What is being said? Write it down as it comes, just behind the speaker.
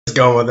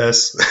going with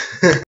this.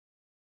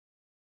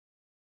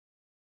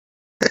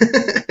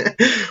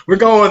 We're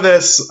going with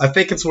this. I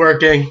think it's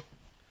working.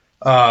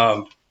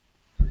 Um,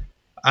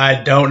 I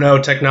don't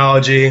know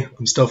technology.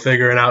 I'm still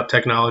figuring out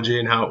technology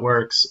and how it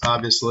works.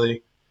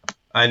 Obviously,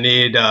 I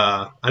need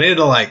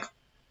to like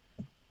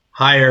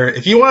hire.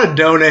 If you want to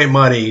donate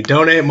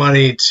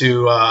money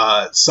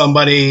to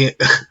somebody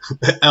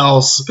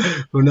else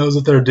who knows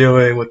what they're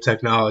doing with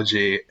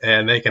technology,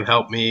 and they can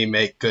help me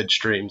make good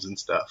streams and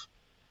stuff.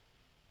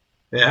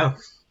 Yeah,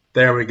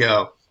 there we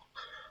go.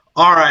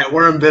 All right,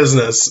 we're in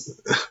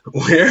business.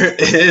 We're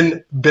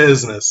in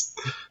business.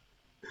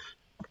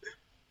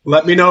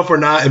 Let me know if we're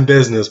not in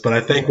business, but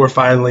I think we're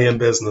finally in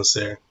business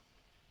here.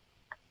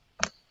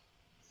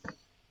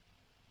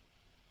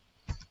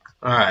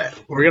 All right,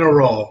 we're gonna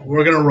roll.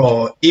 We're gonna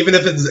roll. Even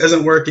if it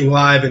isn't working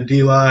live in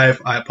D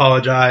Live, I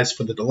apologize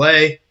for the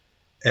delay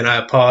and I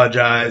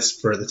apologize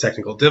for the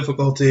technical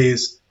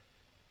difficulties.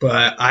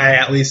 But I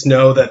at least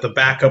know that the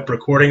backup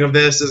recording of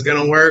this is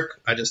gonna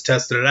work. I just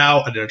tested it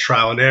out. I did a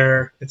trial and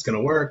error. It's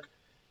gonna work.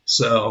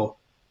 So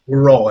we're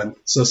rolling.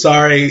 So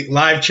sorry,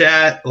 live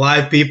chat,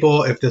 live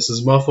people, if this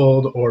is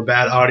muffled or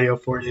bad audio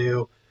for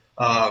you.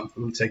 I'm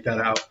gonna take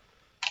that out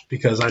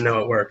because I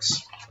know it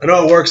works. I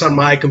know it works on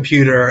my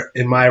computer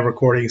in my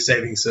recording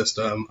saving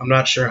system. I'm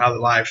not sure how the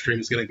live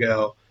stream is going to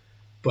go,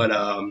 but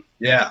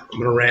yeah, I'm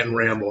going to rant and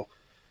ramble.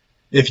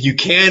 If you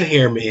can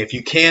hear me, if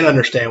you can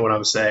understand what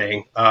I'm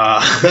saying,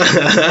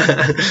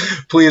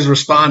 please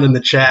respond in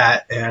the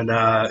chat and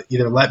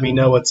either let me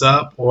know what's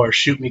up or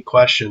shoot me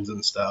questions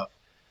and stuff.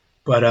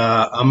 But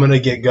I'm going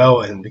to get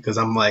going because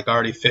I'm like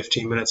already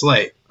 15 minutes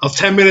late. I was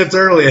 10 minutes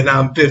early and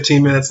now I'm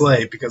 15 minutes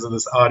late because of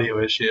this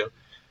audio issue.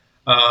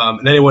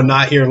 And anyone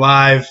not here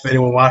live,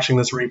 anyone watching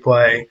this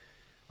replay,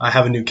 I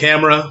have a new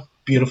camera,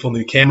 beautiful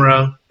new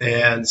camera,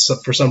 and so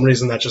for some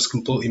reason that just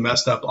completely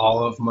messed up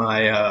all of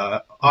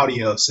my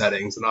audio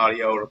settings and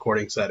audio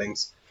recording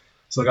settings.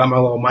 So I got my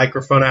little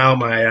microphone out,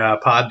 my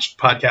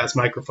podcast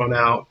microphone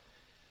out,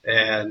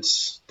 and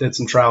did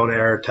some trial and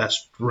error,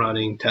 test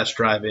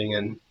driving,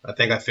 and I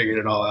think I figured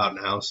it all out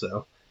now.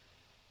 So,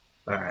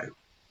 all right.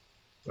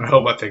 I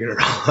hope I figured it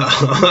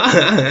all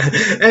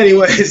out.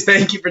 Anyways,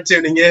 thank you for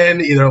tuning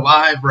in, either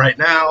live right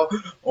now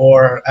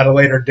or at a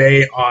later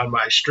date on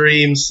my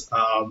streams.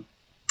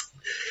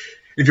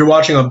 If you're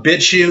watching on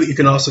BitChute, you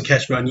can also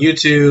catch me on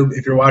YouTube.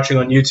 If you're watching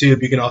on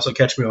YouTube, you can also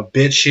catch me on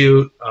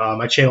BitChute.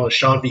 My channel is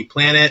Sean V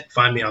Planet.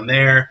 Find me on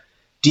there.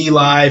 D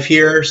Live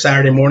here,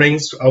 Saturday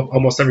mornings.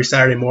 Almost every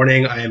Saturday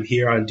morning, I am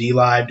here on D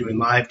Live doing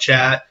live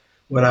chat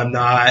when I'm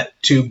not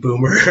too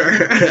boomer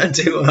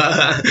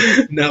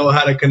to know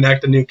how to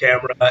connect a new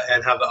camera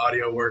and have the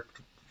audio work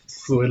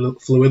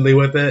fluidly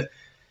with it.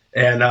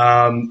 And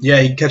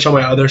yeah, you can catch all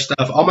my other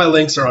stuff. All my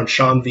links are on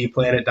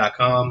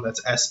SeanVPlanet.com.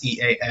 That's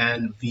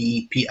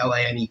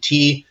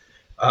SeanVPlanet.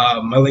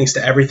 My links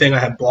to everything. I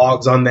have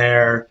blogs on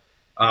there,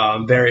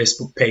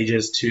 various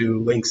pages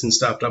to links and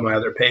stuff on my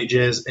other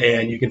pages.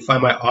 And you can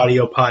find my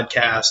audio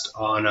podcast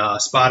on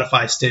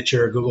Spotify,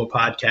 Stitcher, Google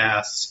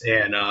Podcasts,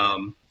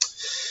 and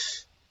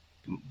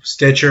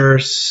Stitcher,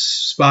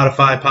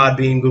 Spotify,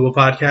 Podbean, Google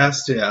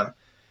Podcasts, yeah.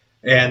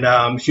 And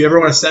if you ever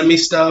want to send me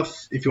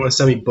stuff, if you want to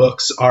send me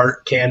books,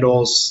 art,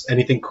 candles,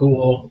 anything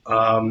cool,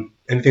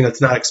 anything that's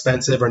not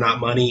expensive or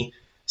not money,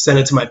 send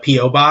it to my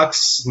P.O.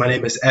 Box. My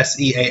name is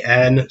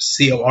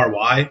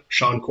SeanCory,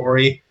 Sean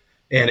Corey,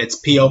 and it's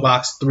P.O.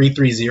 Box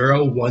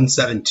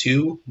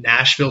 330172,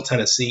 Nashville,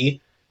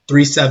 Tennessee,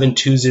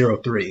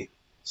 37203.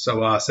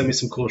 So send me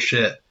some cool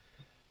shit.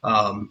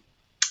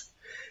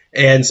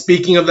 And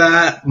speaking of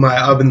that,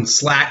 I've been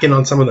slacking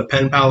on some of the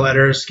pen pal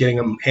letters, getting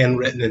them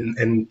handwritten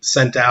and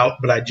sent out.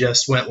 But I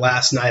just went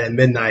last night at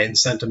midnight and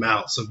sent them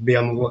out. So be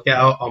on the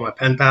lookout, all my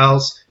pen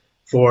pals,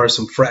 for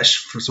some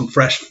fresh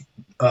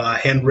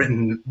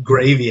handwritten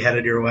gravy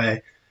headed your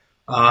way.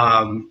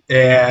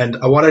 And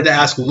I wanted to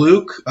ask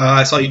Luke.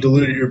 I saw you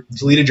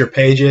deleted your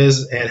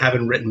pages and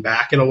haven't written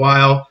back in a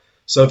while.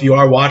 So if you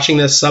are watching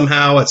this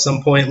somehow at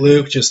some point,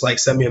 Luke, just like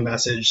send me a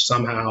message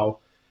somehow.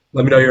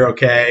 Let me know you're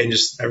okay and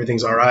just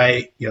everything's all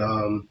right. You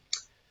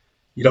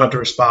don't have to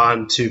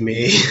respond to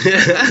me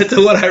to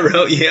what I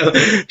wrote you.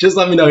 Just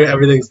let me know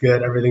everything's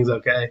good, everything's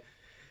okay.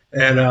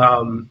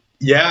 And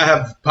yeah, I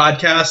have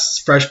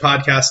podcasts, fresh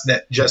podcasts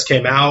that just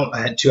came out.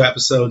 I had 2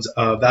 episodes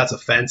of That's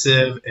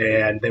Offensive,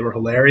 and they were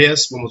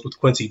hilarious. One was with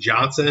Quincy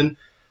Johnson,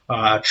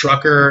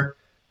 trucker,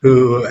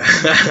 who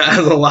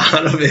has a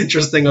lot of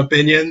interesting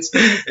opinions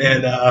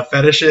and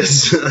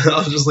fetishes.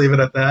 I'll just leave it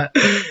at that.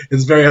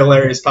 It's a very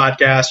hilarious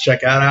podcast.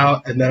 Check that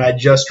out. And then I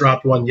just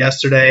dropped one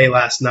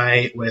last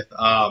night with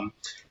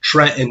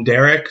Trent and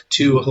Derek,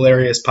 2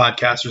 hilarious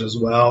podcasters as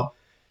well.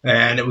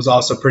 And it was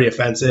also pretty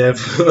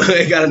offensive.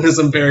 I got into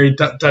some very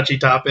touchy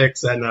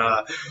topics and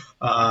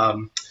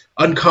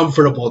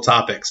uncomfortable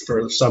topics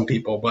for some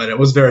people, but it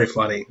was very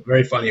funny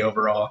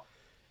overall.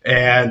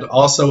 And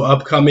also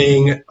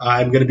upcoming,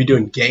 I'm going to be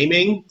doing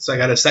gaming. So I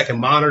got a second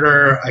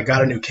monitor, I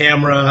got a new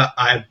camera,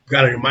 I've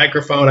got a new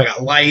microphone, I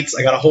got lights,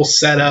 I got a whole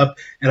setup,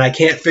 and I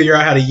can't figure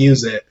out how to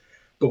use it.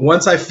 But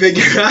once I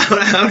figure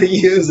out how to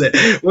use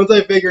it, once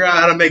I figure out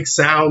how to make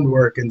sound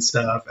work and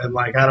stuff, and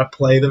like how to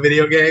play the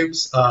video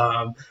games,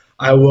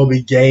 I will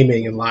be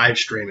gaming and live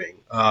streaming.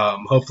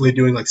 Hopefully,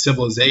 doing like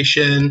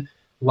Civilization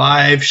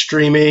live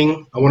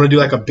streaming. I want to do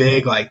like a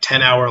big, like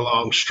 10-hour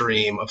long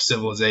stream of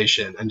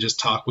Civilization and just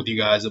talk with you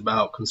guys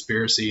about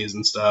conspiracies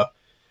and stuff.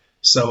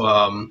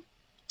 So,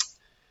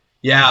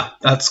 yeah,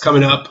 that's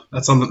coming up.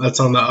 That's on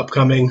the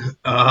upcoming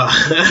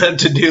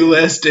to-do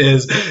list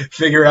is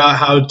figure out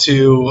how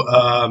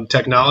to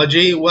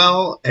technology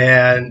well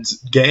and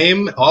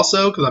game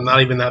also because I'm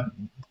not even that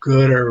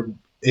good or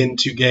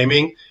into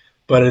gaming,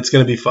 but it's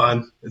going to be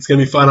fun. It's going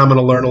to be fun. I'm going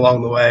to learn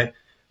along the way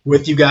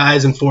with you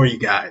guys and for you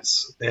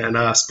guys and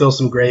spill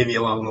some gravy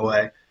along the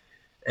way.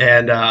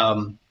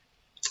 And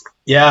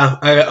yeah,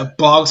 I got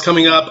blogs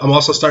coming up. I'm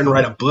also starting to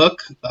write a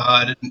book.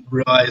 I didn't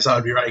realize I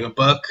would be writing a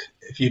book.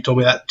 If you told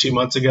me that 2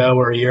 months ago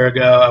or a year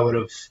ago, I would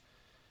have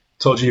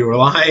told you were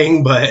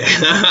lying. But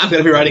I'm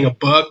going to be writing a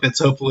book that's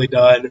hopefully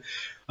done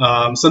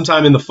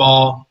sometime in the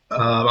fall.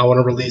 I want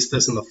to release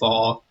this in the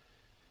fall.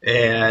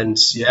 And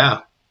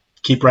yeah,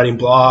 keep writing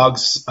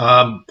blogs.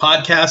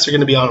 Podcasts are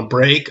going to be on a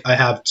break. I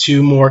have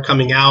 2 more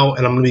coming out,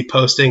 and I'm going to be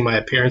posting my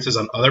appearances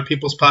on other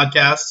people's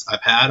podcasts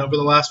I've had over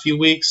the last few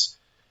weeks.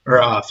 Or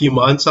a few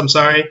months, I'm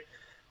sorry,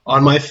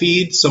 on my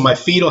feed. So my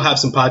feed will have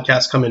some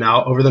podcasts coming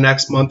out over the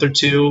next month or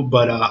 2,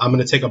 but I'm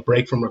going to take a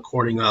break from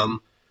recording them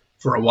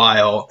for a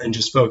while and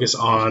just focus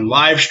on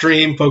live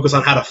stream, focus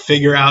on how to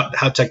figure out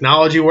how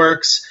technology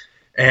works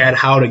and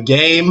how to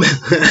game,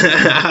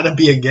 how to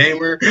be a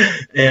gamer,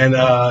 and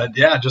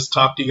yeah, just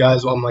talk to you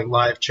guys on like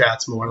live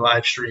chats more,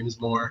 live streams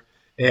more,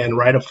 and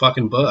write a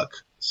fucking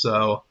book.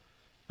 So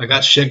I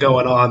got shit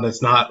going on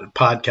that's not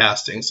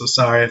podcasting, so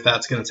sorry if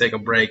that's going to take a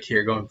break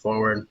here going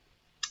forward.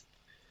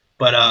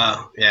 But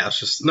yeah, it's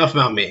just enough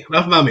about me.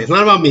 Enough about me. It's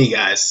not about me,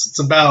 guys. It's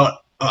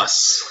about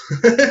us.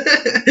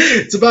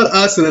 It's about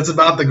us, and it's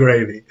about the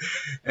gravy.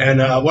 And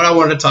what I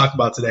wanted to talk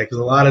about today, because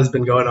a lot has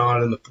been going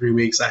on in the 3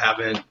 weeks I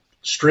haven't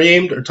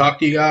streamed or talked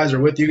to you guys or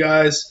with you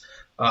guys.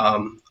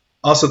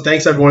 Also,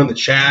 thanks everyone in the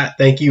chat.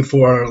 Thank you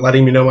for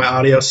letting me know my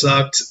audio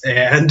sucked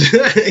and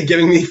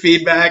giving me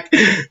feedback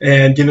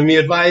and giving me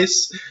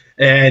advice.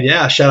 And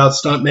yeah, shout out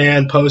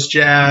Stuntman, Post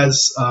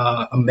Jazz,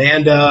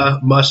 Amanda,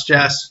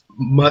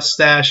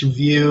 Mustache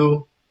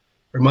View,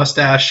 or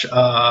Mustache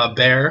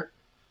Bear,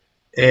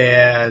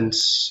 and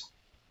let's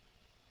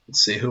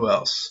see who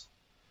else.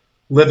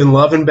 Live and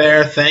Love and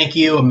Bear, thank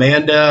you.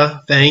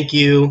 Amanda, thank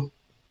you.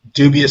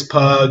 Dubious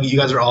Pug, you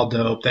guys are all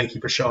dope. Thank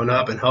you for showing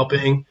up and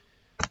helping.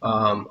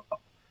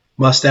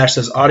 Mustache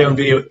says audio and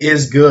video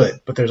is good,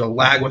 but there's a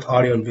lag with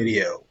audio and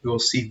video. We will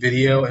see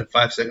video, and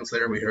 5 seconds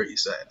later we hear what you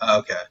say.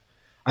 Okay.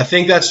 I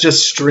think that's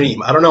just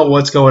Stream. I don't know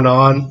what's going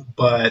on,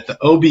 but the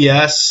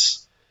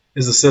OBS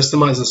is the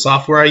system, is the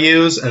software I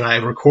use, and I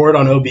record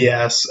on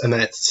OBS, and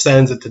then it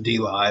sends it to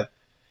DLive.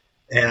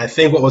 And I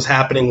think what was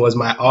happening was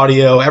my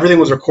audio, everything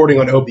was recording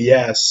on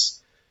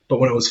OBS, but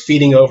when it was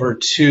feeding over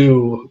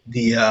to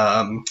the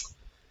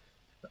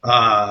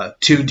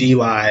to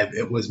DLive,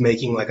 it was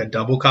making like a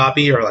double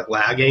copy or like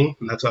lagging,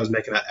 and that's why I was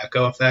making that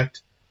echo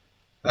effect.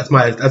 That's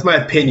my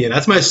opinion.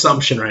 That's my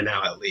assumption right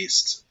now, at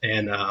least.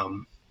 And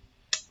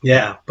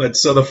yeah, but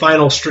so the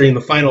final stream,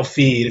 the final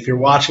feed, if you're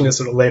watching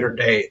this at a later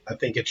date, I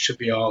think it should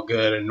be all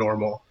good and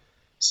normal.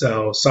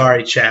 So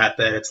sorry, chat,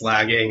 that it's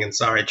lagging, and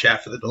sorry,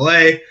 chat, for the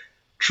delay.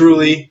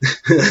 Truly,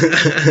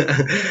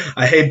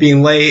 I hate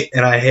being late,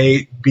 and I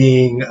hate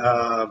being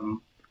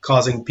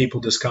causing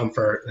people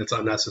discomfort. It's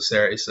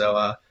unnecessary.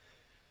 So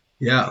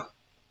yeah.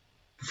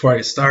 Before I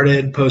get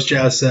started, Post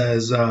Jazz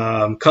says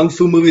Kung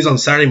Fu movies on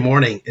Saturday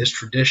morning is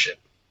tradition.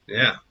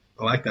 Yeah,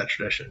 I like that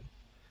tradition.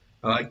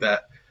 I like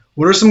that.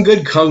 What are some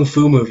good Kung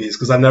Fu movies?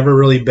 Because I've never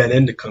really been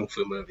into Kung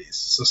Fu movies.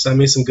 So send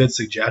me some good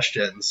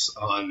suggestions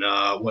on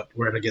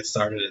where to get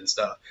started and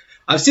stuff.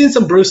 I've seen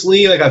some Bruce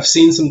Lee. Like, I've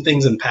seen some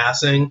things in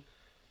passing.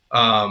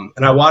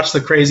 And I watched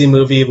the crazy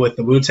movie with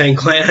the Wu-Tang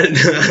Clan,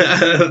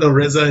 the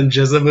RZA and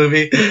GZA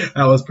movie.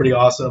 That was pretty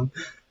awesome.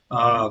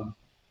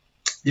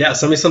 Yeah,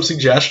 send me some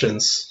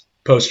suggestions,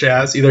 Post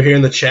Jazz, either here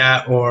in the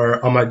chat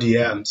or on my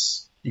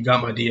DMs. You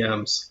got my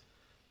DMs.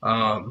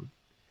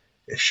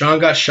 If Sean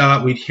got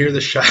shot, we'd hear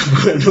the shot.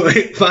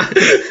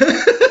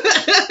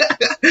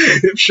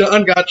 If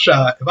Sean got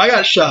shot, if I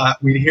got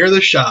shot, we'd hear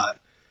the shot,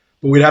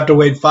 but we'd have to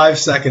wait 5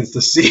 seconds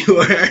to see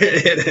where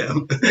it hit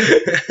him.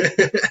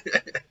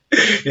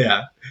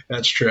 Yeah,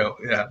 that's true.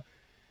 Yeah.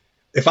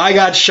 If I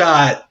got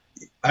shot,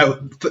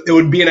 it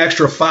would be an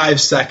extra 5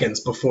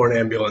 seconds before an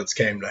ambulance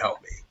came to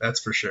help me.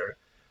 That's for sure.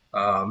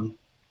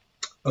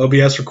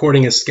 OBS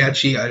recording is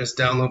sketchy. I just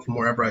download from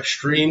wherever I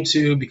stream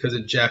to because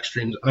it jack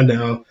streams. I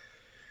know.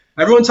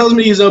 Everyone tells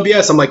me to use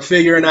OBS. I'm like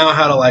figuring out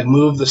how to like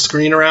move the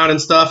screen around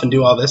and stuff and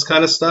do all this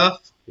kind of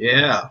stuff.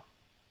 Yeah.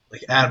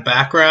 Like add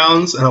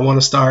backgrounds, and I want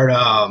to start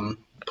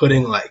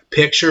putting like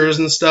pictures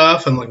and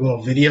stuff and like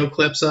little video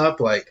clips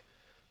up, like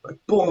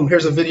boom,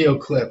 here's a video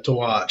clip to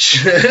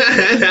watch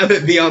and have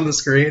it be on the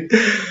screen.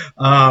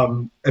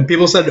 And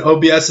people said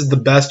OBS is the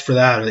best for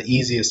that, or the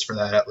easiest for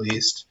that at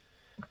least.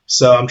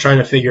 So I'm trying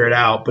to figure it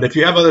out. But if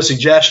you have other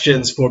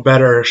suggestions for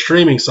better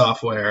streaming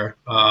software,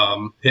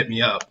 hit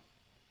me up.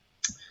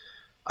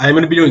 I'm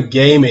going to be doing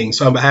gaming,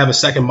 so I have a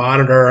second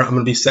monitor. I'm going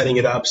to be setting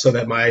it up so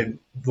that my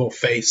little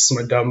face,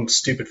 my dumb,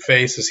 stupid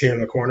face, is here in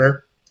the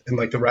corner, and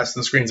like the rest of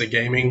the screen's at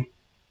gaming.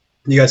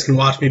 You guys can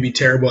watch me be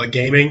terrible at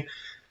gaming,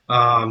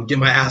 get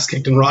my ass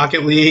kicked in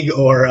Rocket League,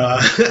 or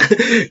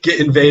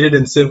get invaded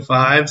in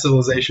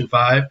Civilization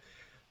 5.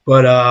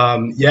 But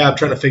yeah, I'm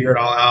trying to figure it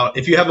all out.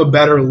 If you have a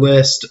better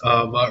list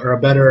of, or a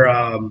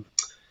better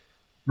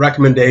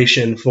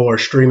recommendation for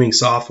streaming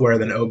software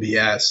than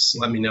OBS,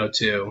 let me know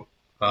too.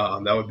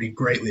 That would be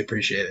greatly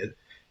appreciated.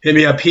 Hit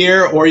me up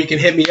here, or you can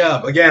hit me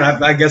up. Again,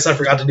 I guess I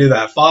forgot to do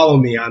that. Follow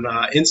me on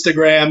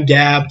Instagram,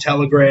 Gab,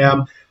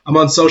 Telegram. I'm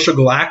on Social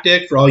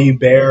Galactic for all you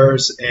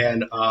bears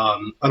and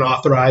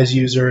unauthorized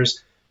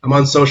users. I'm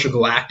on Social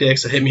Galactic,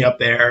 so hit me up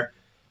there.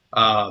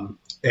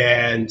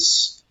 And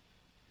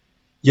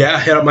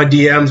yeah, hit up my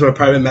DMs, my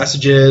private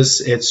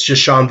messages. It's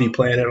just Sean V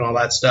Planet and all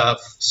that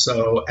stuff.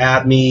 So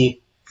add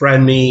me,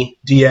 friend me,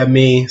 DM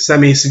me,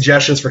 send me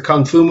suggestions for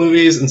Kung Fu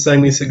movies, and send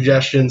me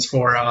suggestions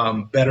for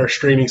better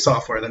streaming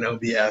software than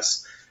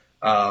OBS.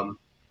 Stuntman,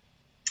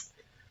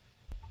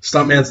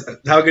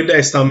 have a good day,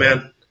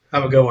 Stuntman.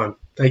 Have a good one.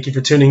 Thank you for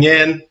tuning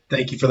in.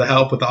 Thank you for the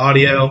help with the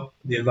audio,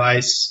 the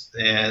advice,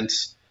 and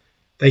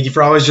thank you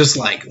for always just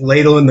like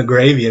ladling the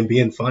gravy and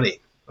being funny.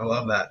 I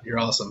love that. You're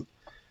awesome.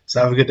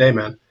 So have a good day,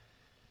 man.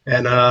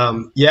 And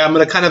yeah, I'm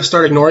going to kind of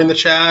start ignoring the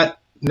chat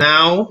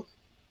now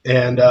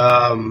and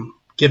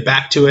get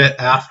back to it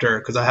after,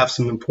 because I have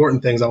some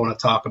important things I want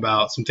to talk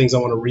about, some things I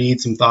want to read,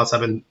 some thoughts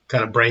I've been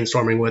kind of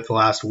brainstorming with the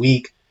last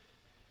week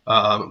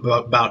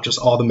about just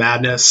all the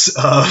madness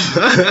of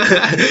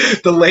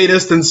the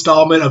latest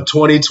installment of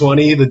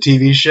 2020, the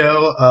TV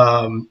show.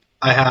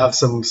 I have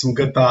some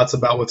good thoughts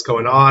about what's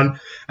going on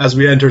as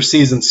we enter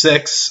season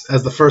 6,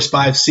 as the first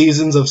 5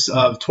 seasons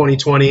of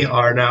 2020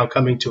 are now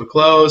coming to a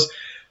close.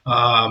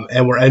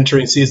 And we're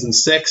entering season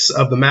 6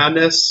 of the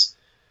madness.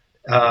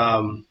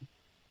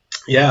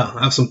 Yeah,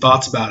 I have some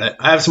thoughts about it.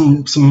 I have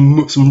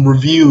some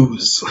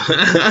reviews.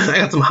 I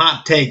got some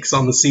hot takes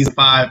on the season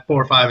 5,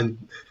 4, 5,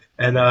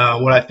 and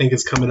what I think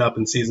is coming up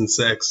in season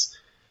 6.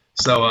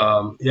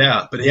 So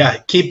yeah, but yeah,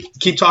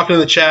 keep talking in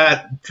the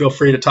chat. Feel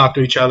free to talk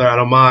to each other. I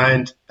don't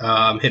mind.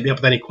 Hit me up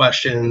with any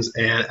questions,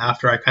 and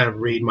after I kind of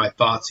read my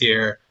thoughts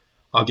here,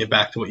 I'll get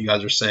back to what you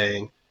guys are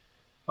saying.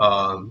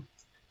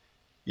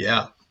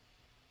 Yeah.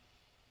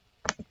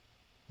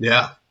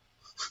 Yeah.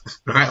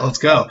 All right, let's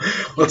go.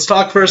 Let's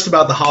talk first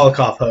about the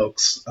Holocaust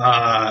hoax.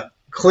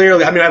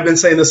 Clearly, I mean, I've been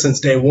saying this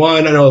since day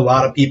one. I know a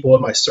lot of people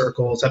in my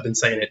circles have been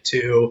saying it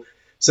too,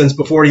 since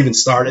before it even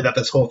started, that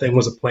this whole thing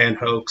was a planned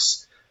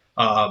hoax.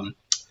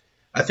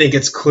 I think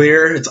it's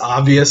clear, it's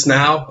obvious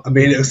now. I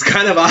mean, it was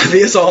kind of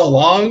obvious all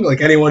along.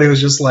 Like anyone who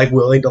was just like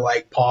willing to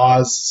like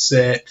pause,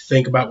 sit,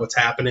 think about what's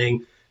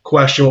happening,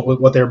 question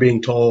what they're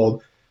being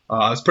told.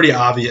 It's pretty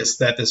obvious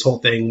that this whole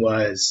thing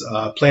was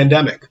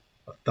pandemic,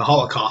 the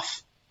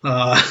Holocaust.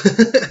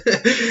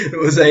 It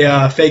was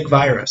a fake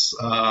virus.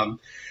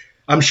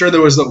 I'm sure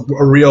there was a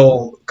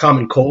real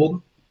common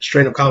cold,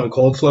 strain of common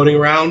cold floating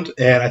around,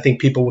 and I think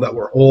people that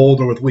were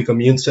old or with weak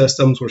immune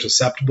systems were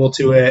susceptible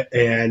to it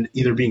and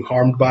either being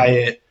harmed by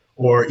it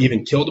or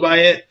even killed by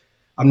it.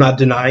 I'm not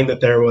denying that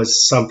there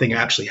was something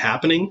actually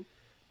happening,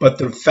 but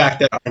the fact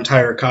that our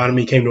entire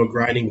economy came to a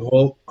grinding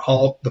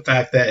halt, the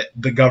fact that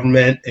the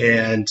government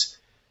and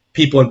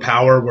people in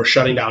power were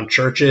shutting down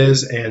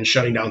churches and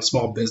shutting down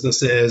small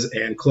businesses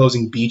and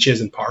closing beaches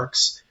and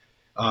parks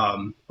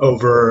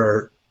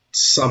over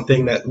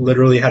something that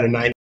literally had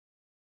a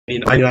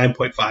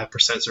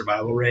 99.5%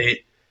 survival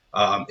rate.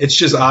 It's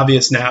just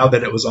obvious now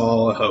that it was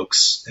all a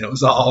hoax, and it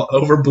was all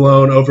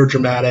overblown, over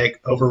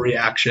dramatic,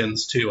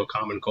 overreactions to a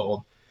common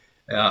cold.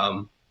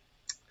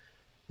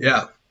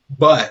 Yeah,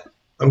 but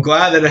I'm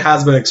glad that it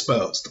has been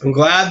exposed. I'm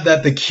glad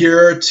that the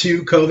cure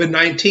to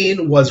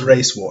COVID-19 was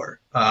race war.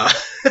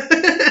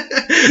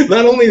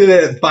 Not only did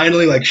it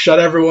finally like shut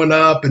everyone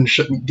up and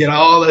get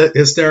all the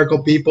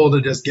hysterical people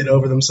to just get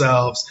over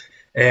themselves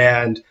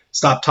and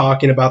stop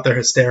talking about their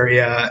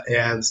hysteria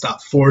and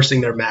stop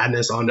forcing their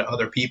madness onto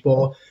other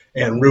people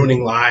and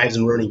ruining lives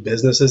and ruining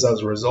businesses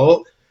as a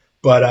result.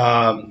 But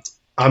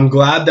I'm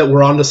glad that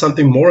we're on to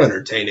something more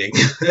entertaining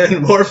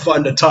and more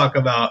fun to talk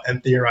about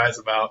and theorize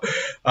about.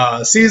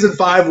 Season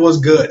 5 was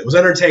good. It was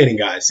entertaining,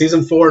 guys.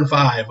 Season 4 and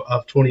 5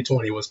 of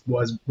 2020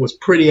 was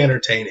pretty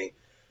entertaining,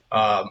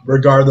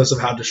 regardless of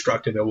how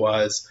destructive it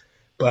was.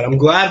 But I'm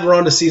glad we're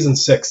on to season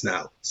 6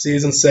 now.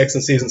 Season 6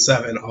 and season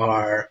 7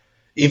 are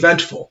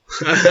eventful.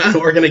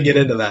 We're going to get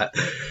into that.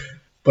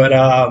 But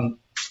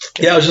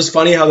yeah, it was just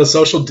funny how the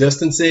social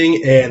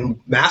distancing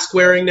and mask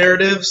wearing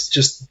narratives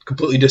just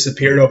completely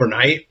disappeared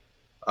overnight.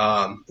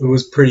 It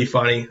was pretty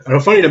funny. I don't know,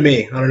 funny to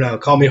me. I don't know.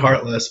 Call me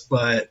heartless,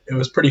 but it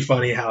was pretty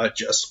funny how it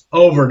just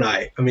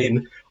overnight. I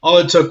mean, all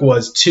it took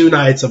was 2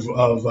 nights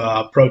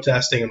of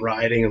protesting and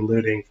rioting and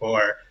looting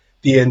for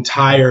the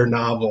entire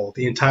novel,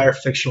 the entire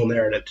fictional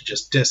narrative to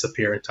just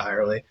disappear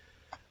entirely.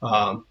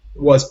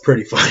 was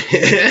pretty funny.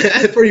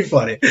 Pretty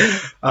funny.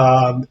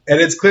 And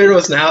it's clear to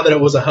us now that it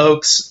was a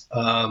hoax.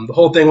 The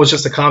whole thing was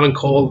just a common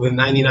cold with a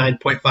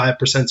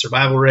 99.5%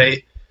 survival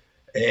rate.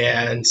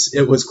 And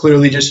it was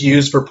clearly just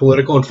used for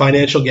political and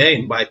financial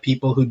gain by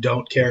people who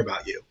don't care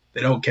about you.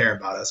 They don't care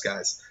about us,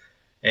 guys.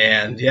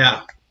 And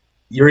yeah,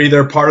 you're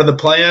either part of the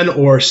plan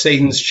or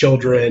Satan's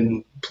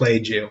children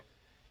played you.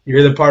 You're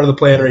either part of the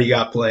plan or you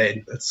got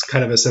played. It's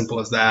kind of as simple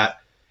as that.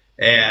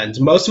 And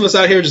most of us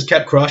out here just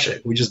kept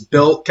crushing. We just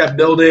kept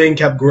building,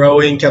 kept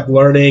growing, kept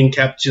learning,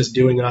 kept just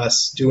doing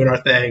us, doing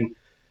our thing,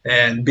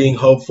 and being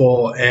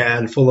hopeful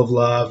and full of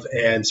love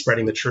and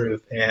spreading the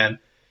truth. And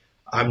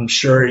I'm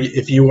sure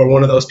if you were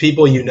one of those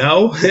people, you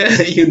know,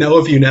 you know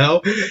if you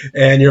know,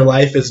 and your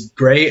life is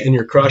great and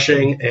you're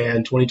crushing,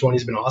 and 2020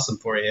 has been awesome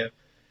for you.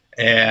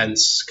 And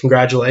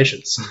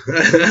congratulations.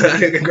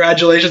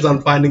 Congratulations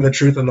on finding the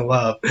truth and the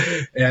love.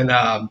 And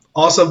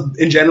also,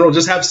 in general,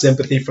 just have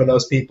sympathy for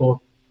those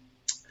people.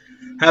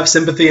 Have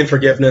sympathy and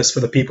forgiveness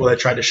for the people that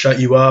tried to shut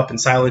you up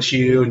and silence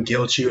you and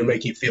guilt you and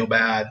make you feel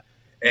bad,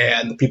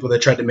 and the people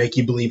that tried to make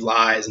you believe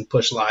lies and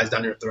push lies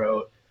down your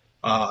throat.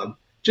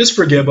 Just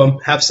forgive them.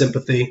 Have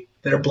sympathy.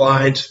 They're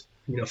blind.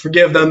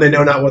 Forgive them. They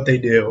know not what they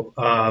do.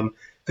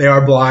 They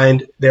are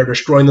blind. They're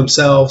destroying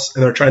themselves,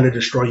 and they're trying to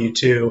destroy you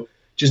too.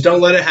 Just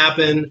don't let it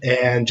happen,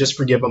 and just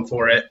forgive them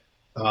for it.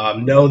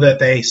 Know that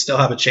they still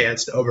have a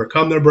chance to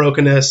overcome their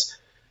brokenness.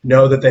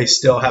 Know that they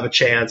still have a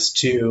chance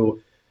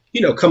to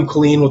come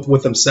clean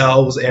with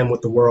themselves and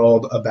with the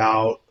world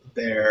about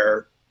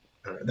their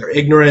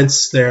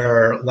ignorance,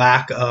 their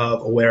lack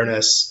of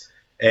awareness,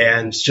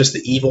 and just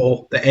the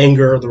evil, the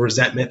anger, the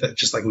resentment that's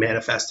just like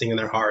manifesting in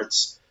their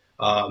hearts.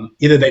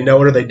 Either they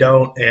know it or they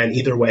don't, and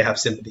either way, have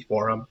sympathy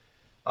for them.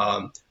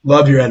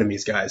 Love your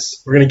enemies,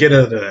 guys. We're gonna get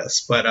into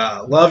this, but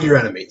love your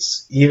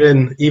enemies,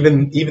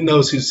 even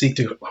those who seek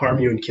to harm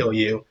you and kill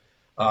you.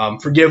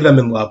 Forgive them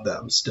and love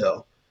them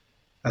still,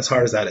 as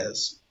hard as that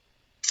is.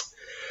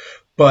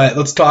 But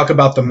let's talk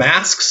about the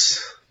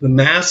masks. The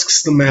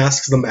masks.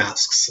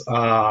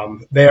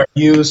 They are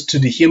used to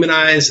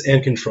dehumanize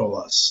and control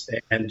us.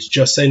 And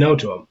just say no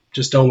to them.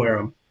 Just don't wear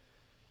them.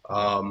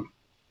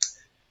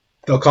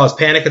 They'll cause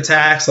panic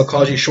attacks. They'll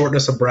cause you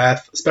shortness of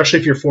breath, especially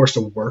if you're forced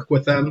to work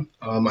with them.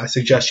 I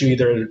suggest you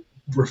either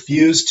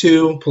refuse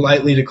to,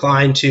 politely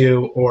decline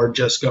to, or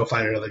just go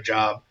find another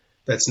job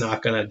that's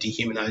not going to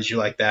dehumanize you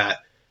like that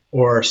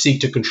or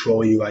seek to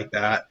control you like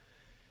that.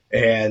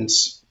 And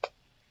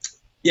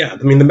yeah,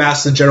 I mean, the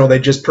masks in general, they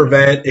just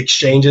prevent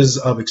exchanges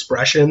of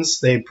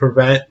expressions. They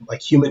prevent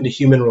like human to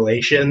human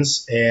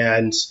relations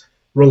and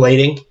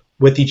relating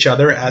with each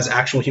other as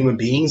actual human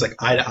beings, like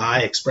eye to eye,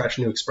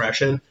 expression to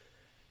expression.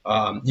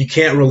 You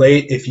can't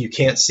relate if you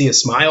can't see a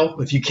smile,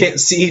 if you can't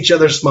see each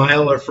other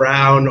smile or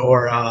frown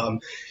or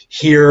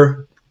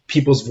hear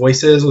people's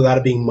voices without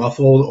it being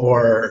muffled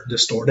or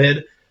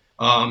distorted.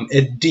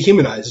 It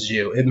dehumanizes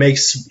you. It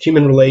makes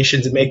human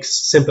relations, it makes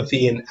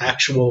sympathy and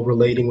actual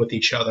relating with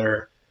each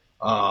other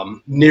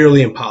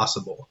nearly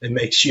impossible. It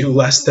makes you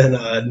less than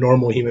a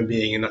normal human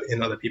being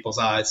in other people's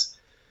eyes.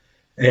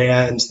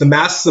 And the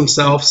masks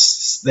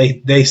themselves,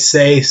 they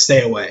say,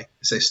 stay away.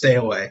 They say, stay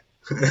away.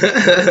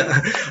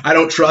 I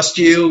don't trust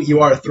you.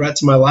 You are a threat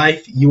to my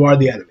life. You are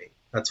the enemy.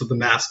 That's what the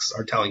masks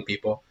are telling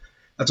people.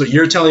 That's what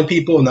you're telling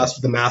people, and that's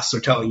what the masks are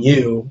telling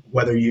you,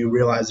 whether you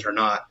realize it or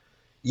not.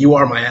 You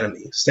are my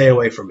enemy. Stay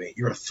away from me.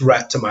 You're a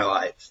threat to my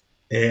life.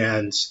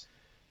 And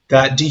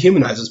that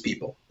dehumanizes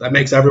people. That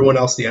makes everyone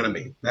else the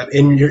enemy. That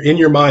in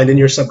your mind, in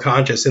your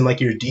subconscious, in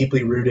like your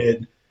deeply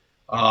rooted,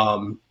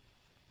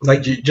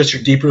 just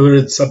your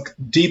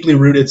deeply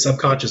rooted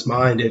subconscious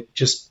mind, it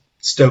just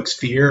stokes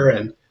fear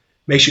and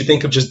makes you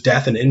think of just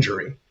death and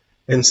injury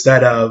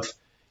instead of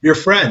your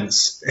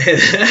friends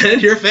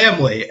and your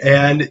family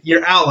and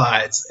your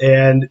allies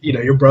and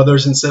your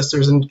brothers and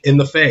sisters in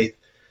the faith.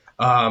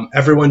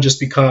 Everyone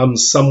just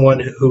becomes someone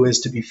who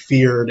is to be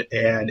feared,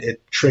 and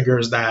it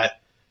triggers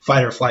that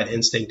fight or flight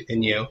instinct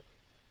in you.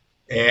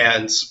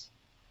 And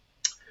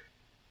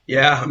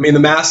yeah, I mean, the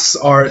masks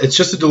it's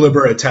just a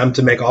deliberate attempt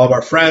to make all of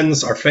our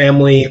friends, our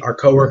family, our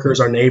coworkers,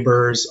 our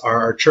neighbors,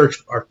 our church,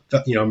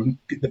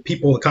 the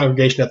people, the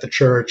congregation at the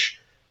church,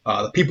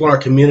 the people in our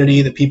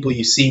community, the people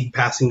you see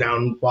walking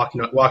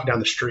down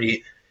the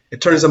street,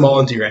 it turns them all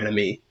into your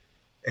enemy.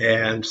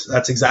 And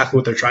that's exactly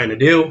what they're trying to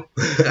do.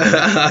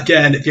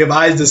 Again, if you have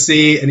eyes to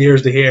see and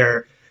ears to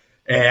hear,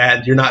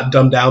 and you're not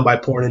dumbed down by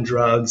porn and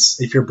drugs,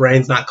 if your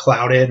brain's not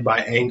clouded by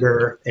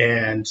anger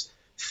and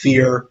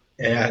fear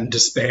and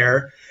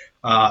despair,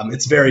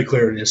 it's very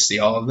clear to just see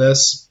all of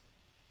this.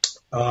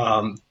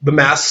 The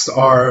masks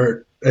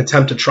are an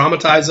attempt to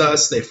traumatize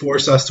us. They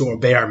force us to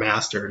obey our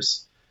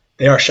masters.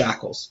 They are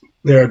shackles.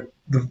 They're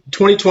the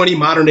 2020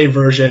 modern day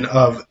version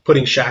of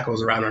putting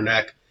shackles around our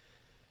neck.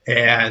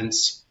 And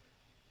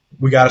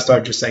we got to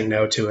start just saying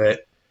no to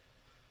it.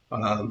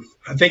 I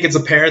think it's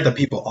apparent that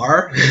people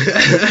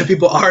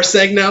are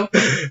saying no.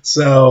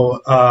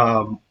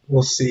 So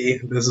we'll see.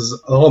 The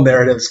whole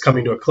narrative is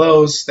coming to a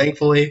close,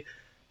 thankfully,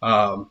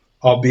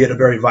 albeit a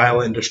very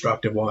violent and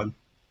destructive one.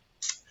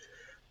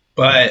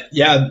 But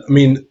yeah, I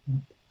mean,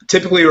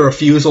 typically a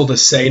refusal to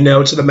say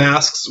no to the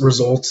masks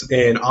results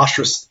in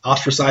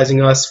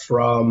ostracizing us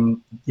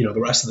from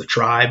the rest of the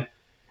tribe,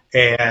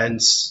 and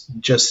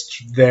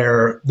just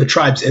the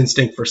tribe's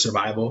instinct for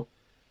survival.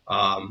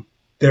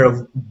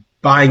 They're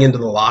buying into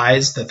the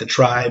lies that the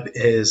tribe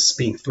is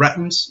being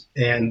threatened,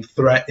 and the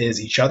threat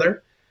is each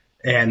other.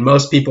 And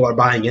most people are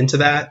buying into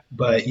that,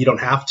 but you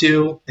don't have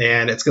to,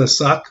 and it's going to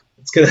suck.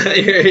 It's gonna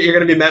you're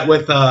going to be met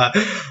with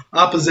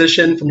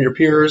opposition from your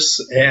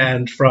peers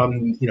and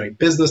from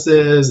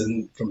businesses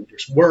and from your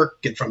work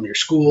and from your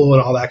school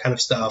and all that kind of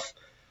stuff.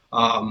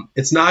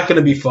 It's not going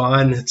to be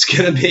fun. It's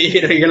going to be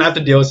you're going to have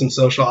to deal with some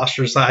social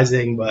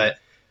ostracizing, but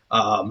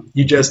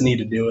you just need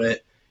to do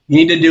it. You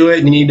need to do it,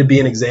 and you need to be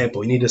an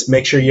example. You need to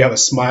make sure you have a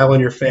smile on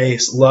your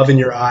face, love in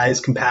your eyes,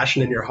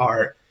 compassion in your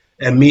heart,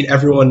 and meet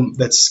everyone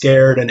that's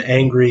scared and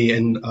angry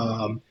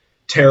and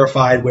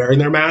terrified wearing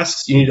their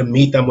masks. You need to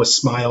meet them with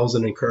smiles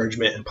and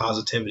encouragement and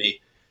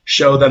positivity.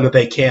 Show them that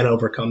they can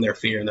overcome their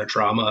fear and their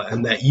trauma,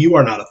 and that you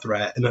are not a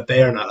threat, and that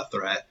they are not a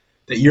threat,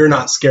 that you're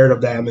not scared of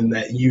them, and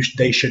that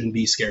they shouldn't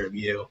be scared of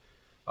you.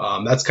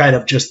 That's kind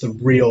of just the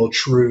real,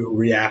 true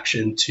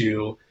reaction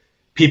to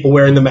people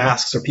wearing the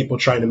masks or people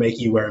trying to make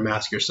you wear a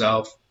mask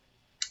yourself.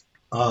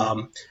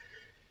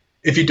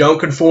 If you don't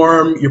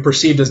conform, you're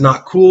perceived as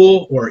not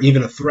cool or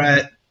even a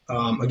threat.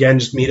 Again,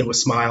 just meet it with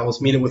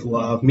smiles, meet it with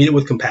love, meet it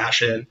with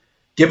compassion.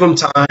 Give them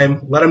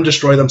time. Let them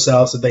destroy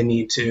themselves if they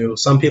need to.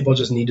 Some people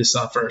just need to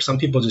suffer. Some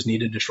people just need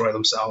to destroy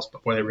themselves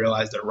before they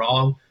realize they're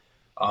wrong.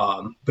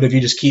 But if you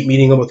just keep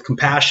meeting them with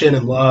compassion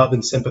and love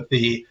and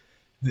sympathy,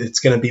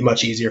 it's going to be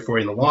much easier for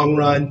you in the long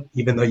run,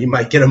 even though you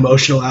might get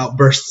emotional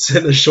outbursts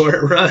in the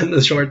short run,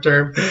 the short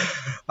term.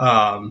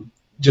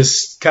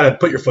 Just kind of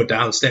put your foot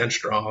down, stand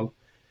strong.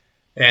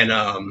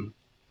 And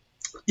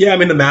yeah, I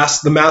mean, the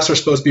masks are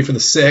supposed to be for the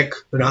sick.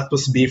 They're not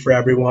supposed to be for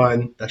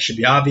everyone. That should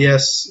be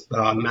obvious.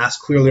 Masks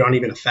clearly aren't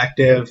even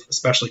effective,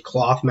 especially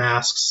cloth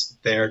masks.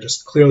 They're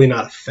just clearly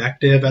not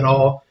effective at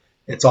all.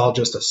 It's all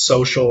just a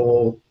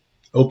social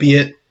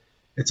opiate.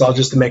 It's all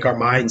just to make our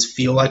minds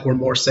feel like we're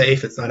more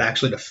safe. It's not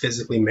actually to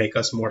physically make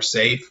us more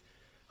safe.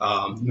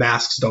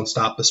 Masks don't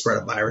stop the spread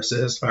of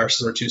viruses.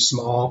 Viruses are too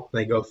small.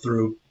 They go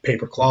through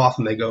paper cloth,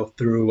 and they go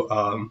through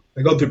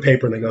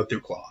paper, and they go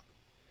through cloth.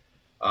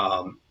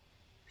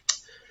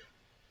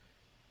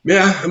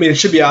 Yeah, I mean, it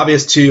should be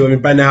obvious too. I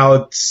mean, by now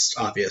it's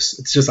obvious.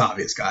 It's just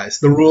obvious, guys.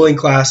 The ruling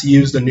class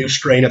used a new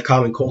strain of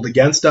common cold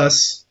against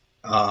us.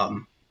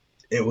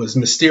 It was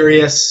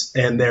mysterious,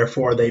 and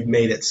therefore they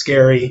made it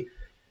scary.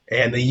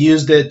 And they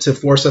used it to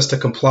force us to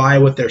comply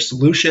with their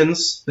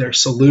solutions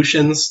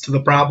to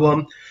the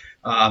problem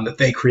that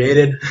they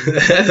created,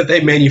 that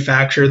they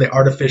manufactured. They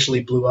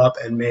artificially blew up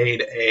and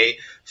made a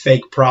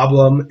fake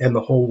problem, and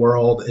the whole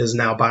world is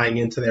now buying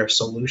into their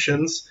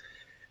solutions.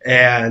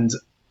 And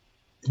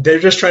they're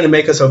just trying to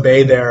make us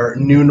obey their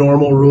new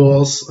normal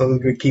rules. I'm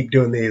going to keep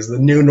doing these. The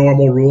new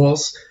normal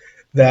rules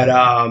that,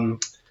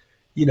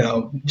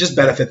 just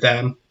benefit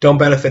them. Don't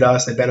benefit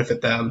us. They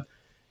benefit them.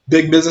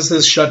 Big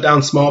businesses shut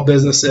down small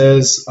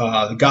businesses.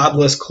 The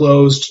godless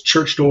closed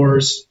church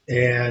doors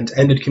and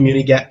ended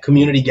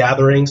community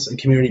gatherings and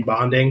community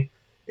bonding.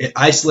 It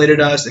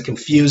isolated us. It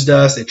confused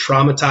us. It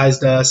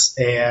traumatized us.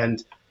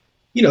 And,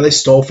 they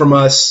stole from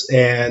us.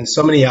 And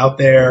so many out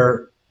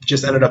there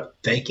just ended up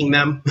thanking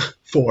them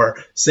for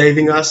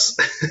saving us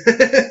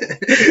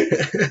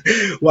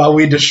while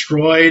we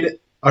destroyed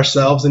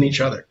ourselves and each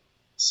other.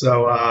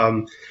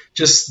 So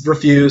just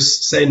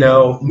refuse, say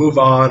no, move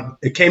on.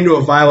 It came to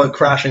a violent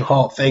crashing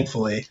halt,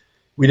 thankfully.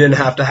 We didn't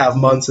have to have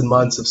months and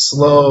months of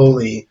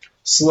slowly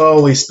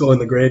spilling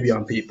the gravy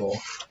on people.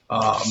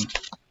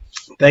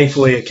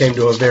 Thankfully, it came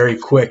to a very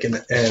quick and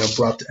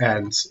abrupt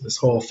end, this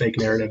whole fake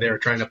narrative they were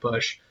trying to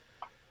push.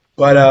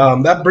 But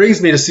that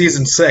brings me to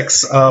season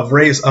 6 of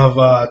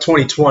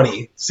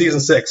 2020. Season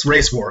 6,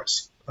 Race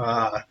Wars.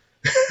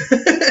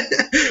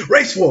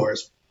 Race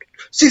Wars.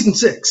 Season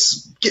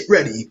 6. Get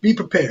ready. Be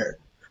prepared.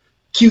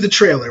 Cue the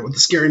trailer with the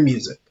scary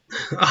music.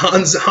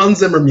 Hans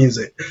Zimmer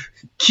music.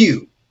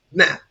 Cue.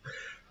 Now.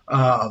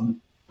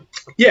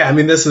 Yeah, I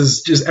mean, this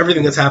is just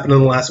everything that's happened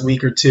in the last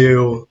week or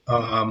two.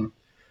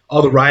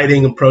 All the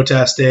rioting and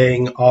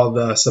protesting, all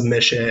the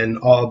submission,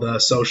 all the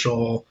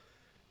social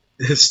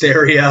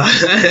hysteria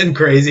and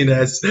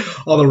craziness,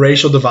 all the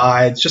racial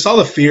divides, just all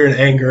the fear and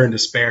anger and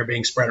despair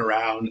being spread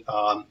around.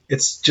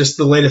 It's just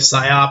the latest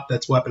psyop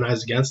that's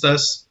weaponized against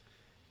us.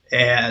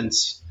 And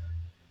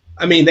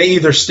I mean, they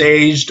either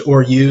staged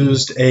or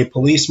used a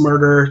police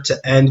murder to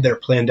end their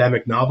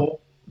pandemic novel,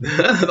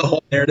 the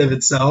whole narrative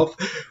itself,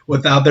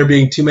 without there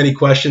being too many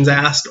questions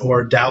asked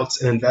or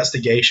doubts and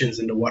investigations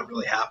into what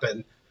really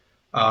happened.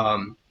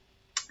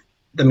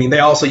 I mean, they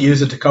also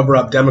used it to cover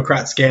up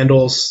Democrat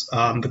scandals,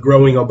 the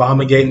growing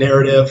Obamagate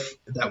narrative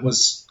that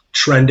was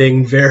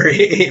trending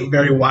very,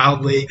 very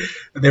wildly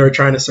that they were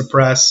trying to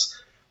suppress.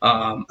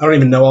 I don't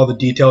even know all the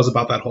details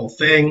about that whole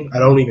thing. I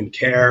don't even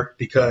care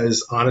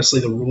because, honestly,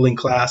 the ruling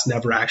class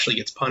never actually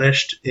gets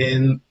punished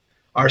in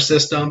our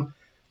system.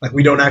 Like,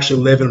 we don't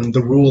actually live in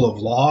the rule of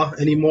law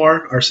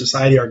anymore. Our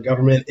society, our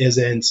government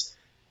isn't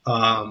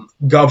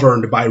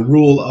governed by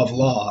rule of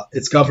law.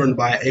 It's governed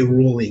by a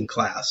ruling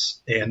class,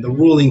 and the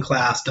ruling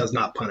class does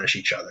not punish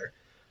each other.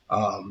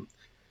 Um,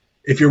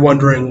 if you're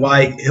wondering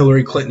why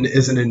Hillary Clinton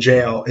isn't in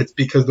jail, it's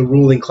because the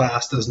ruling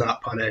class does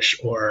not punish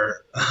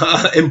or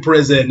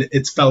imprison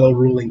its fellow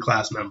ruling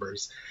class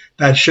members.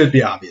 That should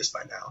be obvious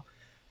by now.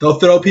 They'll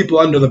throw people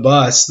under the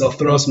bus. They'll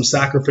throw some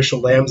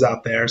sacrificial lambs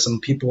out there, some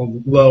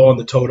people low on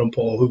the totem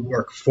pole who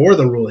work for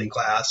the ruling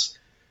class,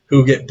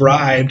 who get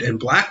bribed and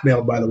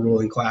blackmailed by the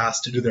ruling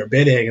class to do their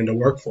bidding and to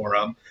work for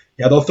them.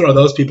 Yeah, they'll throw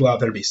those people out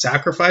there to be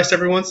sacrificed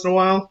every once in a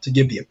while to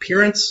give the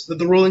appearance that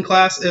the ruling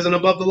class isn't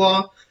above the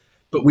law.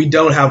 But we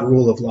don't have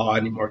rule of law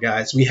anymore,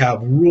 guys. We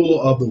have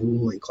rule of the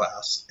ruling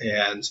class.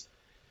 And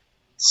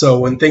so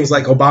when things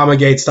like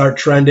Obamagate start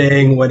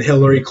trending, when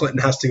Hillary Clinton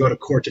has to go to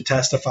court to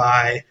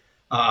testify,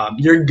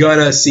 you're going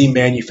to see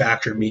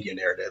manufactured media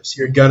narratives.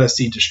 You're going to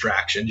see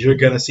distractions. You're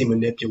going to see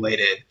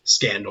manipulated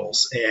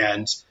scandals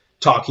and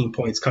talking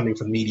points coming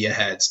from media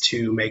heads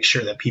to make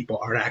sure that people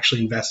aren't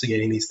actually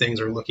investigating these things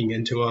or looking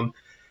into them.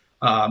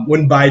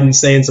 When Biden's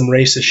saying some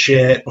racist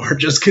shit or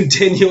just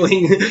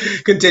continuing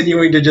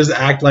to just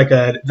act like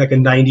a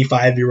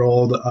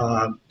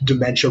 95-year-old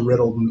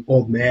dementia-riddled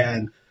old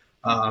man,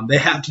 they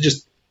have to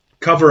just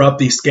cover up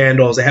these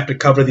scandals. They have to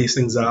cover these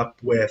things up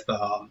with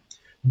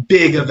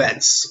big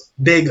events,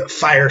 big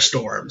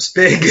firestorms,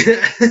 big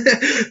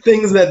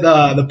things that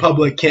the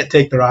public can't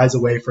take their eyes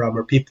away from,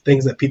 or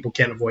things that people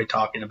can't avoid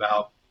talking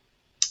about.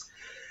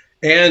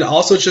 And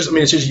also, it's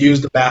just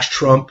used to bash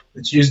Trump.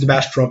 It's used to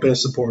bash Trump and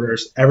his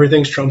supporters.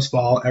 Everything's Trump's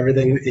fault.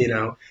 Everything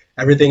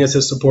is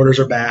his supporters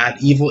are bad,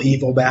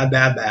 evil, bad,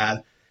 bad,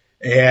 bad.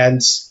 And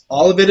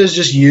all of it is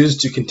just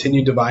used to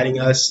continue dividing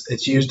us.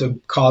 It's used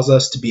to cause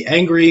us to be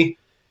angry.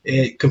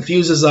 It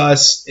confuses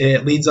us.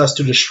 It leads us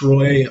to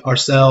destroy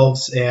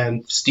ourselves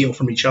and steal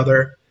from each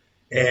other.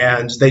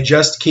 And they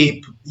just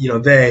keep,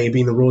 they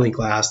being the ruling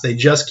class, they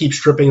just keep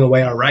stripping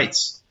away our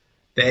rights.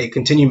 They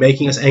continue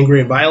making us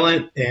angry and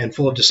violent and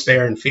full of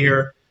despair and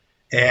fear.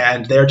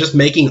 And they're just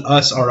making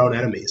us our own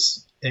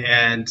enemies.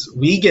 And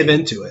we give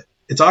into it.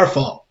 It's our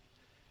fault.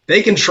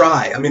 They can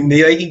try.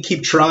 They can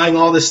keep trying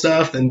all this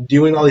stuff and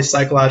doing all these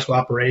psychological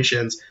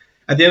operations.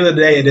 At the end of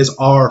the day, it is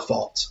our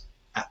fault.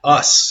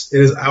 Us.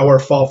 It is our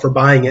fault for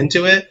buying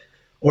into it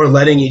or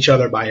letting each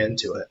other buy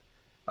into it.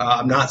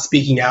 Not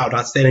speaking out,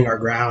 not standing our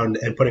ground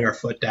and putting our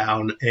foot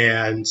down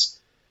and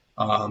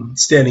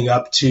standing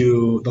up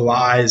to the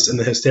lies and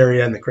the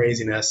hysteria and the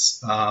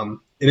craziness.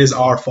 It is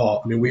our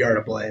fault. We are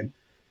to blame.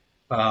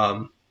 They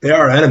are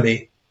our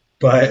enemy,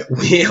 but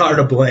we are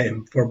to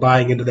blame for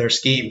buying into their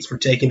schemes, for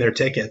taking their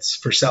tickets,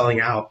 for selling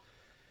out.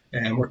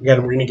 And we're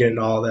going to get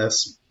into all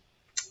this.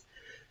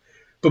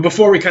 But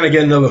before we kind of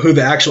get into who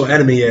the actual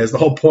enemy is, the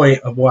whole point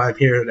of why I'm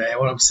here today,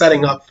 what I'm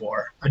setting up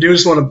for, I do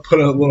just want to put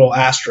a little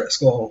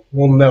asterisk, a little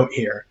note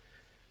here.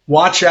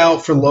 Watch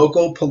out for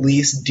local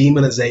police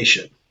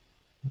demonization.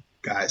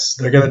 Guys,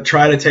 they're going to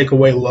try to take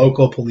away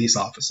local police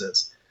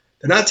offices.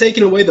 They're not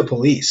taking away the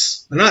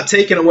police. They're not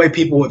taking away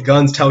people with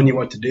guns telling you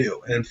what to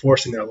do and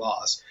enforcing their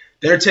laws.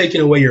 They're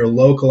taking away your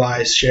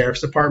localized sheriff's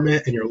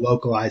department and your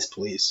localized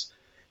police,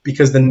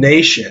 because the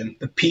nation,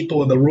 the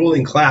people of the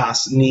ruling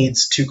class,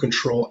 needs to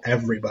control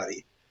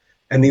everybody.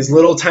 And these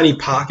little tiny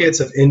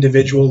pockets of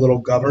individual little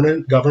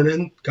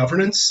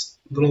governance,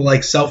 little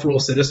like self-rule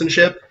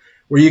citizenship,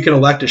 where you can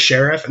elect a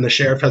sheriff and the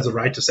sheriff has the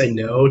right to say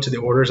no to the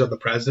orders of the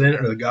president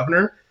or the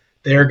governor,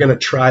 they're going to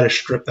try to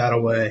strip that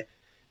away.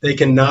 They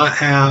cannot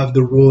have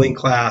the ruling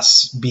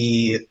class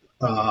be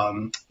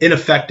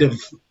ineffective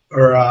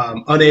or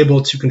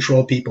unable to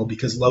control people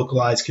because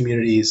localized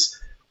communities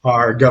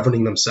are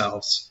governing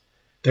themselves.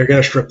 They're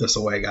going to strip this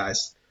away,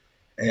 guys.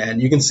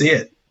 And you can see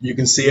it. You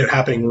can see it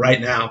happening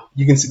right now.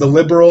 You can see the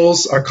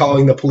liberals are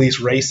calling the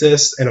police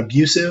racist and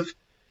abusive,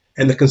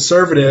 and the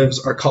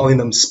conservatives are calling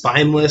them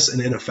spineless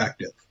and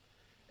ineffective.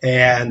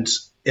 And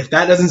if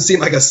that doesn't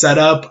seem like a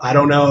setup, I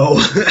don't know.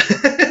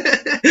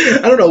 I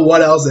don't know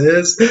what else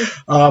is.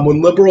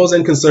 When liberals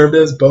and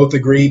conservatives both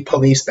agree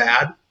police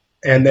bad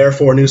and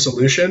therefore new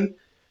solution,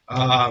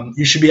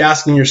 you should be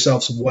asking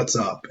yourselves what's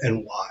up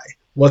and why.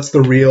 What's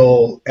the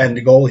real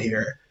end goal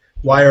here?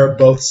 Why are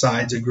both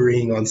sides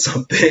agreeing on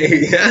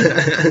something?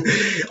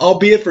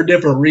 Albeit for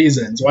different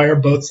reasons. Why are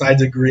both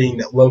sides agreeing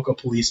that local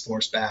police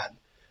force bad?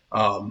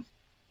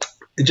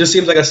 It just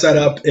seems like a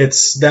setup.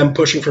 It's them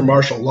pushing for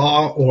martial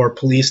law or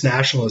police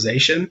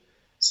nationalization.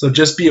 So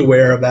just be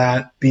aware of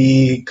that.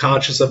 Be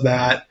conscious of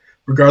that.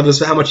 Regardless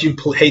of how much you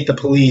hate the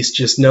police,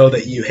 just know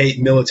that you hate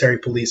military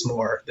police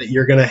more, that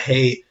you're going to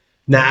hate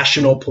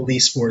national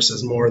police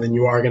forces more than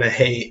you are going to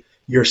hate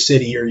your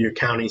city or your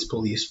county's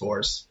police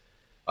force.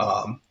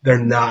 They're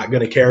not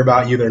going to care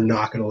about you. They're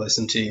not going to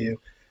listen to you.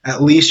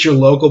 At least your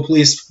local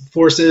police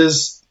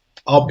forces,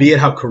 albeit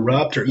how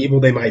corrupt or evil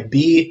they might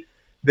be,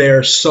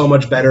 they're so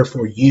much better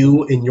for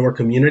you in your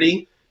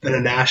community than a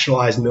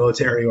nationalized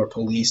military or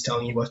police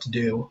telling you what to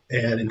do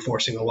and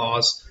enforcing the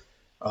laws.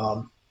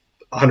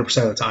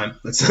 100% of the time.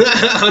 That's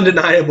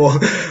undeniable.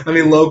 I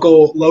mean,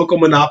 local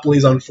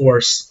monopolies on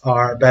force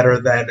are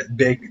better than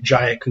big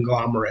giant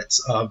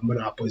conglomerates of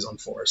monopolies on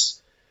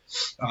force.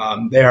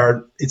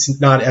 It's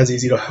not as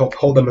easy to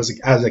hold them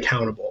as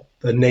accountable.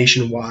 The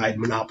nationwide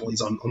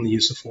monopolies on the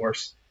use of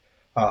force.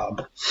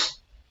 Um,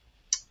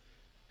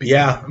 but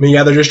yeah, I mean,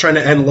 yeah, they're just trying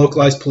to end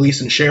localized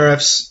police and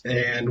sheriffs.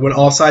 And when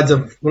all sides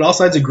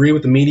agree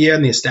with the media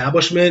and the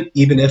establishment,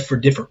 even if for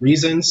different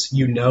reasons,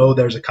 you know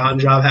there's a con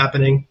job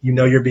happening. You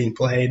know you're being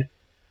played.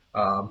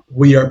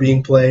 We are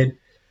being played.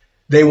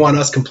 They want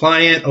us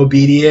compliant,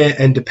 obedient,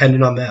 and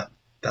dependent on them.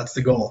 That's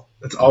the goal.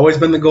 That's always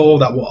been the goal.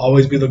 That will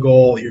always be the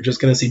goal. You're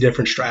just going to see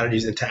different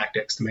strategies and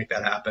tactics to make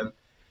that happen.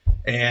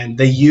 And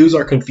they use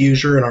our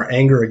confusion and our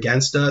anger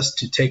against us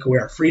to take away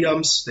our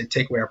freedoms, they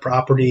take away our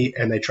property,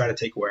 and they try to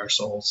take away our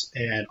souls.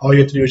 And all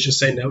you have to do is just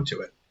say no to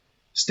it.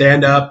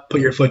 Stand up,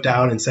 put your foot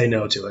down, and say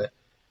no to it.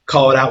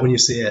 Call it out when you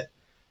see it.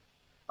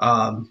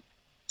 Um,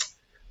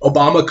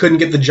 Obama couldn't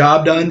get the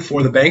job done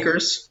for the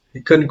bankers.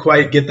 He couldn't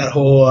quite get that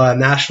whole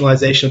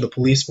nationalization of the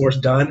police force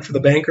done for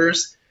the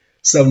bankers.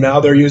 So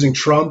now they're using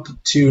Trump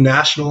to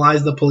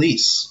nationalize the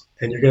police.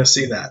 And you're going to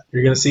see that.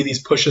 You're going to see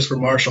these pushes for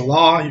martial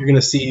law. You're going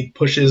to see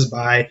pushes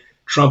by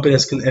Trump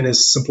and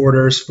his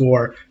supporters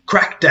for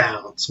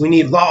crackdowns. We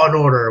need law and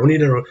order. We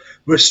need to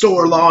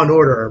restore law and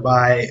order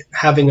by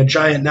having a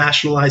giant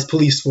nationalized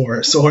police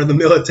force or the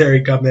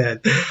military come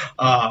in.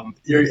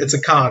 It's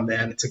a con,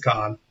 man. It's a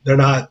con.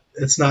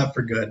 It's not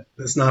for good.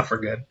 It's not for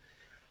good.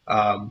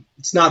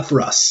 It's not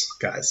for us,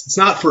 guys. It's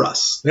not for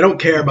us. They don't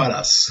care about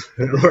us.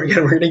 We're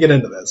going to get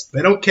into this.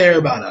 They don't care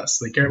about us.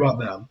 They care about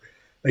them.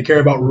 They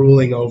care about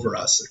ruling over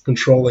us,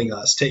 controlling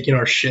us, taking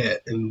our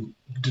shit, and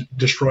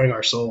destroying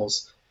our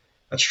souls.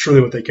 That's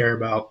truly what they care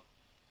about.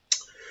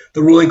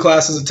 The ruling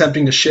class is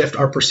attempting to shift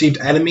our perceived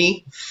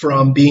enemy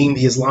from being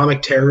the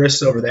Islamic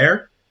terrorists over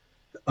there,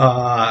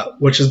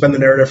 which has been the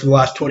narrative for the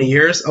last 20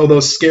 years. Oh,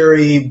 those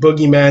scary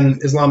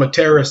boogeymen Islamic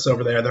terrorists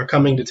over there, they're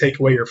coming to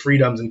take away your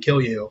freedoms and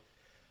kill you.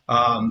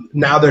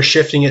 Now they're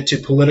shifting it to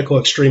political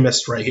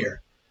extremists right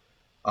here.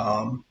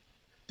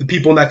 The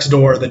people next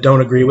door that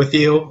don't agree with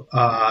you,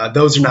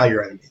 those are now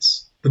your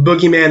enemies. The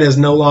boogeyman is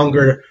no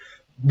longer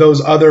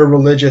those other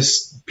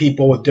religious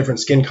people with different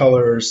skin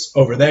colors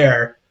over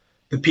there.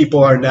 The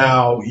people are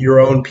now your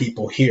own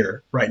people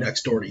here, right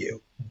next door to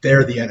you.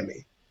 They're the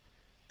enemy.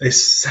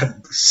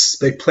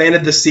 They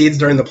planted the seeds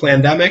during the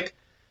pandemic,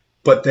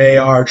 but they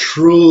are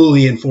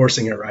truly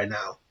enforcing it right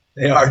now.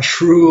 They are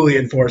truly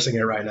enforcing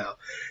it right now.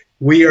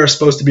 We are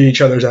supposed to be each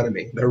other's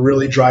enemy. They're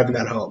really driving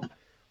that home.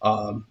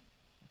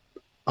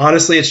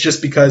 Honestly, it's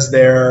just because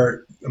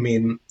they're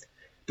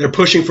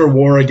pushing for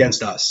war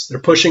against us. They're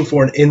pushing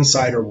for an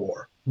insider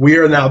war. We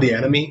are now the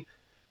enemy.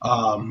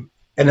 And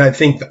I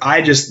think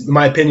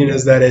my opinion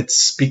is that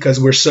it's because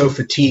we're so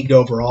fatigued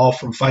overall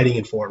from fighting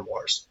in foreign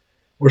wars.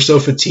 We're so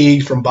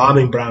fatigued from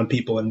bombing brown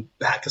people in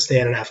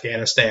Pakistan and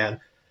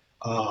Afghanistan.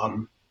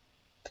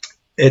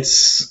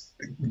 It's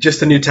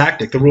just a new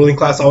tactic. The ruling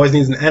class always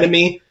needs an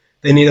enemy.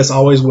 They need us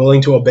always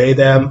willing to obey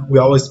them.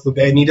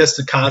 They need us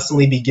to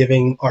constantly be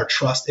giving our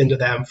trust into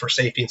them for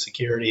safety and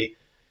security.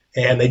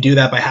 And they do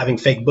that by having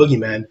fake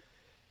boogeymen.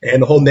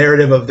 And the whole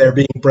narrative of there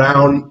being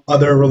brown,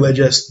 other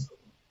religious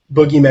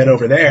boogeymen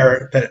over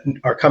there that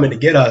are coming to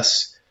get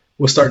us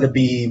was starting to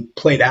be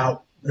played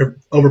out. They're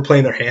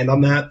overplaying their hand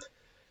on that.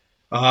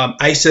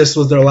 ISIS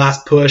was their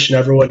last push, and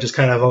everyone just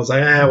kind of was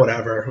like,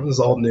 whatever. This is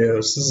old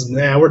news.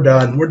 We're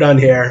done. We're done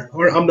here.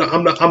 I'm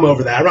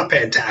over that. I'm not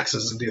paying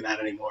taxes to do that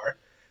anymore.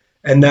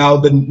 And now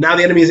the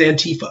enemy is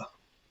Antifa.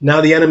 Now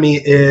the enemy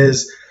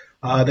is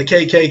the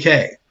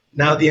KKK.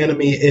 Now the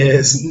enemy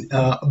is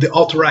the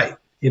alt-right.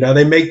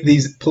 They make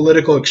these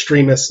political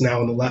extremists now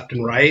on the left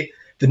and right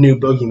the new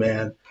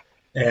boogeyman.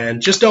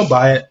 And just don't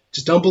buy it.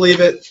 Just don't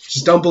believe it.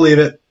 Just don't believe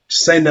it.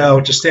 Just say no.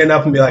 Just stand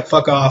up and be like,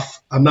 fuck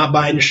off. I'm not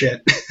buying your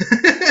shit.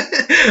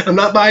 I'm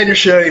not buying your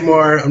shit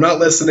anymore. I'm not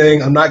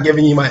listening. I'm not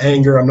giving you my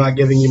anger. I'm not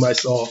giving you my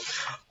soul.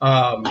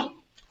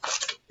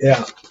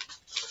 Yeah.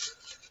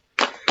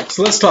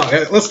 So let's talk.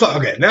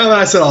 Okay, now that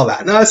I said all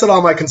that, now I said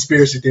all my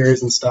conspiracy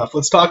theories and stuff,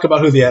 let's talk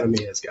about who the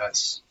enemy is,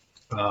 guys.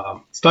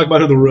 Let's talk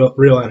about who the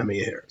real enemy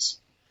is.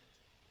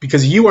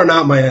 Because you are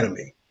not my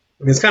enemy.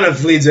 I mean, this kind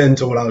of leads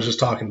into what I was just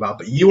talking about,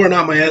 but you are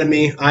not my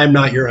enemy. I am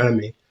not your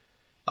enemy.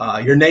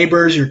 Your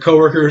neighbors, your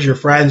coworkers, your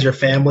friends, your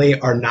family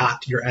are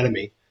not your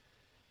enemy.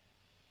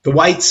 The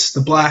whites,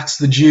 the blacks,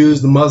 the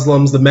Jews, the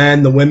Muslims, the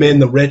men, the women,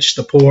 the rich,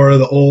 the poor,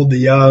 the old, the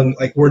young,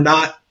 we're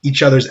not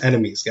each other's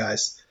enemies,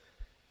 guys.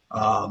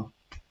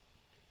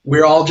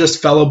 We're all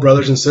just fellow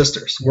brothers and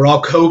sisters. We're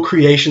all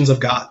co-creations of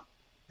God,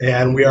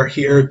 and we are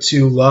here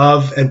to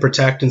love and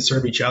protect and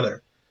serve each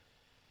other.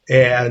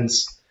 And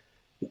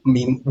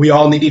we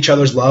all need each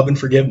other's love and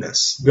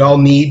forgiveness. We all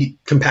need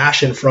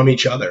compassion from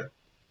each other.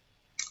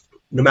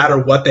 No matter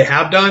what they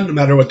have done, no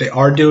matter what they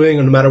are doing,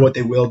 or no matter what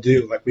they will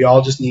do, we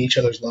all just need each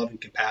other's love and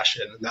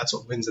compassion, and that's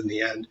what wins in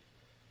the end.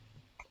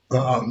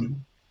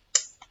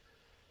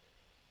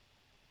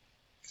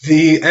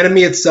 The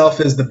enemy itself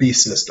is the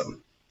beast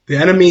system. The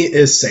enemy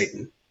is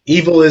Satan.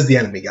 Evil is the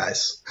enemy,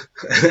 guys.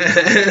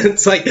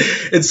 It's like,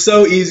 it's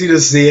so easy to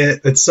see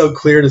it. It's so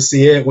clear to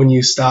see it when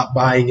you stop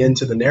buying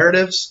into the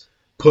narratives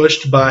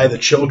pushed by the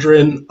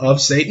children of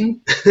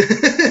Satan.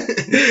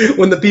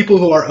 When the people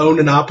who are owned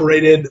and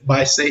operated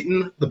by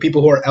Satan, the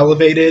people who are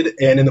elevated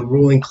and in the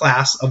ruling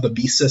class of the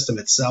beast system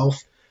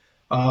itself,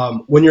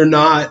 when you're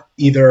not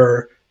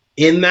either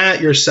in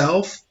that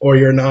yourself, or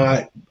you're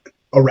not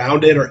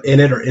around it or in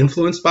it or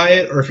influenced by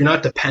it, or if you're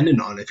not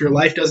dependent on it, if your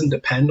life doesn't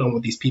depend on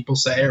what these people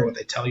say or what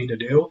they tell you to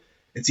do,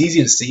 it's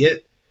easy to see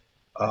it.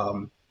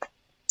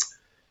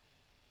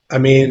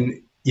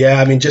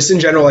 Just in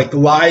general, like the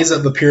lies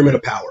of the pyramid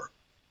of power,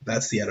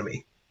 that's the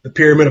enemy. The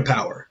pyramid of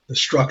power, the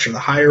structure, the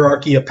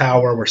hierarchy of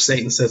power where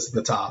Satan sits at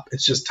the top.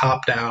 It's just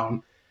top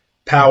down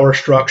power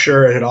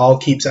structure, and it all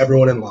keeps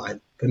everyone in line.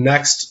 The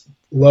next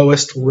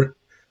lowest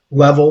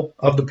level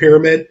of the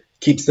pyramid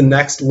keeps the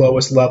next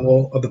lowest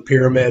level of the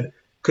pyramid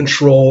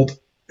controlled.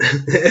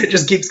 It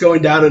just keeps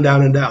going down and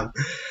down and down.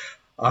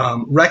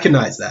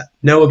 Recognize that.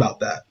 Know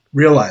about that.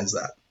 Realize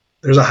that.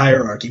 There's a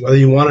hierarchy. Whether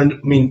you want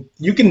to,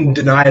 you can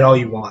deny it all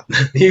you want.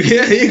 You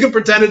can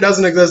pretend it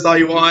doesn't exist all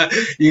you want.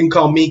 You can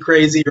call me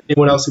crazy or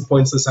anyone else who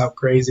points this out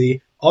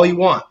crazy all you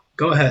want.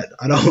 Go ahead.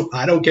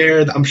 I don't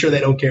care. I'm sure they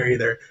don't care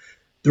either.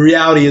 The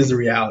reality is the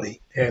reality.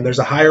 And there's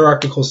a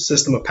hierarchical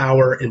system of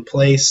power in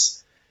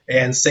place,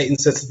 and Satan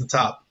sits at the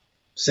top.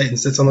 Satan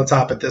sits on the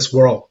top at this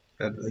world,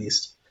 at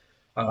least.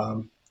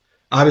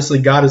 Obviously,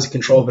 God is in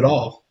control of it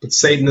all, but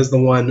Satan is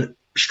the one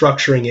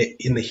structuring it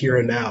in the here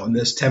and now, in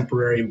this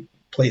temporary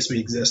place we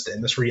exist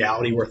in, this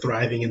reality we're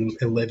thriving and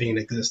living and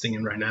existing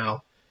in right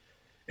now.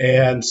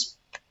 And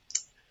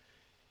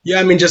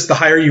just the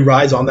higher you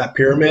rise on that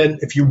pyramid,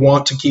 if you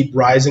want to keep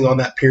rising on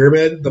that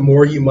pyramid, the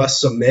more you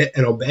must submit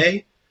and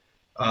obey.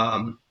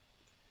 In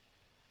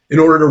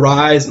order to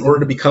rise, in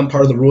order to become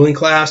part of the ruling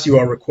class, you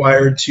are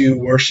required to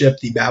worship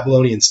the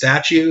Babylonian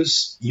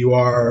statues. You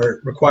are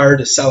required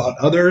to sell out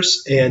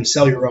others and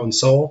sell your own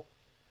soul.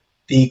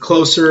 The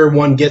closer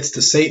one gets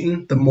to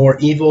Satan, the more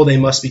evil they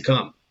must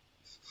become.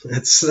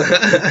 It's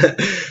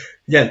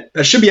again,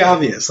 that should be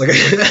obvious. Like,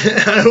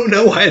 I don't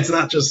know why it's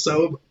not just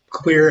so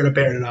clear and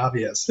apparent and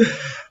obvious.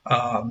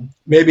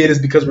 Maybe it is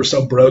because we're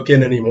so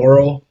broken and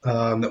immoral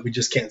that we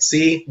just can't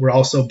see. We're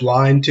also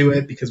blind to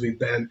it because we've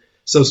been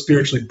so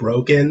spiritually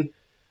broken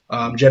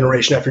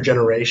generation after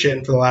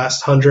generation for the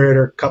last 100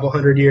 or couple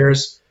hundred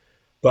years.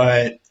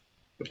 But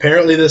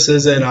apparently this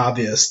isn't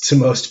obvious to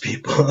most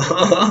people.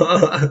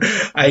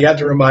 I got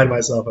to remind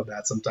myself of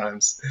that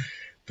sometimes.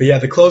 But yeah,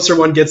 the closer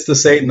one gets to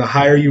Satan, the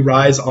higher you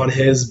rise on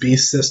his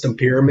beast system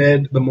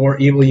pyramid, the more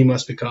evil you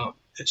must become.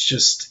 It's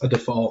just a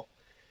default.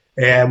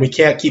 And we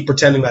can't keep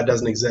pretending that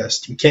doesn't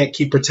exist. We can't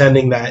keep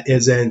pretending that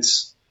isn't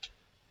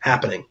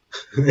happening.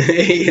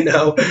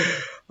 The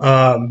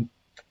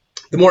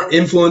more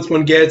influence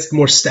one gets, the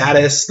more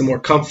status, the more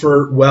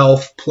comfort,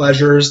 wealth,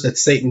 pleasures that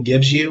Satan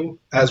gives you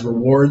as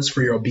rewards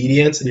for your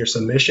obedience and your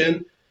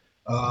submission,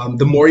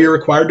 the more you're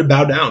required to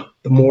bow down,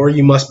 the more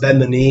you must bend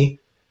the knee,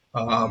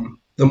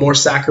 the more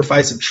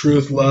sacrifice of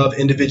truth, love,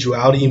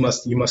 individuality you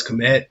must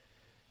commit.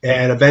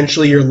 And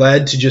eventually you're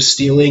led to just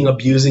stealing,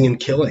 abusing, and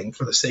killing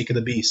for the sake of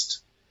the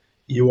beast.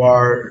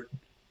 Anyone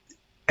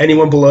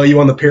below you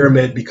on the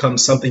pyramid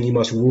becomes something you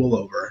must rule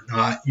over,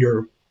 not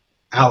your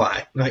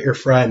ally, not your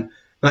friend,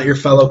 not your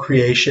fellow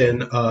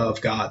creation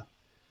of God.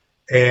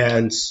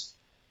 And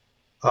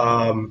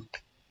the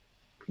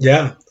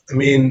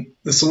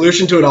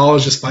solution to it all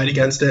is just fight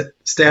against it,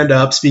 stand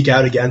up, speak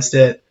out against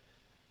it,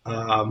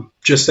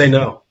 just say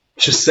no.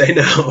 Just say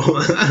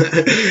no.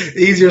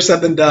 Easier said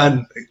than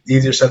done.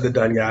 Easier said than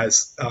done,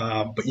 guys.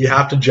 But you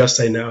have to just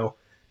say no.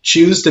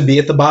 Choose to be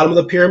at the bottom of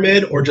the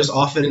pyramid or just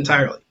off it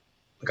entirely.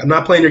 Like, I'm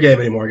not playing your game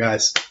anymore,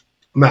 guys.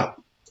 I'm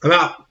out. I'm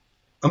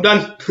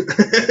done.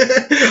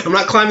 I'm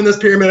not climbing this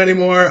pyramid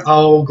anymore.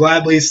 I'll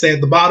gladly stay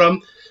at the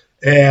bottom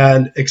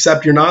and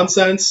accept your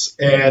nonsense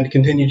and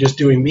continue just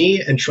doing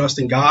me and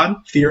trusting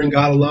God, fearing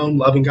God alone,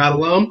 loving God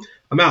alone.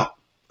 I'm out.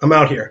 I'm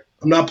out here.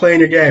 I'm not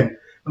playing your game.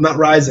 I'm not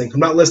rising. I'm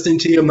not listening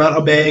to you. I'm not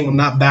obeying. I'm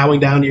not bowing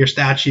down to your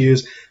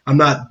statues. I'm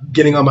not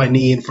getting on my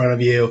knee in front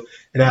of you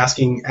and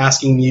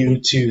asking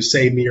you to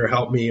save me or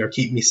help me or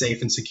keep me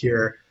safe and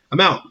secure. I'm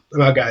out.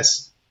 I'm out,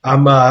 guys.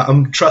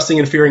 I'm trusting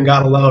and fearing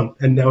God alone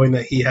and knowing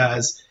that He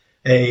has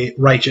a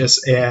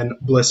righteous and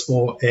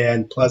blissful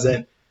and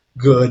pleasant,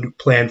 good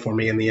plan for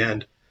me in the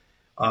end.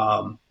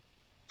 You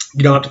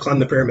don't have to climb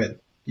the pyramid.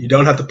 You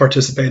don't have to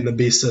participate in the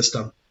beast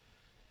system.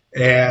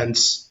 And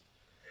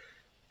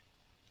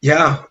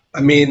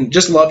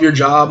just love your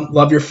job,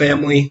 love your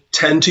family,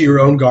 tend to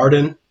your own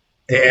garden,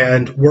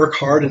 and work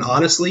hard and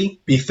honestly,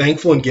 be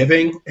thankful and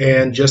giving,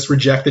 and just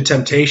reject the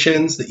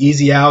temptations, the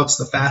easy outs,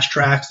 the fast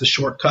tracks, the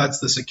shortcuts,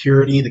 the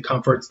security, the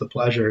comforts, the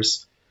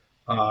pleasures.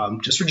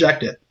 Just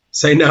reject it.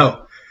 Say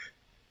no.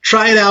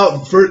 Try it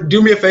out.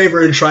 Do me a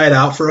favor and try it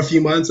out for a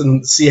few months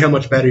and see how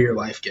much better your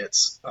life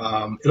gets.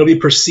 It'll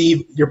be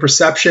your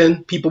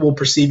perception. People will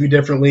perceive you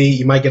differently.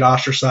 You might get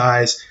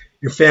ostracized.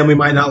 Your family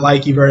might not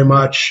like you very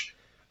much.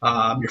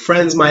 Your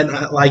friends might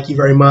not like you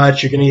very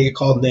much. You're going to get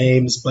called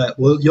names, but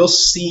you'll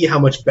see how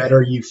much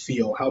better you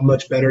feel, how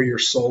much better your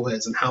soul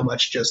is, and how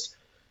much just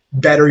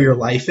better your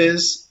life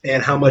is,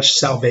 and how much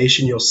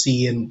salvation you'll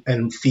see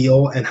and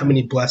feel, and how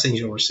many blessings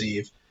you'll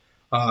receive.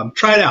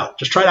 Try it out.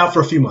 Just try it out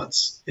for a few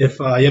months. If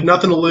you have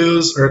nothing to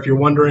lose, or if you're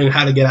wondering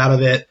how to get out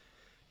of it,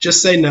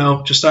 just say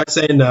no. Just start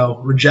saying no.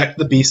 Reject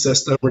the beast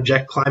system.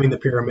 Reject climbing the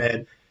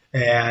pyramid,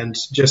 and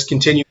just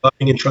continue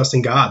loving and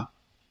trusting God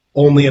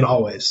only and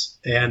always.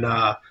 And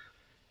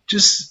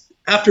just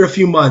after a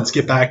few months,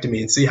 get back to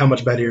me and see how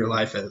much better your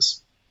life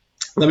is.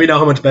 Let me know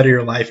how much better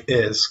your life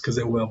is, because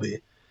it will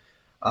be.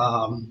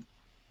 Um,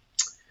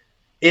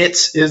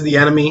 it is the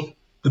enemy,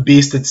 the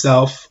beast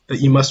itself, that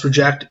you must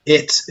reject.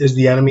 It is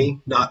the enemy,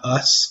 not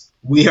us.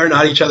 We are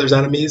not each other's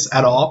enemies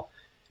at all.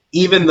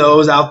 Even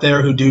those out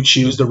there who do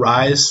choose to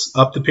rise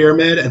up the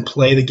pyramid and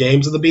play the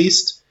games of the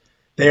beast,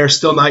 they are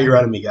still not your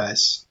enemy,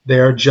 guys. They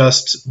are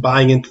just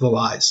buying into the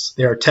lies.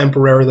 They are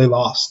temporarily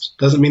lost.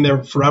 Doesn't mean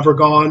they're forever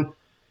gone.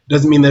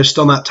 Doesn't mean there's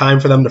still not time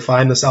for them to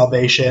find the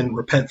salvation,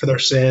 repent for their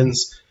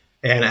sins,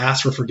 and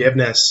ask for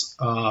forgiveness.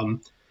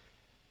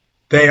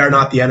 They are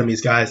not the enemies,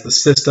 guys. The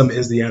system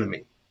is the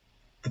enemy.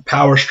 The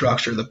power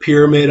structure, the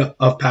pyramid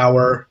of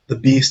power, the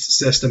beast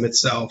system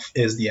itself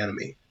is the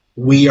enemy.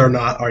 We are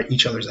not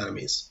each other's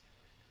enemies.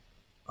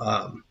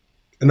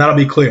 And that'll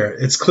be clear.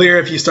 It's clear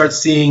if you start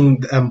seeing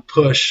them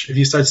push, if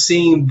you start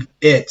seeing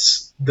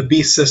the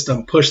beast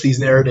system push these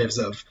narratives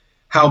of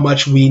how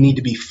much we need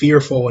to be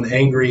fearful and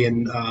angry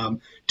and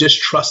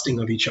distrusting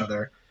of each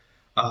other.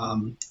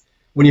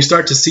 When you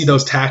start to see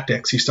those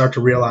tactics, you start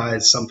to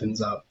realize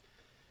something's up.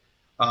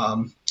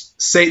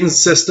 Satan's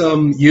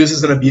system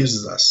uses and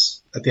abuses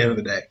us at the end of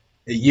the day.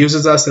 It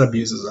uses us and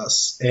abuses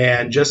us.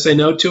 And just say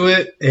no to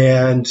it.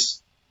 And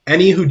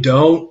any who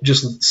don't,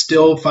 just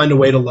still find a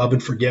way to love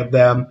and forgive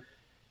them.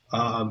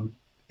 And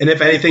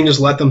if anything,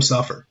 just let them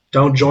suffer.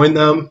 Don't join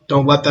them.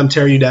 Don't let them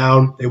tear you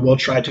down. They will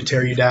try to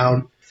tear you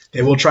down.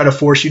 They will try to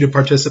force you to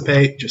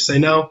participate. Just say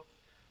no.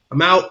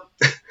 I'm out.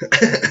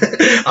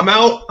 I'm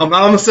out. I'm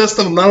not on the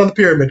system. I'm not on the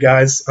pyramid,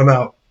 guys. I'm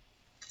out.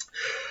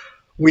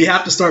 We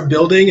have to start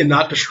building and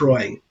not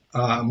destroying.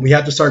 We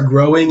have to start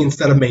growing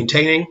instead of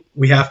maintaining.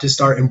 We have to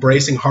start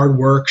embracing hard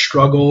work,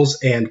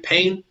 struggles, and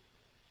pain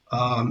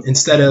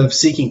instead of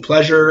seeking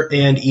pleasure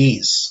and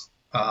ease.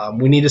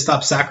 We need to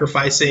stop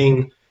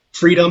sacrificing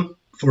freedom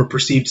for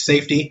perceived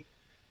safety,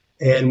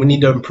 and we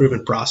need to improve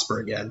and prosper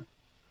again.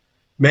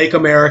 Make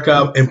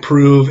America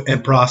improve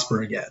and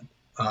prosper again.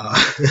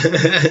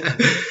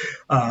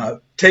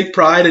 Take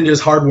pride in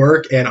just hard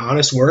work and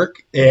honest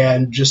work,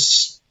 and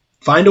just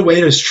find a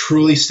way to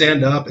truly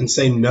stand up and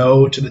say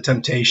no to the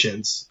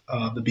temptations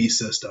of the beast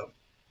system,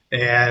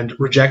 and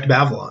reject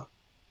Babylon.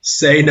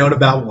 Say no to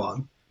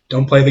Babylon.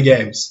 Don't play the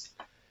games.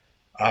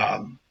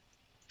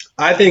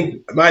 I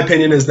think my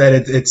opinion is that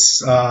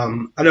it's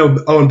I know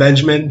Owen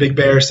Benjamin, Big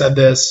Bear, said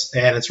this,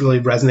 and it's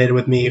really resonated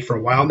with me for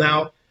a while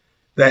now,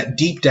 that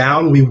deep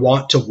down we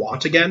want to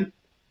want again.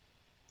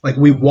 Like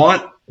we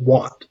want.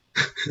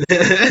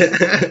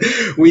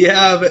 We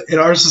have in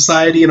our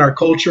society, in our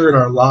culture, in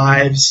our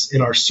lives,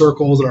 in our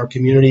circles, in our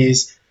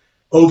communities,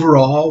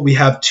 overall, we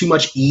have too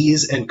much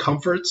ease and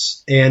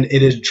comforts, and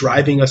it is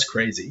driving us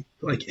crazy.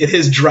 Like it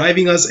is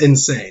driving us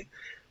insane.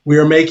 We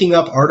are making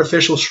up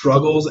artificial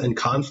struggles and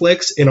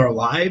conflicts in our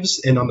lives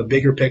and on the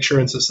bigger picture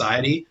in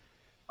society.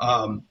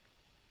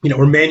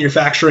 We're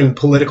manufacturing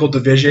political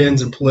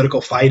divisions and political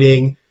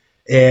fighting,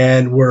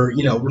 and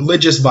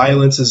religious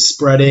violence is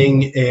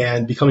spreading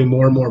and becoming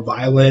more and more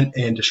violent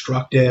and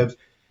destructive,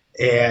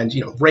 and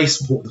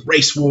race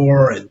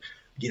war and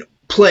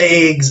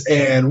plagues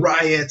and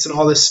riots and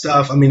all this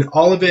stuff. I mean,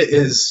 all of it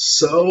is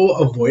so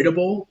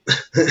avoidable.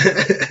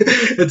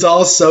 It's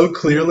all so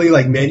clearly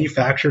like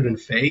manufactured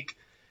and fake.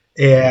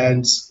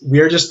 And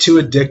we are just too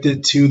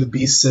addicted to the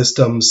beast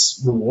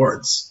system's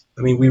rewards.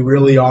 I mean, we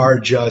really are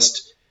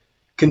just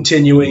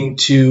continuing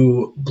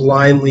to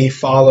blindly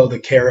follow the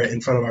carrot in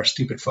front of our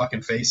stupid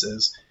fucking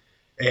faces.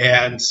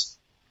 And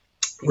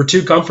we're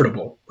too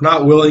comfortable. We're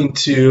not willing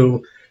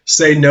to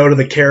say no to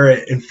the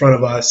carrot in front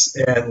of us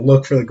and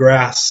look for the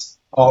grass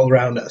all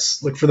around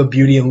us, look for the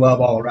beauty and love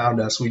all around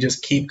us. We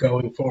just keep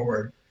going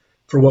forward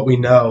for what we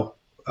know,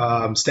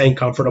 staying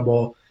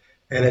comfortable.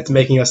 And it's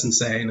making us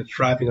insane. It's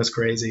driving us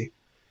crazy.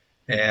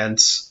 And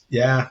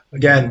yeah,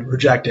 again,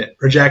 reject it.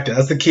 Reject it.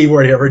 That's the key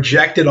word here.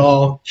 Reject it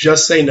all.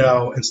 Just say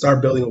no and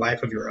start building a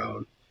life of your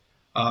own.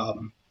 I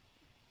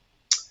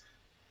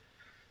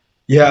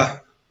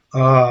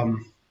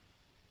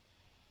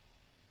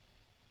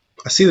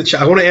see the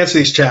chat. I want to answer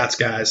these chats,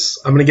 guys.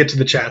 I'm going to get to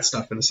the chat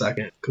stuff in a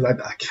second because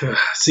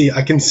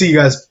I can see you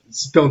guys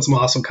spilling some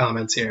awesome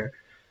comments here.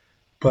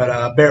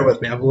 But bear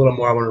with me. I have a little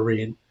more I want to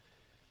read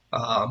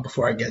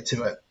before I get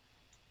to it.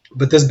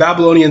 But this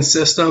Babylonian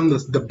system,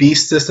 the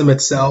beast system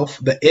itself,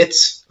 I'm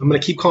going to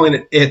keep calling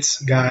it it,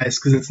 guys,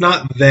 because it's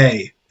not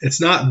they.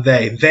 It's not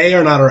they. They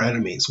are not our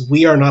enemies.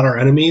 We are not our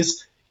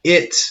enemies.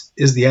 It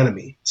is the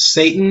enemy.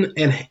 Satan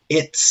and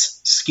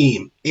its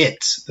scheme, the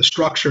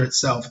structure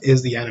itself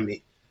is the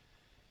enemy.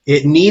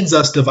 It needs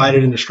us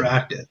divided and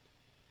distracted.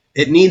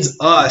 It needs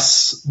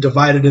us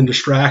divided and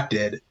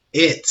distracted.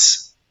 It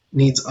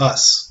needs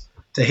us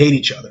to hate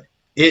each other.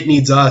 It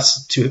needs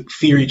us to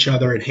fear each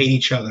other and hate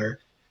each other.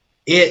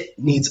 It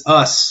needs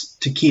us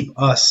to keep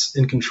us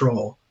in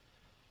control.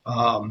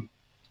 Um,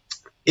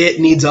 it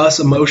needs us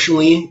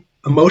emotional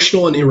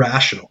and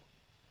irrational.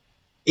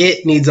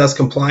 It needs us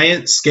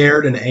compliant,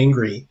 scared, and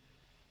angry,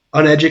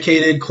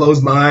 uneducated,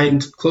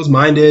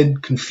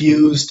 closed-minded,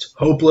 confused,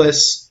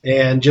 hopeless,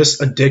 and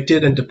just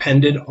addicted and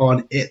dependent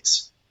on it.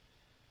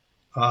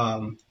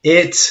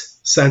 It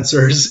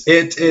censors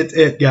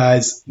it,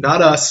 guys.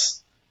 Not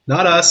us,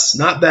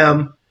 not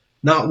them,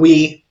 not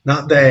we,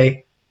 not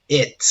they.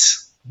 It,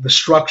 the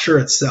structure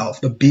itself,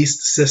 the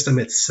beast system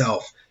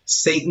itself,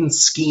 Satan's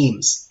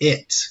schemes.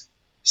 It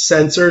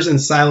censors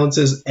and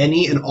silences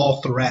any and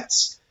all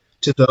threats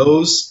to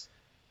those,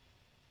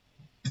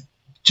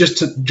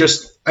 just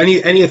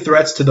any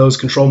threats to those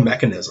control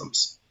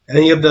mechanisms.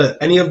 Any of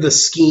the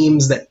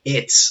schemes that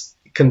it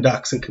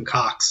conducts and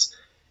concocts,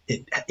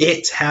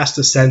 it has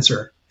to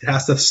censor. It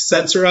has to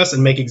censor us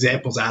and make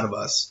examples out of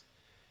us.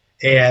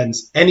 And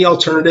any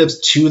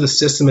alternatives to the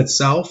system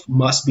itself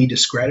must be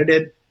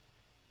discredited.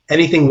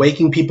 Anything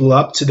waking people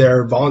up to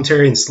their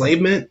voluntary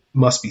enslavement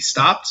must be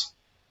stopped.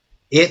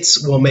 It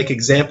will make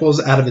examples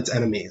out of its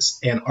enemies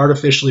and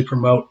artificially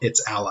promote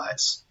its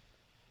allies.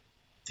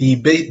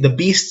 The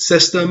beast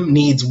system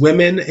needs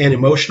women and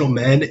emotional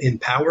men in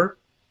power.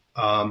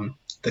 The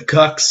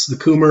cucks, the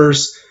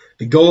coomers,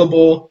 the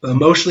gullible, the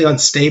emotionally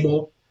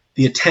unstable,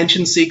 the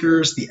attention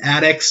seekers, the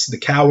addicts, the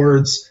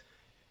cowards,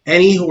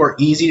 any who are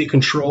easy to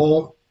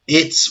control,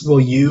 it will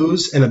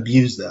use and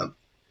abuse them.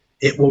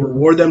 It will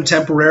reward them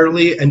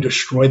temporarily and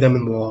destroy them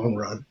in the long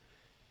run.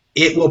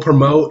 It will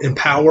promote,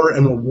 empower,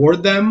 and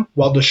reward them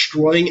while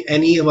destroying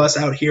any of us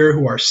out here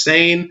who are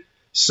sane,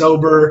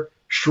 sober,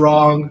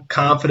 strong,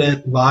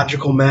 confident,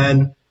 logical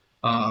men.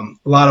 A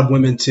lot of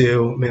women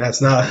too. I mean,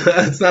 that's not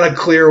a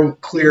clear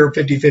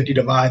 50-50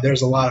 divide.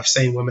 There's a lot of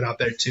sane women out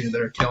there too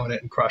that are killing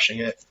it and crushing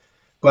it.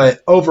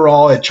 But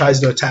overall, it tries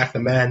to attack the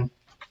men.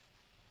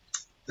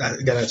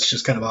 Again, it's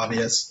just kind of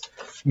obvious.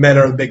 Men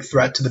are a big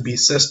threat to the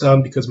beast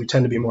system because we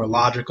tend to be more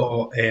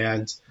logical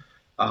and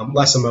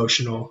less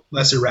emotional,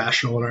 less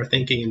irrational in our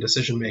thinking and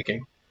decision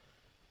making.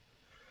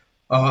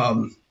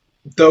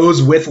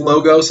 Those with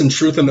logos and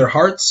truth in their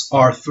hearts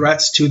are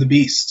threats to the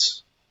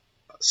beast.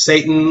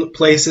 Satan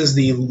places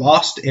the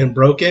lost and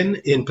broken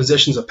in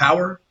positions of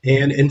power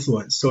and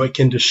influence so it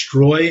can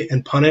destroy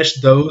and punish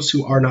those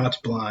who are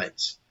not blind.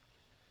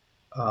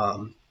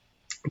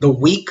 The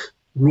weak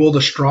rule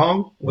the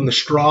strong when the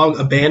strong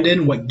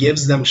abandon what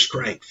gives them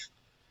strength.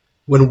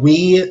 When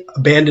we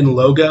abandon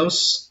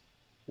logos,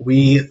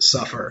 we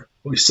suffer.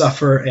 We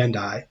suffer and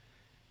die.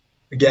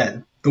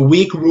 Again, the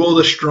weak rule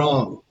the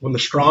strong when the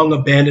strong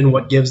abandon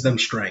what gives them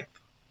strength.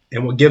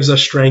 And what gives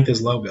us strength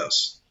is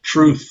logos,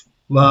 truth,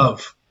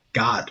 love,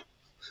 God.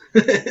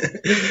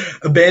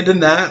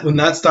 Abandon that. When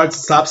that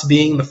stops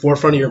being in the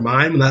forefront of your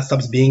mind, when that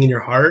stops being in your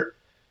heart,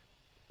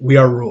 we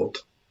are ruled.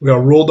 We are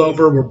ruled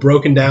over. We're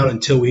broken down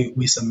until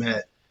we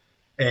submit.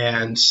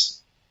 And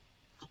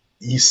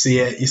you see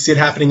it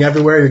happening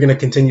everywhere. You're going to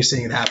continue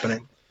seeing it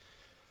happening.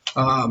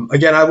 Again,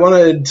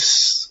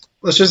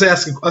 let's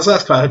ask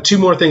two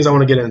more things I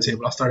want to get into,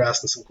 but I'll start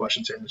asking some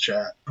questions here in the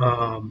chat.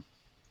 Let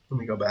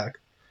me go back.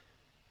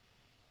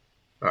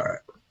 All right.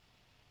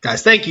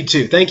 Guys, thank you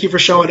too. Thank you for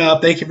showing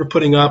up. Thank you for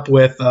putting up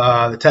with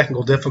the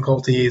technical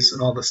difficulties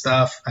and all the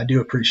stuff. I do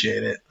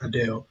appreciate it. I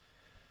do.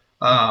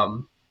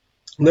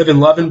 Live in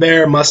Lovin'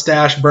 Bear,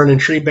 Mustache, Burning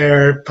Tree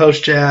Bear,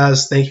 Post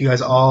Jazz. Thank you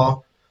guys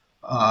all.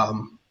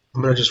 I'm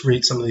going to just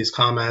read some of these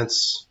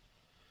comments.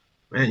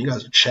 Man, you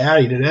guys are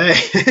chatty today.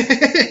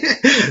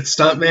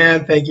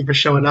 Stuntman, thank you for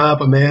showing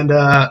up.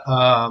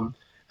 Amanda,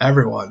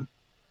 everyone.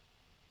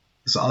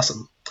 It's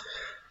awesome.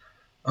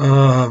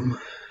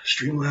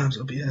 Streamlabs,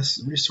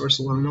 OBS, resource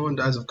alone. No one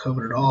dies of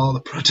COVID at all.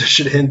 The protest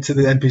should hint to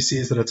the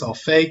NPCs that it's all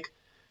fake.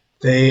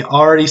 They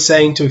already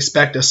saying to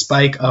expect a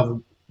spike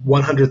of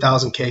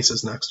 100,000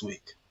 cases next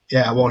week.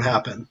 Yeah, it won't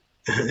happen.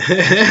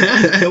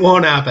 It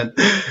won't happen.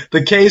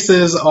 The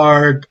cases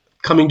are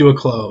coming to a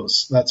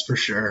close, that's for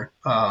sure.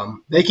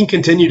 They can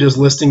continue just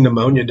listing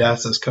pneumonia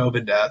deaths as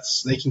COVID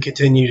deaths. They can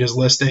continue just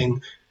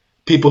listing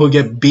people who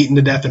get beaten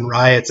to death in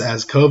riots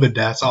as COVID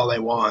deaths all they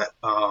want.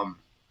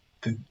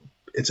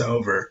 It's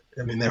over.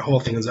 I mean, their whole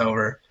thing is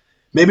over.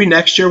 Maybe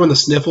next year when the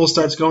sniffles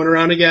starts going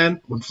around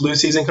again, when flu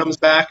season comes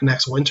back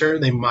next winter,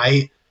 they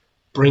might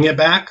bring it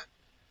back.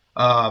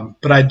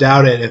 But I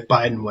doubt it if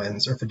Biden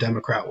wins or if a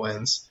Democrat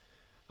wins.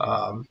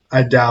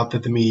 I doubt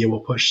that the media will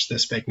push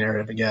this fake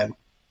narrative again.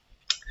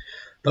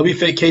 There'll be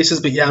fake cases,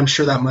 but yeah, I'm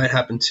sure that might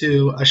happen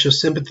too. I show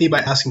sympathy by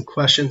asking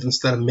questions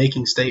instead of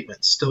making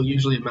statements. Still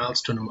usually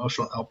amounts to an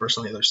emotional outburst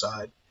on the other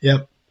side.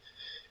 Yep.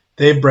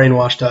 They've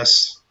brainwashed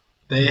us.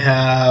 They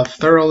have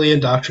thoroughly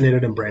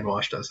indoctrinated and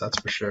brainwashed us, that's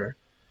for sure.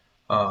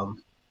 How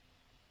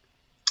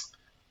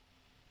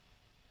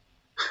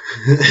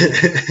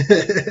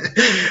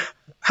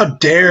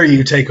dare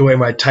you take away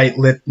my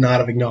tight-lipped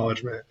nod of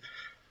acknowledgement?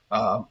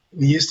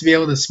 We used to be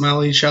able to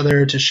smile at each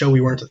other to show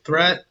we weren't a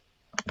threat,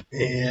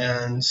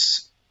 and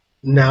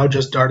now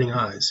just darting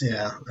eyes.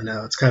 Yeah, I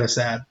know. It's kind of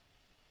sad.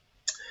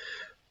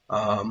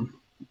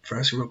 For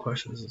asking real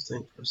questions, I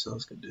think for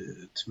ourselves could do.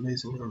 It's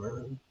amazing how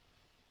mad.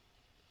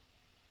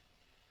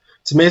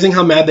 It's amazing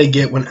how mad they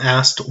get when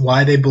asked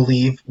why they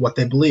believe what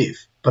they believe.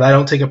 But I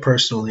don't take it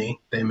personally.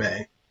 They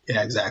may.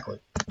 Yeah, exactly.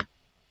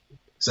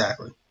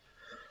 Exactly.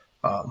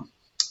 Um,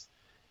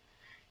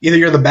 Either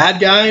you're the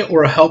bad guy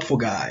or a helpful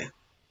guy,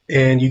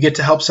 and you get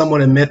to help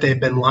someone admit they've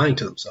been lying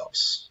to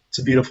themselves. It's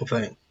a beautiful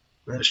thing.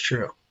 That is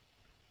true.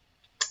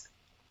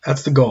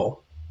 That's the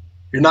goal.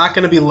 You're not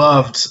going to be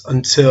loved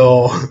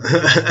until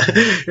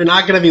you're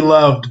not going to be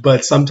loved,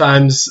 but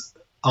sometimes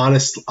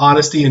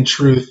honesty and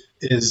truth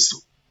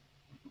is,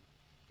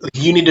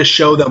 you need to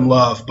show them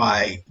love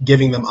by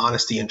giving them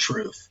honesty and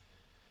truth.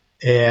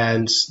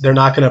 And they're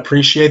not going to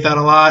appreciate that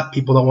a lot.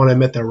 People don't want to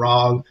admit they're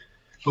wrong.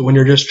 But when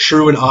you're just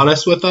true and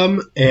honest with them,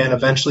 and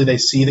eventually they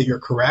see that you're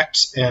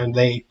correct and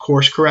they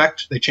course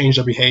correct, they change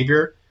their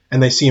behavior,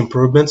 and they see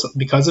improvements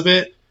because of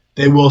it,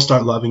 they will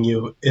start loving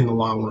you in the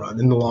long run,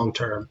 in the long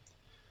term.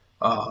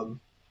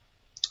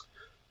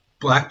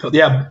 Black Pill.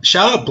 Yeah,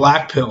 shout out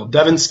Black Pill.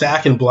 Devin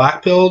Stack in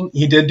Black Pill,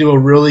 he did do a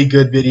really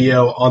good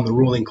video on the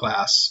ruling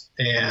class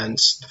and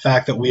the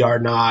fact that we are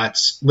not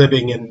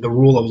living in the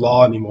rule of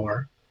law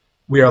anymore.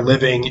 We are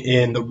living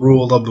in the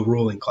rule of the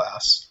ruling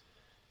class.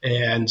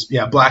 And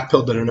yeah, Black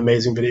Pill did an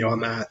amazing video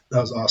on that.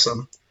 That was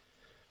awesome.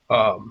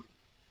 The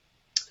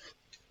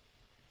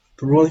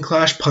ruling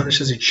class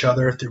punishes each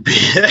other through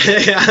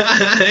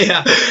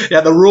yeah.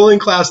 The ruling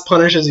class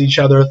punishes each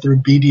other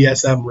through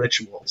BDSM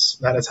rituals.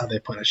 That is how they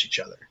punish each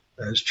other.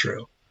 That is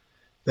true.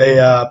 They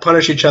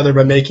punish each other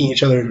by making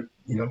each other,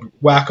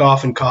 whack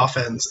off in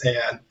coffins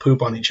and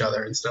poop on each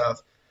other and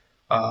stuff.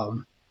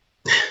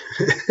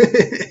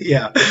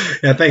 Yeah.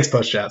 Thanks,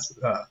 Post Chats.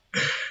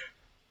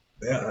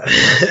 Yeah.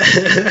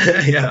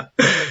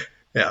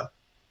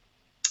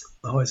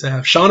 Always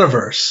have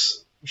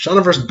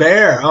Shaunaverse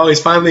Bear. Oh,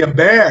 he's finally a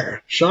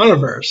bear.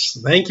 Shaunaverse.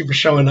 Thank you for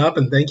showing up,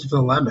 and thank you for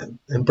the lemon.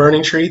 And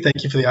Burning Tree,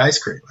 thank you for the ice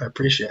cream. I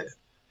appreciate it.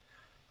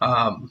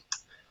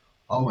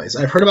 Always.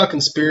 I've heard about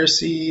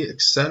conspiracy,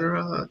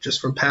 etc., just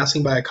from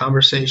passing by a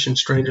conversation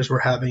strangers were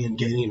having and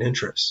gaining an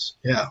interest.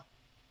 Yeah.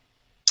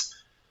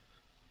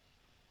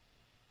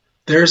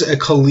 There's a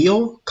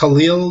Khalil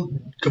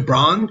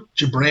Gibran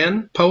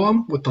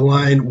poem with the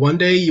line, "One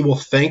day you will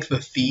thank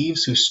the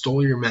thieves who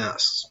stole your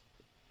masks."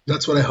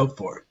 That's what I hope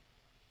for.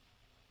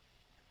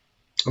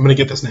 I'm going to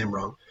get this name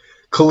wrong.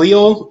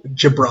 Khalil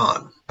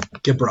Gibran.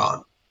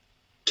 Khalilgibran.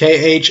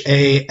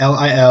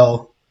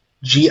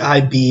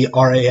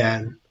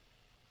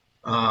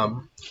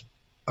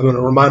 I'm going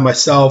to remind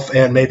myself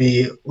and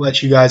maybe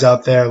let you guys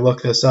out there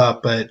look this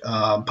up, but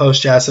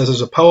Post Jazz says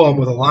there's a poem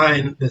with a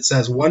line that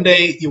says, "One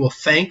day you will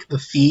thank the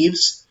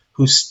thieves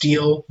who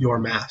steal your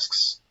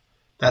masks."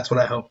 That's what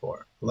I hope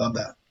for. Love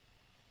that.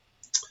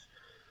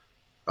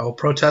 I will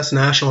protest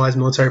nationalized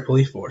military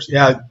police force.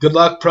 Yeah, good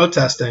luck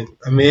protesting.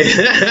 I mean,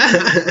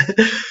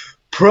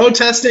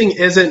 protesting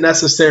isn't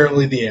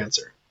necessarily the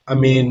answer. I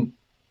mean,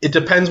 it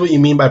depends what you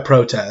mean by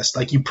protest.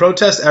 Like, you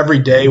protest every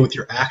day with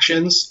your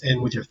actions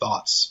and with your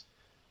thoughts.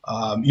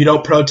 You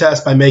don't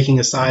protest by making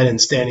a sign and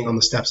standing on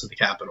the steps of the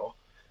Capitol.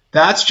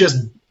 That's just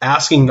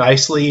asking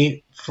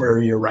nicely for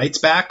your rights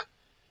back.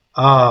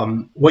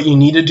 What you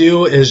need to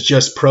do is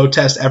just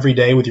protest every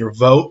day with your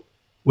vote,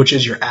 which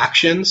is your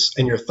actions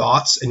and your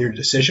thoughts and your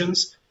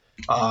decisions.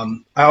 I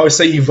always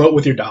say you vote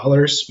with your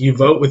dollars. You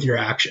vote with your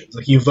actions.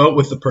 Like, you vote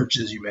with the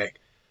purchases you make.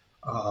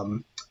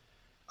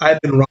 I've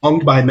been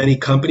wronged by many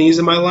companies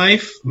in my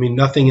life. I mean,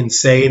 nothing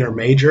insane or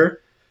major.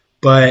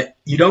 But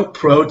you don't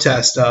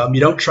protest them.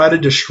 You don't try to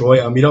destroy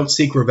them. You don't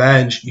seek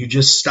revenge. You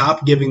just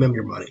stop giving them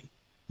your money.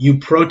 You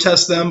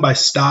protest them by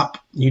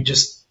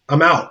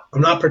I'm out.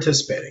 I'm not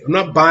participating. I'm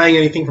not buying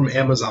anything from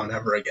Amazon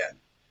ever again.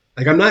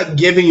 Like, I'm not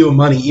giving you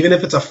money, even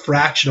if it's a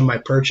fraction of my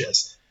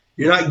purchase.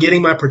 You're not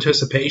getting my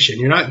participation.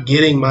 You're not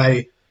getting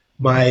my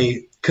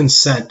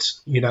consent,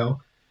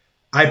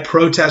 I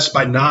protest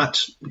by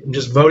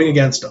just voting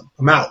against them.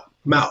 I'm out.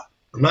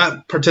 I'm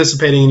not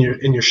participating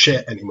in your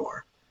shit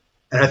anymore.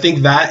 And I think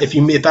that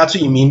if that's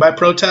what you mean by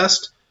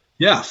protest,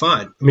 yeah,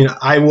 fine. I mean,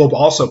 I will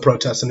also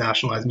protest a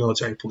nationalized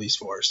military police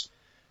force.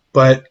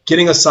 But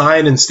getting a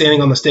sign and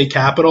standing on the state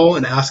capitol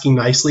and asking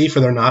nicely for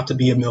there not to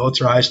be a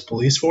militarized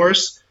police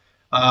force,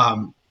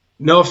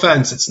 no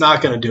offense, it's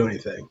not going to do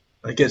anything.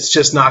 Like, it's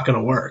just not going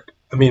to work.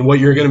 I mean, what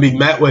you're going to be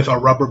met with are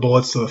rubber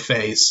bullets to the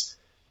face,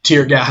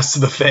 tear gas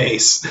to the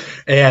face,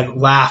 and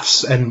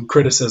laughs and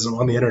criticism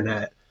on the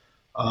internet.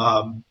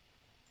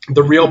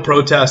 The real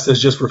protest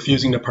is just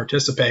refusing to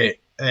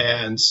participate.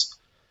 And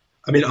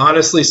I mean,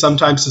 honestly,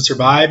 sometimes to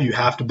survive, you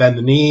have to bend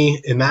the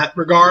knee in that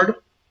regard.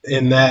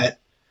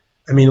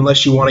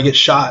 Unless you want to get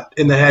shot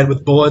in the head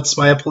with bullets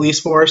by a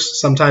police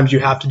force, sometimes you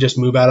have to just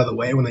move out of the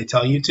way when they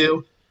tell you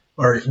to,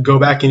 or go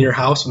back in your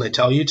house when they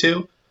tell you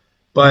to.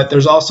 But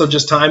there's also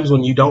just times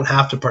when you don't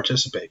have to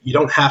participate. You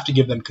don't have to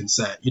give them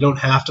consent. You don't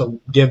have to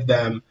give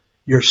them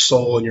your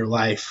soul and your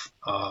life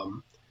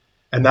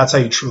And that's how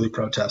you truly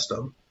protest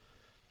them.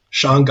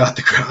 Sean got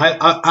the.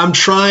 I'm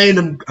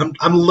trying.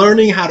 I'm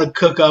learning how to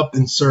cook up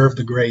and serve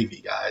the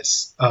gravy,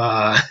 guys.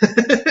 I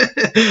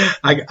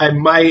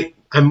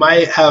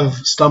might have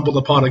stumbled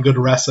upon a good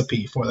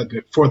recipe for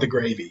the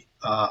gravy.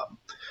 I'm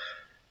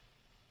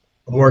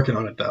working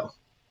on it though.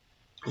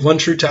 One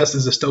true test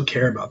is to still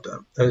care about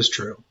them. That is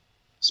true.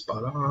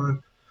 Spot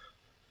on.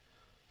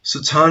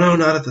 Satano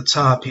not at the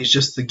top. He's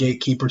just the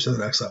gatekeeper to the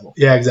next level.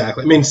 Yeah,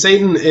 exactly. I mean,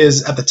 Satan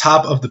is at the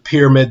top of the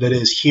pyramid that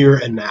is here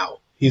and now.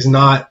 He's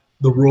not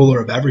the ruler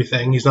of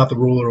everything. He's not the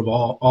ruler of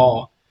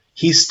all.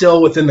 He's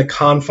still within the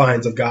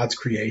confines of God's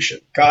creation.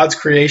 God's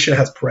creation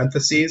has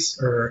parentheses,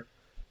 or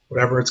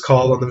whatever it's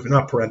called,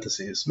 not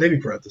parentheses, maybe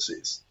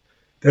parentheses.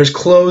 There's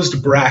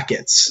closed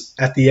brackets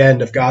at the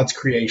end of God's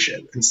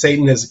creation, and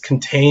Satan is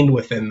contained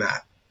within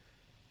that.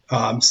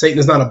 Satan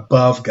is not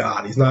above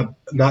God. He's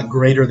not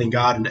greater than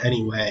God in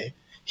any way.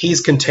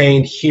 He's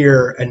contained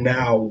here and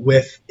now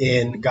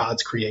within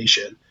God's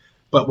creation.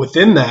 But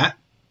within that,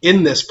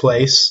 in this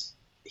place,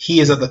 he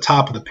is at the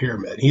top of the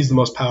pyramid. He's the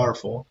most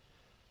powerful.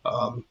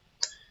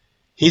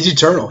 He's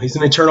eternal. He's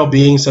an eternal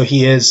being, so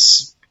he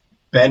has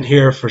been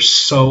here for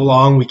so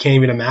long we can't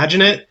even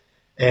imagine it.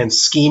 And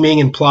scheming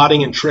and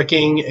plotting and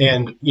tricking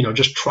and,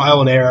 just trial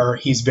and error.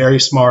 He's very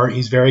smart.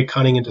 He's very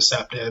cunning and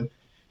deceptive.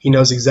 He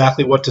knows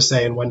exactly what to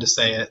say and when to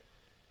say it.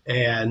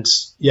 And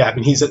yeah, I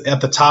mean, he's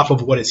at the top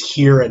of what is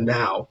here and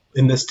now.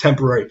 In this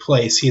temporary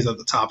place, he's at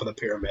the top of the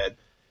pyramid.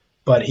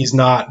 But he's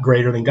not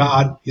greater than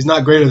God. He's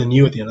not greater than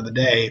you at the end of the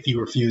day if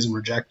you refuse and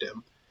reject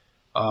him.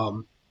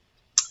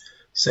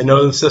 Say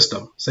no to the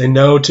system. Say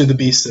no to the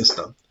beast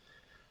system.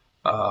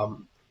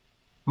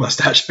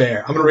 Mustache Bear.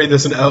 I'm going to read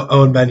this in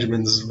Owen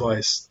Benjamin's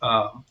voice.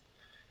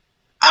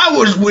 I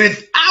was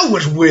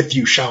with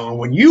you, Sean,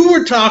 when you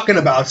were talking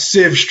about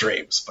Civ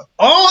streams, but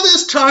all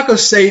this talk of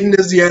Satan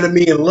is the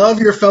enemy and love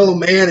your fellow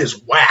man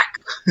is whack.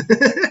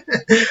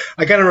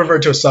 I kind of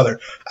revert to a Southern.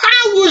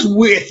 I was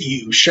with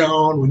you,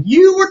 Sean, when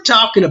you were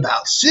talking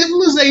about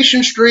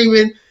civilization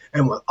streaming,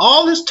 and with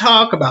all this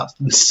talk about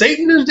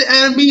Satan is the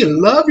enemy and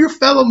love your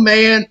fellow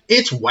man,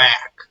 it's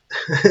whack.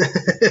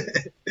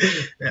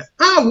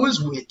 I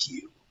was with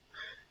you.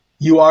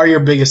 You are your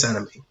biggest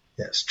enemy.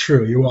 Yes,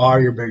 true. You are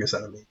your biggest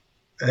enemy.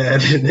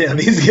 And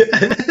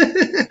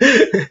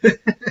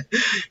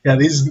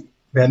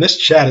this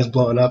chat is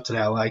blowing up today.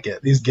 I like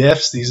it. These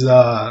gifs, these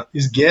little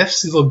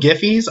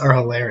giffies are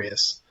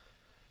hilarious.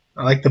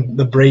 I like the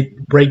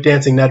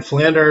breakdancing Ned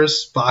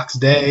Flanders, Vox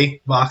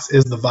Day. Vox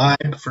is the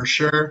vibe for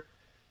sure.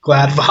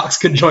 Glad Vox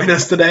could join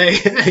us today.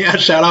 Yeah,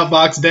 shout out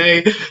Vox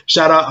Day.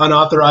 Shout out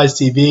Unauthorized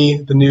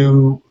TV. The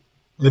new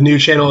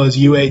channel is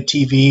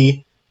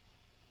UATV.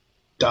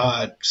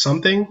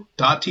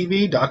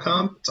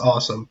 .tv.com. It's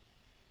awesome.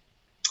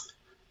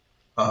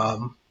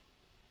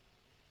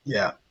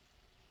 Yeah.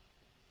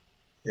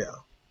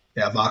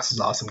 Vox is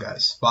awesome,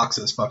 guys. Vox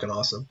is fucking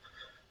awesome.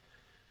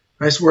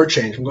 Nice word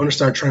change. I'm going to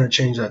start trying to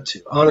change that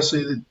too.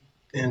 Honestly,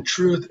 in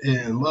truth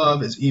and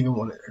love is even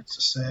when it hurts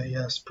to say.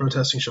 Yes,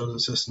 protesting shows the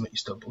system that you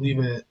still believe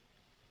it.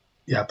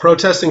 Yeah,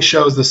 protesting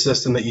shows the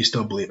system that you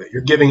still believe it.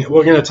 You're giving it.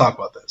 We're going to talk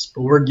about this,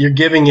 but you're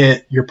giving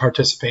it your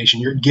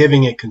participation. You're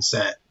giving it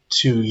consent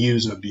to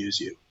use and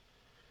abuse you.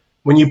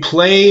 When you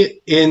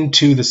play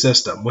into the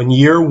system, when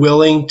you're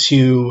willing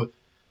to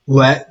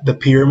let the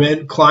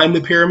pyramid, climb the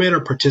pyramid,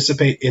 or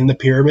participate in the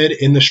pyramid,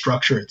 in the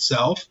structure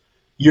itself,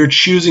 you're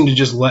choosing to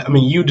just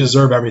you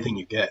deserve everything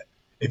you get.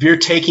 If you're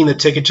taking the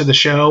ticket to the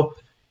show,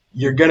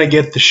 you're going to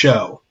get the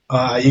show.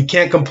 You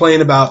can't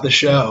complain about the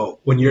show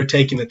when you're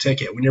taking the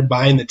ticket, when you're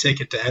buying the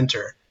ticket to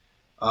enter.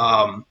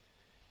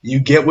 You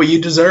get what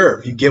you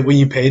deserve. You get what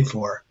you paid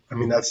for. I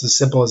mean, that's as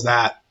simple as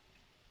that.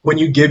 When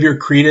you give your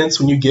credence,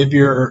 when you give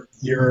your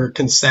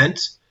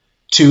consent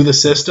to the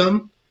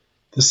system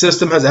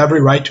has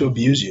every right to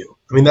abuse you.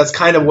 I mean, that's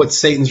kind of what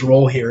Satan's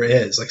role here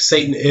is. Like,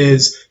 Satan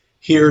is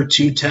here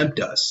to tempt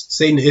us.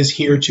 Satan is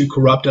here to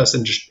corrupt us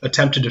and just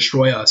attempt to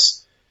destroy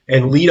us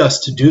and lead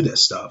us to do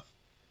this stuff.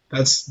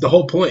 That's the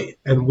whole point.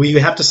 And we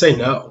have to say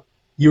no.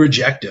 You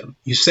reject him.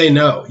 You say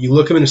no. You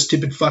look him in his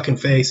stupid fucking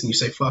face and you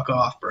say, fuck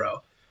off, bro.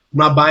 I'm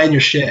not buying your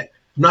shit.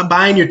 I'm not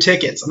buying your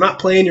tickets. I'm not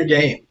playing your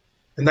game.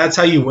 And that's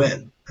how you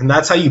win. And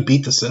that's how you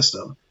beat the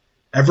system.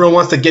 Everyone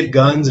wants to get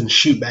guns and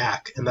shoot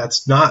back. And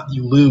that's not,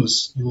 you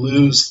lose. You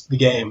lose the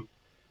game.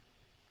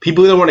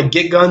 People either want to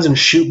get guns and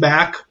shoot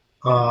back,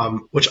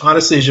 which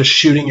honestly is just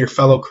shooting your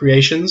fellow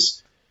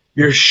creations.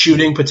 You're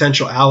shooting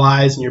potential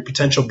allies and your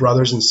potential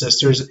brothers and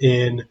sisters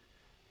in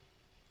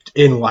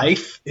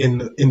life, in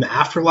the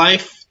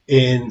afterlife,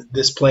 in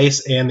this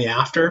place and the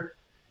after.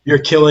 You're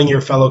killing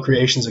your fellow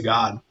creations of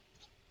God.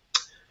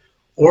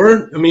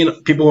 Or,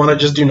 people want to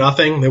just do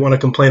nothing. They want to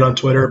complain on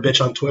Twitter, bitch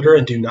on Twitter,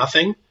 and do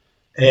nothing,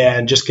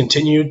 and just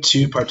continue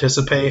to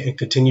participate and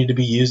continue to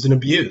be used and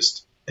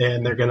abused.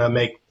 And they're going to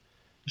make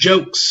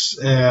jokes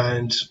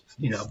and,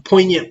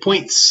 poignant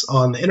points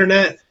on the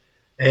internet,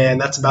 and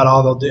that's about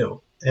all they'll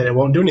do. And it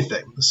won't do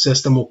anything. The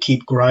system will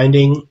keep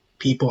grinding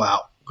people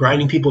out,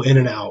 grinding people in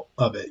and out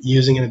of it,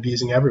 using and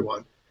abusing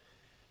everyone.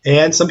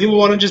 And some people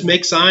want to just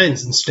make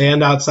signs and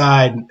stand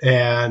outside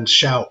and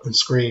shout and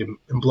scream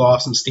and blow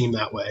off some steam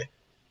that way.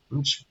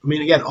 I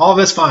mean, again, all of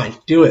it's fine.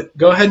 Do it.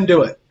 Go ahead and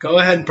do it. Go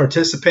ahead and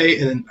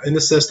participate in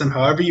the system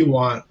however you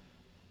want.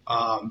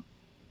 Um,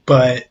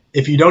 but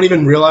if you don't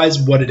even realize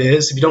what it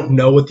is, if you don't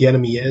know what the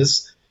enemy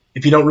is,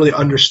 if you don't really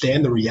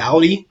understand the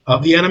reality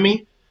of the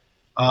enemy,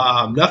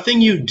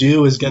 nothing you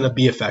do is going to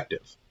be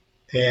effective.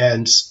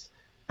 And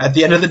at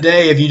the end of the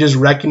day, if you just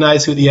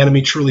recognize who the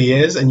enemy truly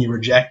is and you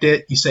reject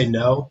it, you say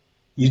no,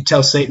 you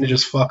tell Satan to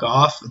just fuck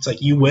off, it's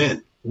like you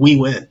win. We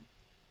win.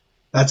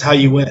 That's how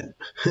you win.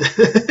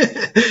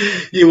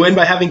 You win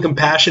by having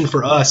compassion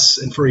for us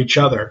and for each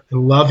other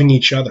and loving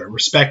each other,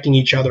 respecting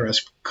each other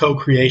as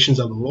co-creations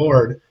of the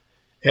Lord.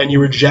 And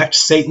you reject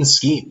Satan's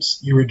schemes.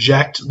 You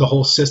reject the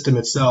whole system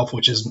itself,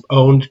 which is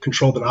owned,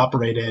 controlled, and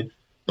operated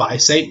by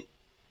Satan.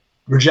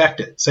 Reject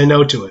it. Say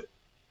no to it.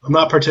 I'm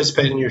not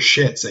participating in your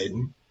shit,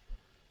 Satan.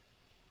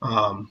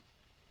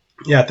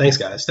 Yeah, thanks,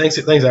 guys. Thanks,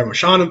 everyone.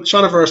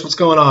 Shaunaverse, what's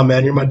going on,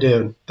 man? You're my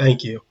dude.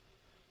 Thank you.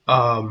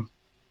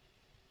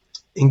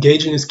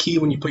 Engaging is key.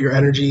 When you put your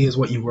energy is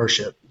what you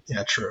worship.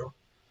 Yeah, true.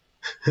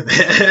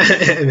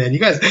 Man, you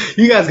guys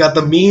got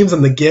the memes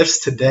and the gifts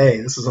today.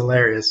 This is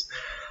hilarious.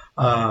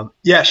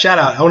 Yeah, shout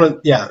out.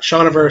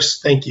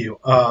 Shaunaverse, thank you.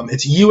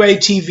 It's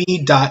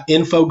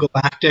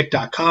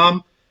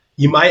uatv.infogalactic.com.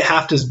 You might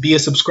have to be a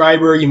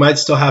subscriber. You might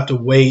still have to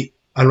wait.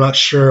 I'm not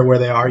sure where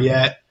they are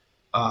yet.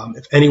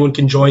 If anyone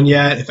can join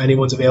yet, if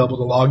anyone's available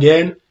to log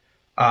in.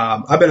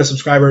 I've been a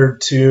subscriber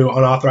to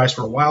Unauthorized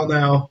for a while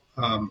now.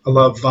 I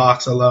love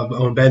Vox. I love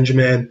Owen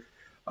Benjamin.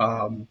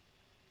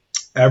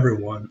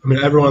 Everyone. I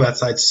mean, everyone on that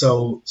site's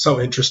so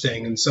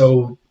interesting. And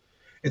so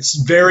it's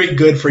very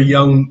good for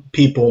young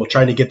people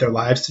trying to get their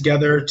lives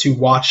together to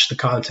watch the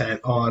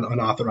content on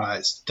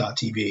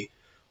unauthorized.tv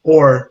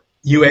or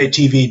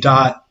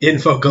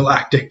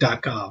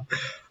uatv.infogalactic.com.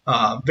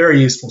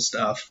 Very useful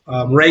stuff.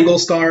 Wrangle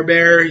Star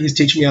Bear, he's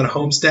teaching me how to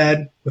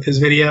homestead with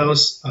his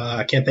videos.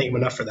 I can't thank him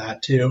enough for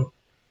that, too.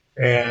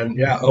 And,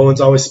 yeah,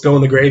 Owen's always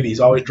spilling the gravy. He's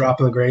always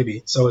dropping the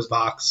gravy. So is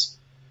Vox.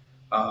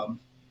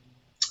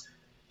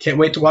 Can't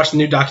wait to watch the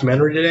new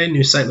documentary today.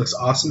 New site looks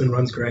awesome and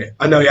runs great.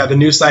 I know, yeah, the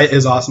new site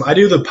is awesome. I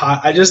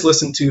just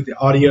listen to the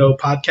audio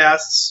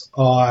podcasts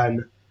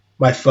on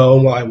my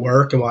phone while I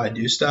work and while I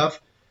do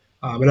stuff.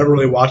 I never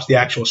really watch the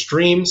actual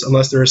streams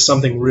unless there is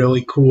something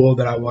really cool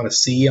that I want to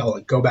see. I'll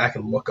go back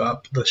and look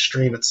up the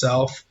stream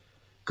itself,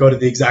 go to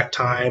the exact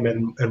time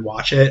and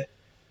watch it.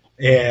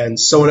 And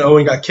so when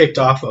Owen got kicked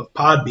off of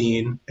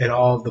Podbean and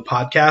all of the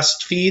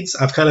podcast feeds,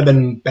 I've kind of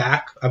been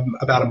back. I'm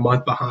about a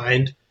month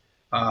behind,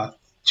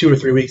 2 or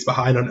 3 weeks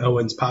behind on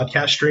Owen's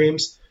podcast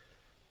streams.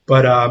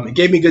 But it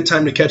gave me good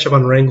time to catch up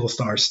on Wrangle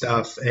Star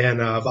stuff and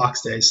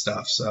Vox Day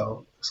stuff.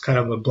 So it's kind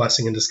of a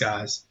blessing in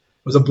disguise.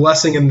 It was a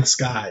blessing in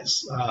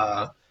disguise.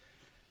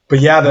 But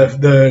yeah,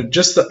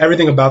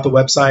 everything about the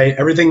website,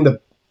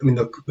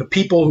 the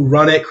people who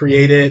run it,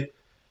 create it,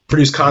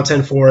 produce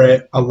content for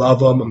it. I love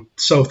them. I'm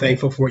so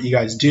thankful for what you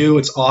guys do.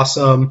 It's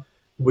awesome.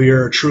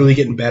 We're truly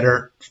getting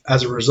better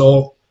as a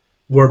result.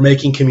 We're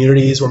making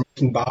communities. We're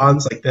making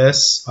bonds like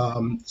this.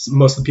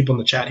 Most of the people in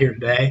the chat here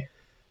today.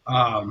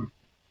 I'm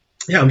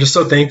just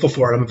so thankful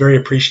for it. I'm very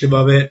appreciative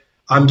of it.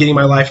 I'm getting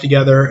my life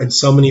together, and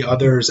so many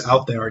others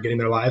out there are getting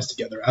their lives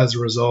together as a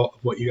result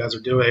of what you guys are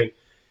doing.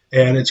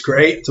 And it's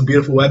great. It's a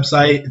beautiful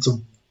website. It's a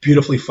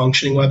beautifully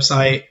functioning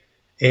website.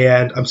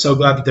 And I'm so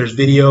glad that there's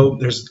video.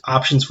 There's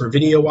options for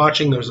video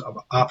watching. There's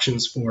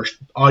options for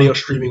audio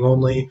streaming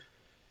only.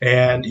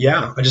 And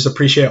yeah, I just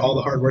appreciate all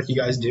the hard work you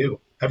guys do.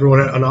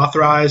 Everyone at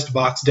Unauthorized,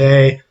 Vox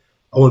Day,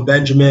 Owen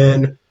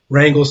Benjamin,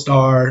 Wrangle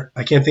Star.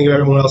 I can't think of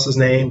everyone else's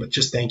name, but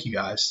just thank you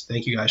guys.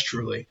 Thank you guys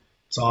truly.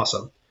 It's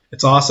awesome.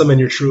 It's awesome, and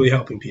you're truly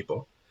helping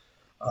people.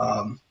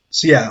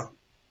 So yeah,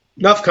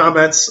 enough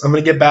comments. I'm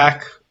going to get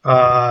back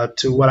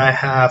to what I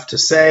have to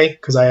say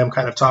because I am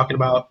kind of talking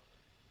about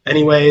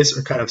anyways,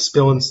 or kind of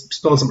spilling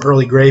some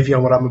early gravy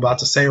on what I'm about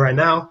to say right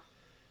now.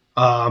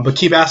 But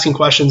keep asking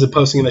questions and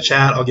posting in the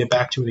chat. I'll get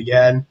back to it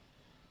again.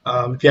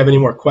 If you have any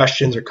more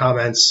questions or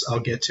comments,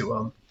 I'll get to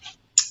them.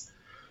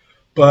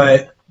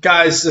 But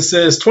guys, this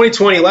is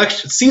 2020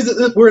 election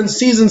season. We're in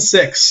season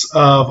 6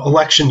 of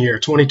election year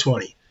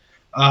 2020.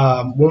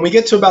 When we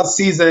get to about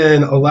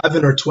season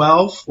 11 or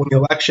 12, when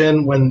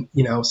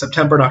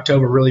September and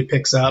October really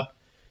picks up,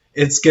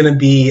 it's going to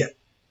be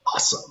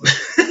awesome.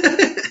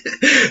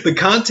 The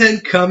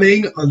content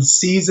coming on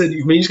season,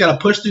 you just got to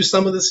push through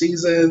some of the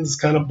seasons. It's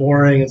kind of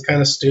boring. It's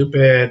kind of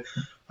stupid.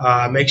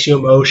 Makes you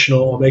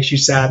emotional. Makes you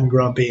sad and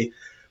grumpy.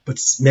 But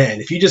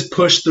man, if you just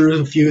push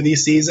through a few of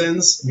these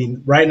seasons,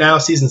 right now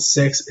season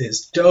 6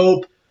 is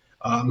dope.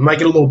 Might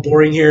get a little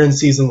boring here in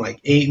season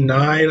 8 and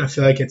 9. I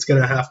feel like it's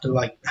gonna have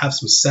to have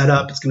some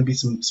setup. It's gonna be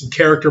some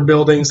character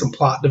building, some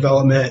plot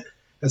development.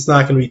 It's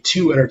not gonna be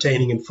too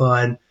entertaining and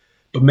fun.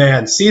 But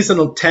man,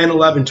 season 10,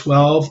 11,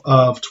 12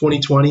 of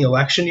 2020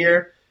 election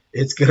year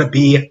It's going to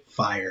be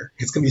fire.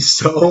 It's going to be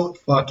so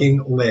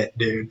fucking lit,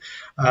 dude.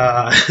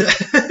 Uh,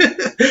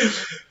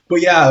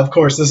 but yeah, of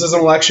course, this is an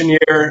election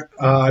year.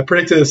 I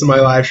predicted this in my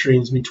live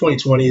streams. I mean,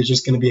 2020 is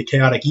just going to be a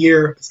chaotic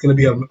year. It's going to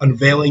be an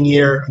unveiling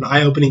year, an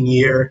eye-opening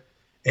year.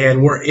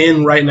 And we're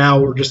in right now,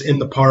 we're just in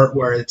the part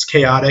where it's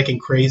chaotic and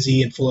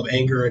crazy and full of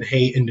anger and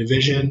hate and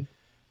division.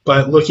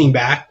 But looking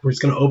back, it's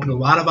going to open a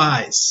lot of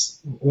eyes.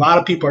 A lot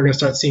of people are going to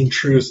start seeing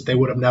truths that they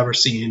would have never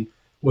seen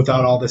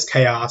without all this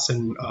chaos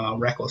and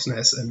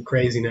recklessness and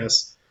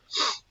craziness.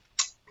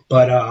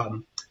 But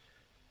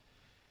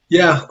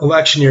yeah,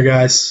 election year,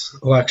 guys.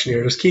 Election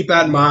year. Just keep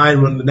that in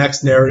mind when the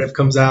next narrative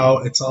comes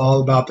out. It's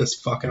all about this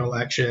fucking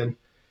election.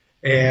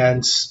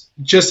 And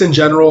just in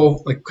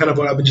general, like kind of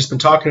what I've just been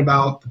talking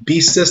about, the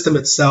beast system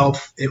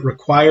itself, it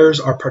requires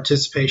our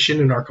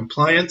participation and our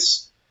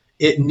compliance.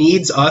 It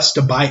needs us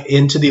to buy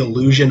into the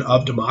illusion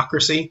of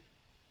democracy.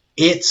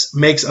 It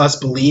makes us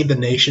believe the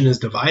nation is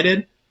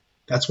divided.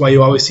 That's why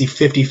you always see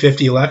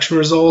 50-50 election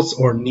results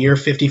or near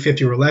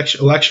 50-50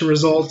 election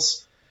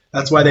results.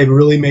 That's why they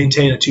really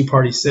maintain a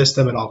two-party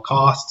system at all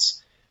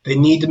costs. They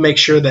need to make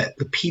sure that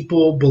the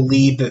people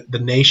believe that the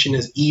nation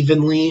is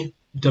evenly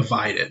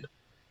divided.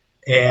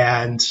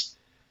 And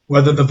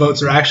whether the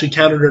votes are actually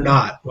counted or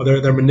not,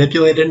 whether they're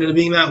manipulated into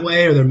being that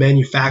way or they're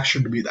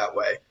manufactured to be that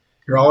way,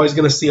 you're always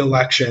going to see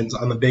elections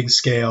on the big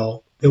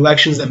scale,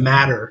 elections that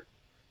matter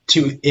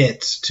to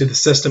the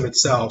system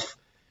itself.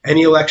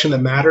 Any election that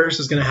matters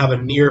is going to have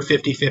a near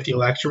 50-50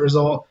 election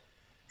result,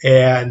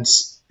 and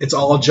it's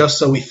all just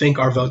so we think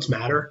our votes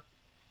matter.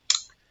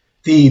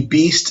 The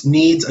beast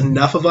needs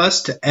enough of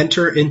us to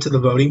enter into the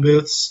voting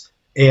booths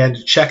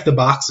and check the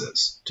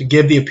boxes to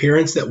give the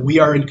appearance that we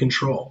are in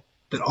control,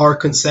 that our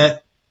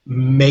consent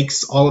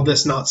makes all of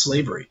this not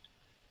slavery.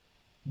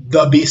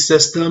 The beast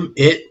system,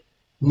 it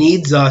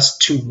needs us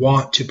to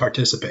want to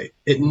participate.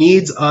 It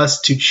needs us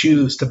to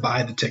choose to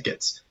buy the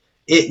tickets.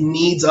 It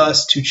needs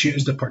us to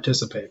choose to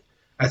participate.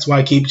 That's why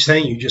I keep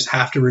saying you just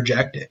have to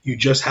reject it. You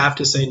just have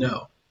to say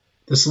no.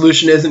 The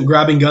solution isn't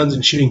grabbing guns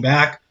and shooting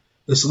back.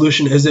 The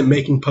solution isn't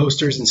making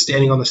posters and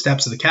standing on the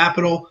steps of the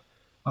Capitol.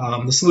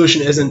 The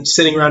solution isn't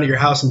sitting around at your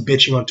house and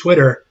bitching on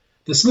Twitter.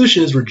 The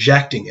solution is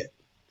rejecting it.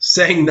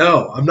 Saying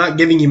no, I'm not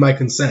giving you my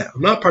consent.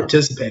 I'm not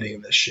participating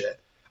in this shit.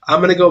 I'm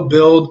going to go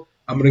build.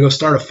 I'm going to go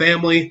start a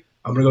family.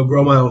 I'm going to go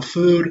grow my own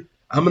food.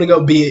 I'm going to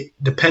go be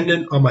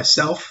dependent on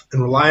myself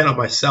and relying on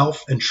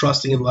myself and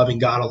trusting and loving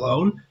God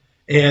alone.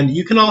 And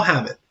you can all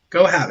have it.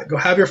 Go have it. Go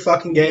have your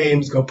fucking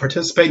games. Go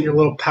participate in your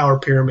little power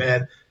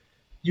pyramid.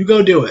 You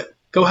go do it.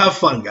 Go have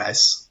fun,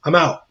 guys. I'm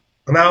out.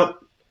 I'm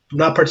out. I'm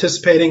not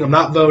participating. I'm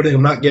not voting.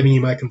 I'm not giving you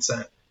my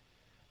consent.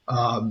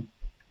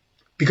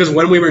 Because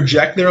when we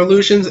reject their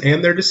illusions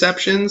and their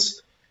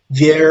deceptions,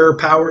 their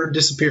power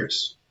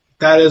disappears.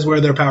 That is where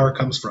their power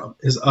comes from,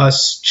 is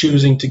us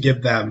choosing to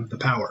give them the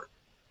power.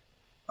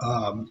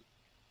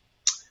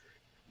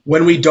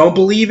 When we don't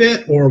believe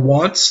it or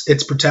want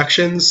its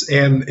protections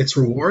and its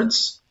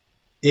rewards,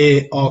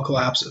 it all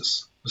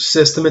collapses. The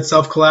system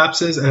itself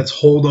collapses, and its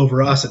hold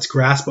over us, its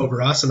grasp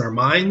over us and our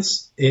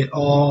minds, it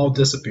all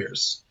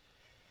disappears.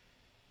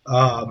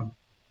 The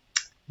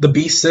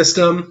beast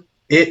system,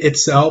 it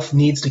itself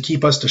needs to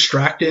keep us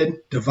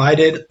distracted,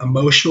 divided,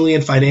 emotionally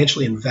and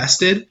financially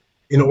invested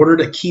in order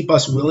to keep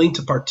us willing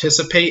to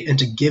participate and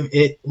to give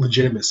it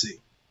legitimacy.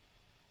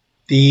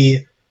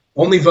 The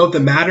only vote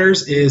that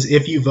matters is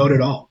if you vote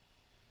at all.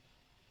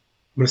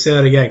 I'm going to say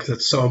that again because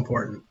it's so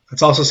important.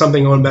 That's also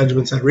something Owen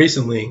Benjamin said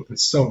recently.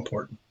 It's so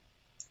important.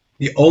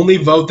 The only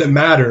vote that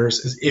matters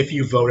is if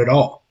you vote at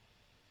all.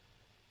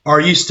 Are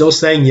you still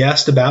saying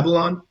yes to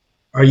Babylon?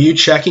 Are you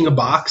checking a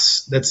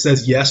box that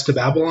says yes to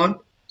Babylon?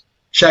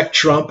 Check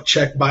Trump,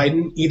 check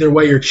Biden. Either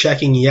way, you're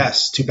checking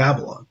yes to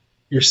Babylon.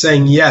 You're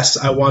saying, yes,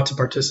 I want to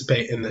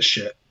participate in this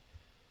shit.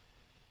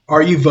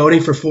 Are you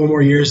voting for 4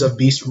 more years of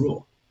beast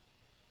rule?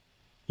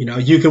 You know,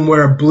 you can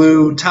wear a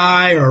blue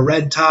tie or a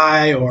red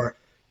tie or,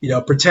 you know,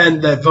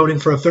 pretend that voting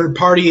for a third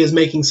party is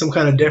making some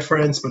kind of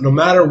difference. But no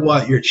matter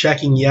what, you're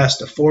checking yes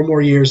to 4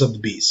 more years of the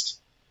beast.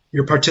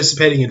 You're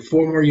participating in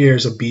 4 more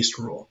years of beast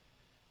rule.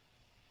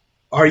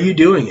 Are you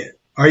doing it?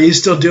 Are you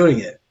still doing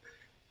it?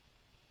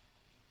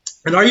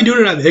 And are you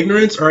doing it out of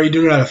ignorance or are you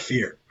doing it out of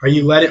fear? Are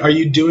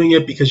you doing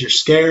it because you're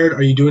scared?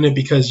 Are you doing it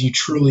because you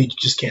truly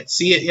just can't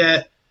see it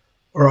yet?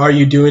 Or are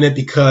you doing it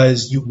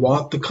because you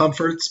want the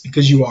comforts,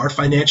 because you are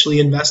financially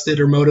invested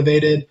or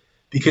motivated,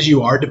 because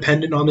you are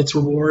dependent on its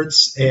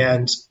rewards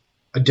and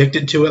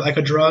addicted to it like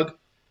a drug?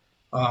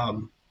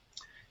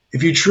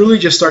 If you truly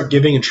just start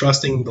giving and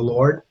trusting the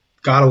Lord,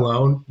 God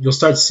alone, you'll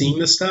start seeing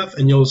this stuff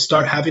and you'll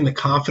start having the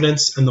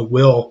confidence and the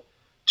will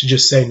to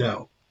just say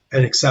no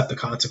and accept the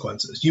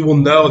consequences. You will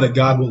know that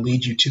God will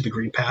lead you to the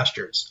green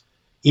pastures,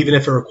 even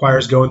if it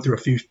requires going through a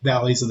few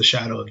valleys of the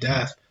shadow of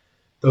death.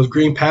 Those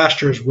green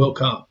pastures will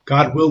come.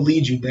 God will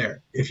lead you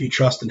there if you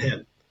trust in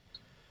him.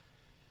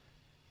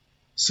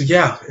 So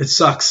yeah, it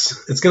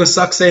sucks. It's going to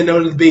suck saying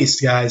no to the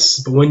beast, guys.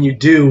 But when you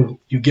do,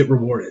 you get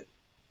rewarded.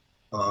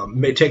 It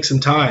may take some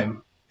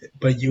time,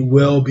 but you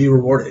will be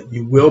rewarded.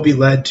 You will be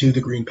led to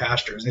the green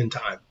pastures in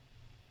time.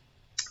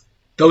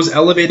 those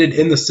elevated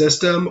in the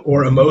system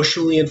or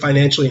emotionally and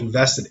financially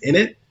invested in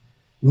it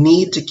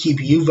need to keep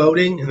you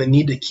voting, and they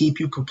need to keep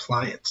you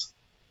compliant.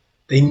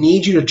 They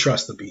need you to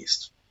trust the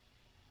beast.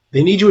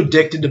 They need you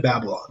addicted to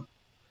Babylon.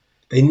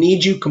 They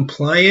need you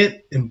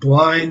compliant and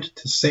blind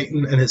to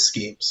Satan and his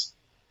schemes.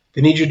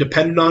 They need you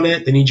dependent on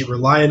it. They need you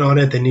reliant on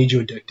it. They need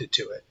you addicted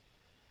to it.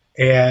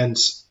 And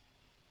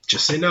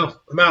just say no.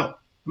 I'm out.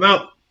 I'm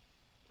out.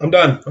 I'm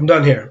done. I'm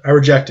done here. I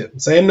reject it. I'm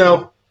saying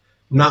no.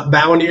 I'm not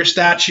bowing to your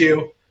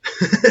statue.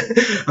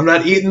 I'm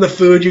not eating the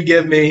food you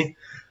give me.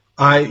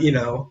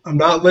 I'm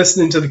not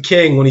listening to the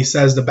king when he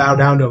says to bow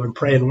down to him and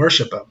pray and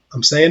worship him.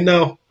 I'm saying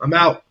no. I'm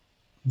out.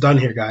 I'm done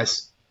here,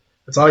 guys.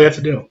 That's all you have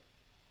to do.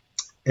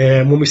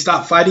 And when we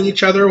stop fighting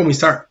each other, when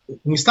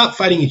we stop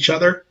fighting each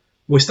other,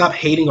 when we stop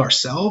hating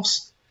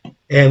ourselves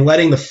and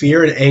letting the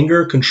fear and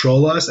anger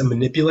control us and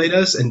manipulate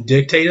us and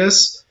dictate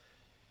us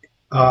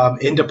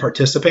into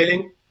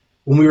participating,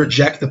 when we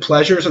reject the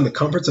pleasures and the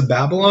comforts of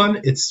Babylon,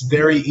 it's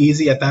very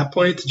easy at that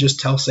point to just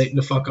tell Satan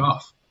to fuck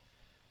off.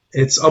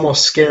 It's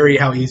almost scary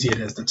how easy it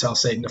is to tell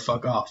Satan to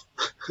fuck off.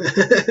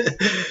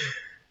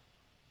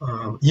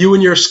 You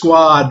and your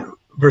squad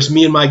versus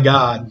me and my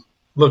God.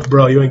 Look,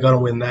 bro, you ain't going to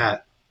win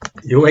that.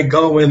 You ain't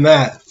going to win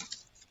that.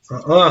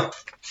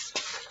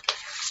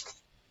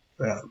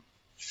 Yeah.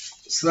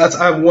 So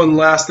I have one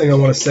last thing I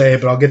want to say,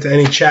 but I'll get to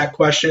any chat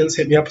questions.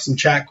 Hit me up with some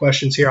chat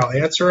questions here. I'll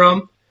answer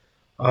them.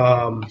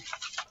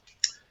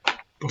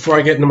 Before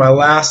I get into my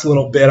last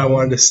little bit, I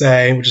wanted to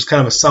say, which is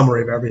kind of a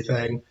summary of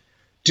everything,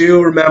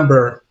 do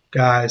remember,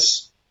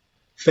 guys,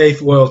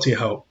 faith, loyalty,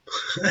 hope.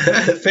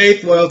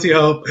 Faith, loyalty,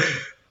 hope.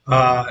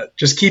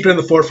 Just keep it in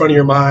the forefront of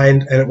your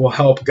mind, and it will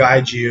help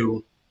guide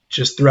you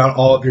just throughout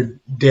all of your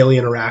daily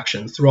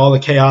interactions, through all the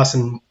chaos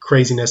and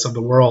craziness of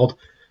the world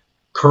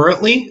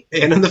currently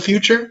and in the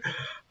future.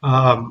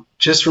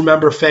 Just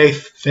remember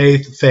faith,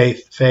 faith,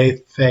 faith,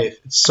 faith, faith.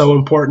 It's so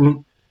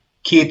important.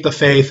 Keep the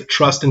faith,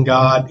 trust in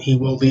God. He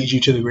will lead you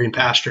to the green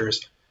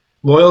pastures.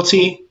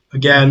 Loyalty,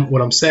 again,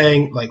 what I'm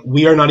saying, like,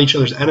 we are not each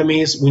other's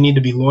enemies. We need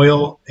to be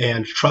loyal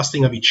and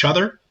trusting of each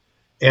other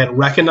and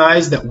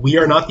recognize that we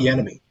are not the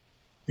enemy.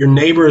 Your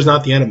neighbor is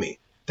not the enemy.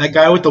 That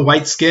guy with the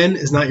white skin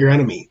is not your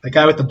enemy. That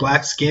guy with the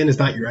black skin is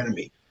not your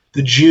enemy.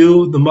 The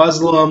Jew, the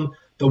Muslim,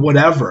 the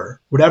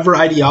whatever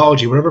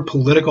ideology, whatever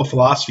political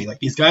philosophy, like,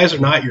 these guys are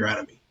not your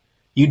enemy.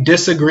 You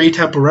disagree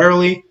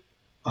temporarily.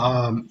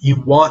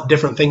 You want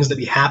different things to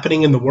be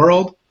happening in the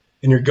world,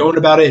 and you're going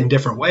about it in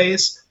different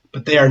ways,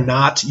 but they are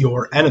not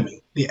your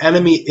enemy. The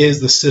enemy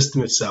is the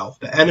system itself.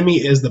 The enemy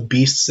is the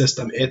beast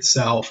system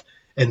itself,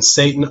 and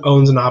Satan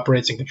owns and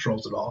operates and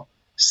controls it all.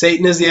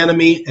 Satan is the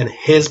enemy, and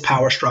his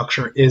power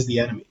structure is the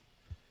enemy.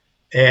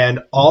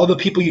 And all the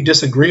people you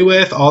disagree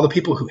with, all the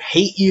people who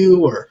hate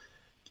you or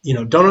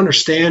don't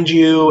understand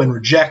you and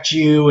reject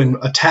you and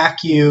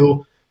attack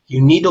you,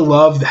 you need to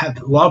love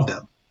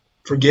them.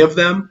 Forgive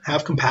them,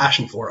 have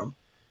compassion for them,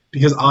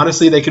 because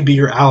honestly, they could be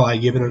your ally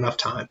given enough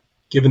time.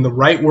 Given the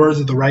right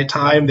words at the right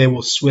time, they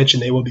will switch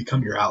and they will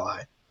become your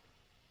ally.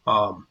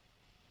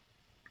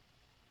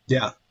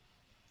 Yeah.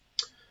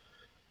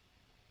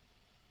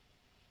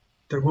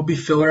 There will be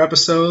filler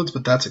episodes,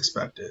 but that's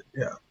expected.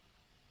 Yeah.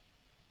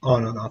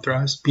 On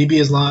unauthorized. BB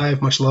is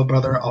live. Much love,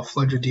 brother. I'll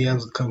flood your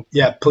DMs with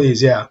yeah,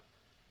 please. Yeah.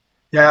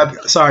 Yeah.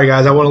 Sorry,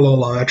 guys. I went a little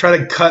long. I try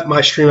to cut my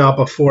stream out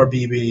before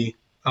BB.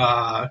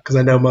 Because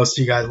I know most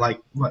of you guys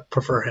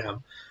prefer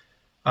him.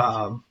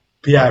 But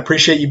yeah, I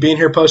appreciate you being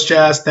here, Post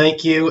Jazz.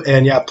 Thank you.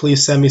 And yeah,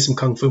 please send me some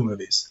Kung Fu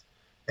movies.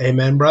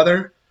 Amen,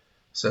 brother.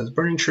 Says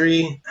Burning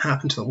Tree,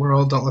 happen to the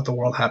world, don't let the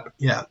world happen.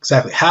 Yeah,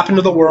 exactly. Happen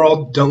to the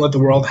world, don't let the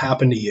world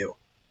happen to you.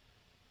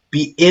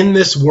 Be in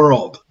this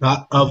world,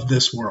 not of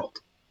this world.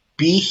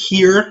 Be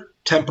here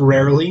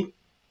temporarily,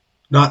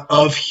 not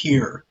of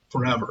here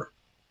forever.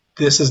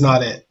 This is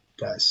not it,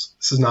 guys.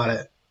 This is not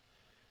it.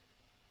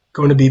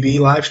 Going to BB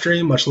live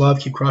stream. Much love.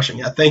 Keep crushing.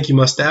 Yeah, thank you,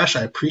 Mustache.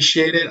 I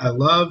appreciate it. I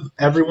love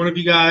every one of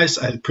you guys.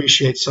 I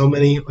appreciate so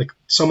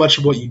much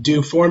of what you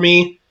do for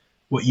me,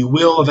 what you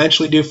will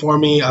eventually do for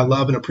me. I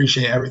love and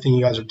appreciate everything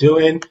you guys are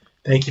doing.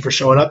 Thank you for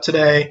showing up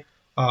today.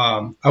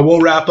 I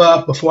will wrap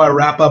up. Before I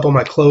wrap up on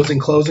my closing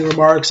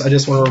remarks, I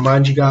just want to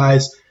remind you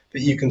guys that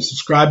you can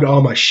subscribe to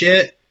all my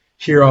shit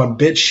here on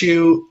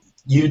BitChute,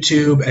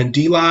 YouTube, and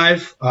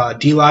DLive.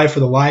 DLive for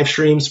the live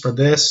streams for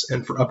this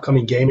and for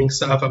upcoming gaming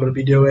stuff I'm going to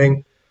be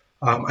doing.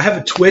 I have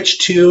a Twitch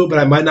too, but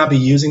I might not be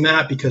using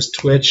that because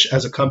Twitch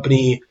as a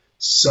company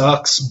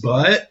sucks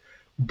but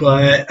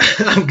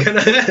I'm going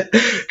to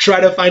try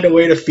to find a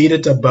way to feed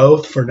it to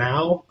both for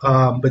now.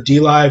 But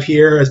DLive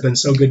here has been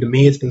so good to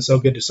me. It's been so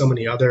good to so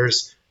many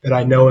others that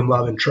I know and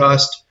love and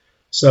trust.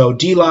 So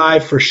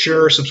DLive for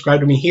sure. Subscribe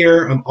to me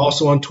here. I'm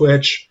also on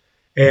Twitch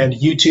and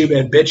YouTube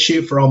and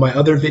BitChute for all my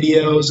other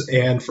videos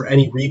and for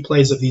any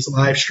replays of these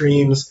live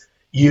streams.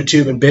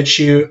 YouTube and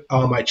BitChute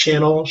on my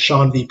channel,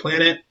 Sean V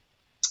Planet.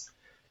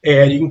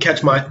 And you can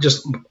catch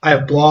I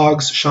have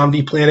blogs,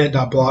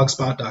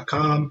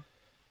 seanvplanet.blogspot.com.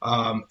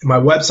 My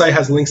website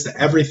has links to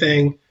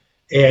everything.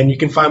 And you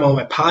can find all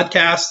my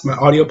podcasts, my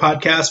audio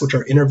podcasts, which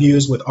are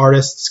interviews with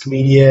artists,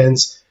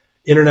 comedians,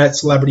 internet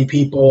celebrity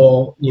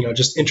people,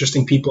 just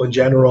interesting people in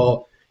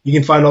general. You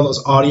can find all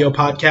those audio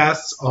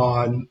podcasts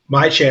on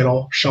my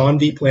channel, Sean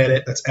V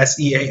Planet. That's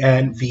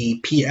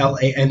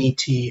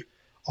SeanVPlanet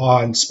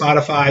on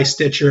Spotify,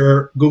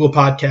 Stitcher, Google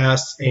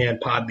Podcasts,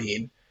 and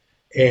Podbean.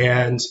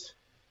 And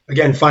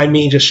again, find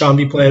me just Sean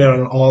V Planet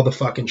on all the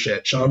fucking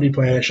shit. Sean V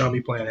Planet, Sean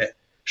V Planet.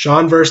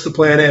 Sean versus the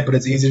planet, but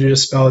it's easy to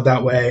just spell it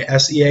that way.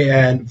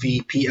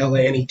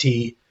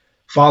 SeanVPlanet.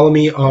 Follow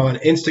me on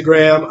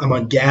Instagram. I'm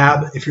on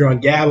Gab. If you're on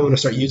Gab, I'm going to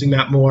start using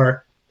that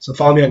more. So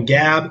follow me on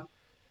Gab.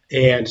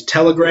 And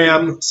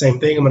Telegram, same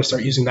thing. I'm going to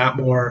start using that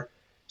more.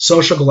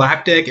 Social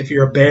Galactic, if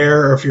you're a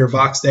bear or if you're a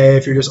Vox Day,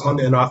 if you're just on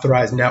the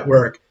unauthorized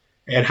network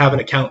and have an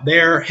account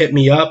there, hit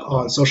me up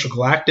on Social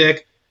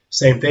Galactic.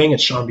 Same thing.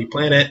 It's Sean B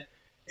Planet.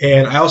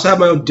 And I also have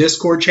my own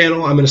Discord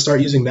channel. I'm going to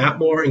start using that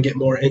more and get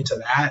more into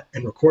that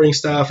and recording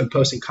stuff and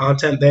posting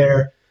content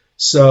there.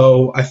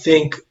 So I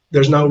think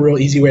there's no real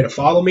easy way to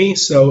follow me.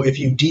 So if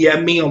you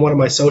DM me on one of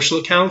my social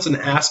accounts and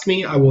ask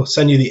me, I will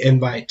send you the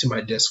invite to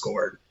my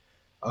Discord.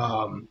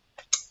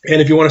 And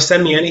if you want to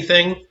send me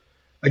anything,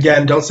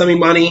 again, don't send me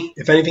money.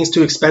 If anything's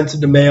too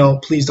expensive to mail,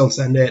 please don't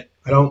send it.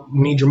 I don't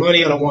need your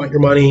money. I don't want your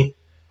money.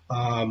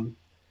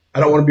 I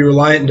don't want to be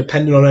reliant and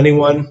dependent on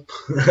anyone.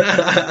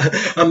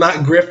 I'm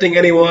not grifting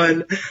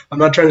anyone. I'm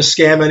not trying to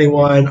scam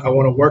anyone. I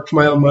want to work for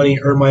my own money,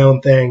 earn my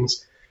own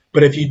things.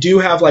 But if you do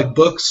have like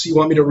books you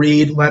want me to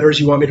read, letters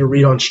you want me to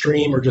read on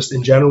stream or just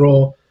in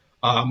general,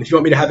 if you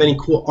want me to have any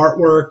cool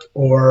artwork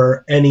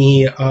or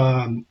any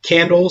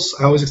candles,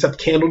 I always accept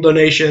candle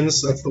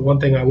donations. That's the one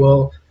thing I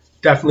will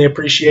definitely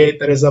appreciate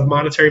that is of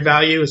monetary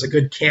value is a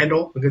good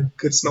candle, a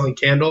good smelling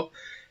candle.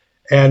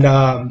 And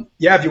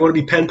if you want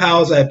to be pen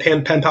pals, I have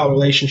pen pal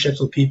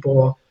relationships with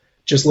people,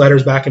 just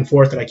letters back and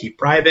forth that I keep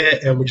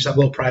private, and we just have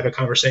little private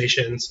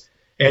conversations.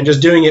 And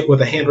just doing it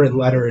with a handwritten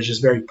letter is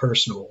just very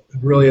personal. It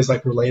really is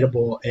like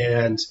relatable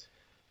and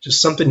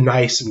just something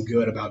nice and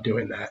good about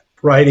doing that.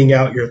 Writing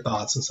out your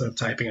thoughts instead of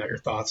typing out your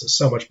thoughts is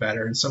so much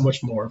better and so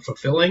much more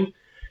fulfilling.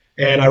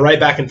 And I write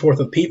back and forth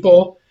with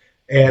people.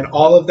 And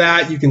all of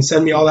that, you can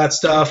send me all that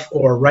stuff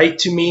or write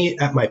to me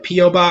at my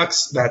P.O.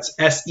 Box. That's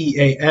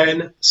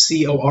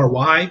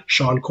SeanCory,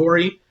 Sean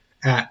Corey,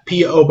 at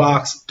P.O.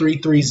 Box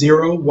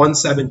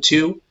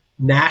 330172,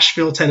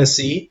 Nashville,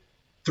 Tennessee,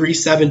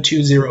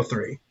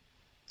 37203.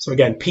 So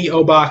again,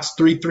 P.O. Box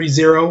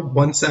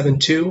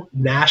 330172,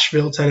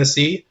 Nashville,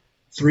 Tennessee,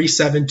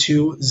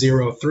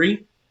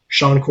 37203.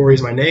 Sean Corey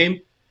is my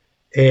name.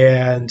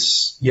 And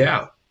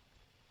yeah.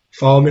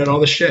 Follow me on all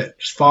the shit.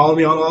 Just follow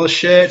me on all the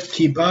shit.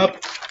 Keep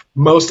up.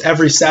 Most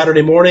every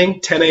Saturday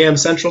morning, 10 a.m.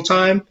 Central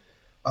Time.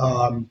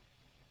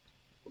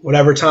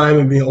 Whatever time,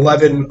 it'd be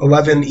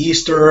 11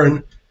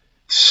 Eastern,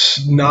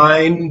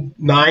 9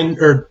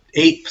 or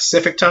 8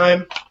 Pacific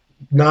Time,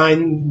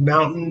 9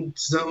 Mountain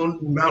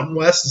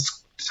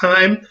West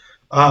time.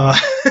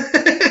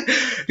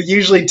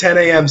 Usually 10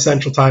 a.m.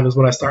 Central Time is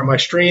when I start my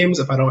streams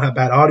if I don't have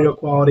bad audio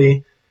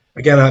quality.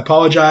 Again, I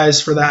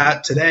apologize for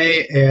that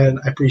today, and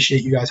I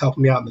appreciate you guys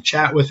helping me out in the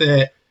chat with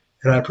it,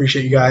 and I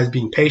appreciate you guys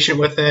being patient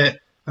with it.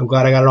 I'm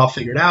glad I got it all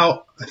figured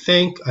out, I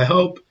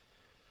hope.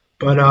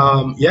 But,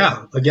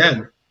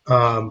 again,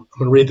 I'm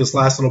going to read this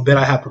last little bit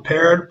I have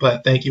prepared,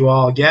 but thank you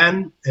all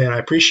again, and I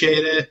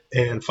appreciate it,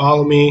 and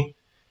follow me.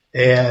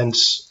 And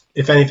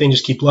if anything,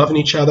 just keep loving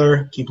each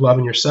other, keep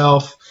loving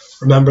yourself.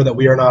 Remember that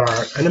we are not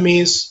our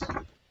enemies.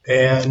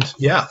 And,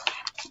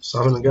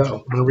 so I'm going to go.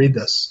 I'm going to read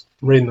this.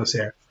 I'm reading this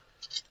here.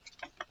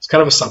 It's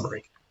kind of a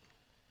summary.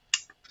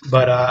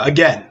 But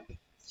again,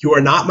 you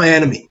are not my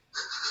enemy.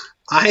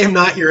 I am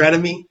not your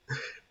enemy.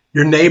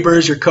 Your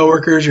neighbors, your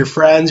coworkers, your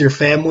friends, your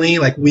family,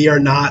 we are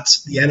not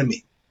the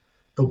enemy.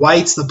 The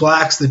whites, the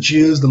blacks, the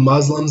Jews, the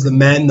Muslims, the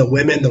men, the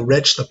women, the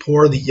rich, the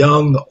poor, the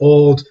young, the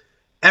old,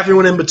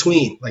 everyone in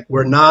between.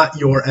 We're not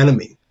your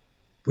enemy.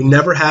 We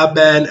never have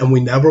been and we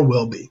never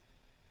will be.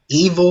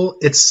 Evil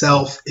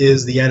itself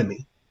is the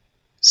enemy.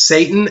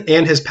 Satan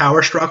and his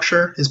power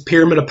structure, his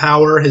pyramid of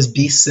power, his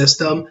beast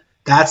system,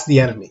 that's the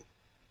enemy.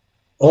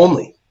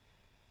 Only.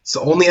 It's the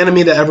only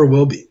enemy that ever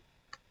will be.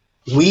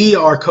 We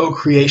are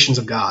co-creations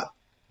of God.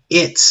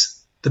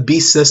 The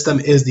beast system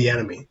is the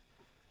enemy.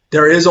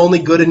 There is only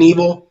good and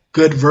evil,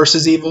 good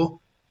versus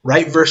evil,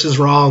 right versus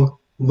wrong,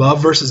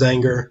 love versus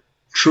anger,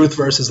 truth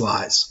versus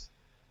lies.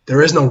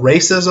 There is no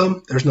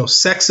racism, there's no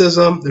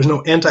sexism, there's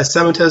no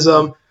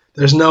anti-Semitism,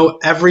 there's no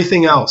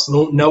everything else,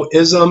 no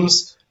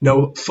isms,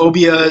 no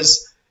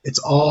phobias. It's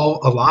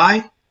all a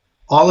lie.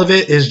 All of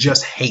it is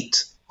just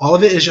hate. All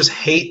of it is just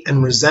hate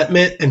and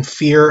resentment and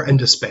fear and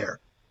despair.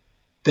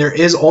 There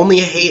is only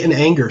hate and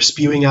anger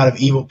spewing out of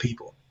evil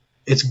people.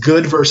 It's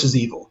good versus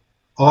evil.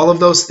 All of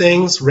those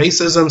things,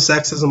 racism,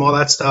 sexism, all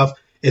that stuff,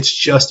 it's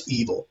just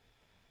evil.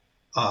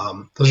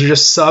 Those are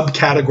just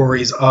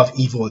subcategories of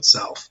evil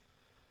itself.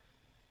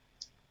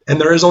 And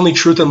there is only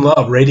truth and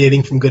love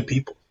radiating from good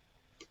people.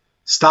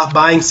 Stop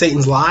buying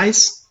Satan's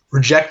lies.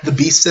 Reject the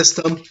beast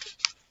system.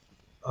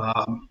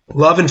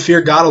 Love and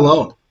fear God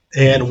alone.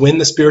 And win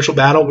the spiritual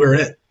battle we're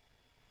in.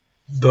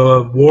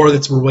 The war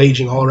we're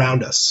waging all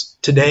around us.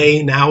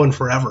 Today, now, and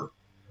forever.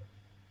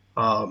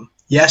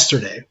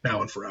 yesterday,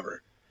 now and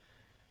forever.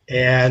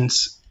 And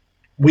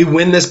we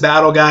win this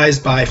battle, guys,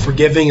 by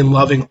forgiving and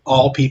loving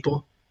all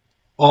people,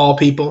 no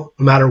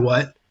matter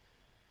what.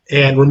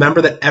 And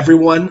remember that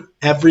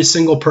every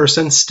single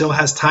person still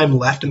has time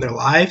left in their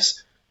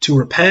lives to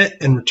repent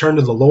and return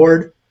to the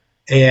Lord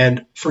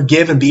and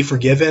forgive and be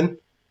forgiven,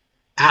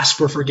 ask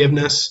for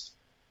forgiveness.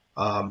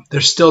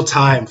 There's still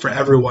time for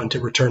everyone to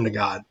return to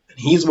God. And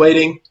He's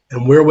waiting,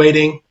 and we're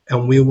waiting,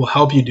 and we will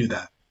help you do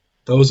that.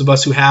 Those of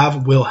us who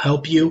have will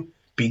help you,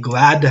 be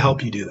glad to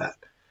help you do that.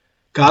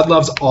 God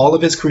loves all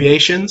of His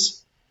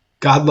creations.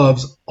 God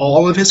loves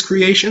all of His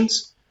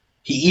creations.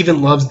 He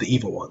even loves the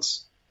evil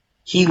ones.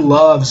 He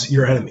loves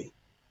your enemy.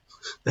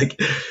 Like,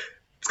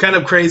 it's kind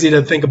of crazy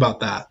to think about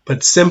that,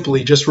 but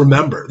simply just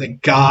remember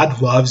that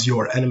God loves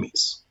your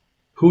enemies,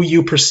 who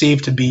you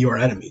perceive to be your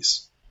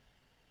enemies.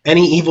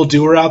 Any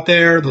evildoer out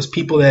there, those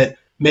people that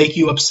make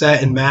you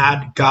upset and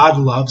mad, God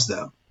loves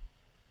them.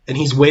 And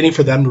He's waiting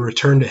for them to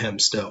return to Him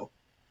still.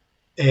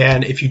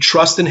 And if you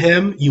trust in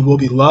Him, you will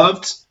be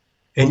loved,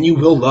 and you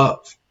will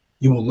love.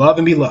 You will love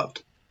and be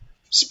loved.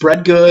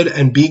 Spread good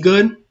and be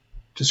good.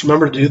 Just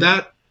remember to do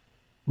that.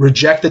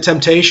 Reject the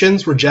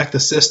temptations, reject the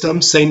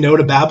system, say no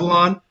to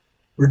Babylon,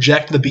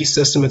 reject the beast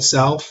system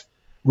itself.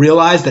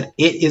 Realize that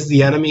it is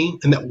the enemy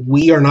and that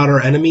we are not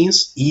our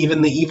enemies,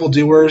 even the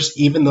evildoers,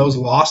 even those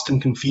lost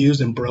and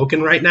confused and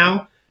broken right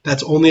now.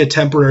 That's only a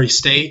temporary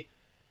state,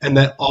 and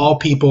that all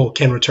people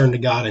can return to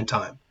God in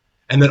time,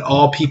 and that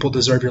all people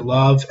deserve your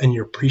love and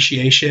your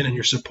appreciation and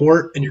your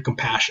support and your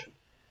compassion.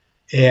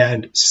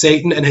 And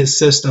Satan and his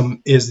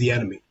system is the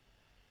enemy.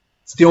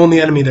 It's the only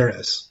enemy there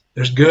is.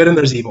 There's good and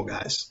there's evil,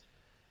 guys.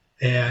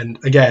 And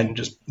again,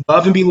 just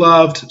love and be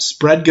loved,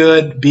 spread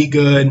good, be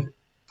good.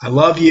 I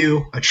love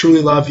you. I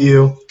truly love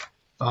you.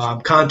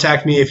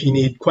 Contact me if you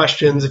need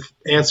questions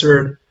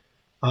answered.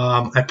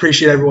 I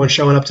appreciate everyone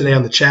showing up today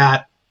on the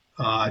chat.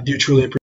 I do truly appreciate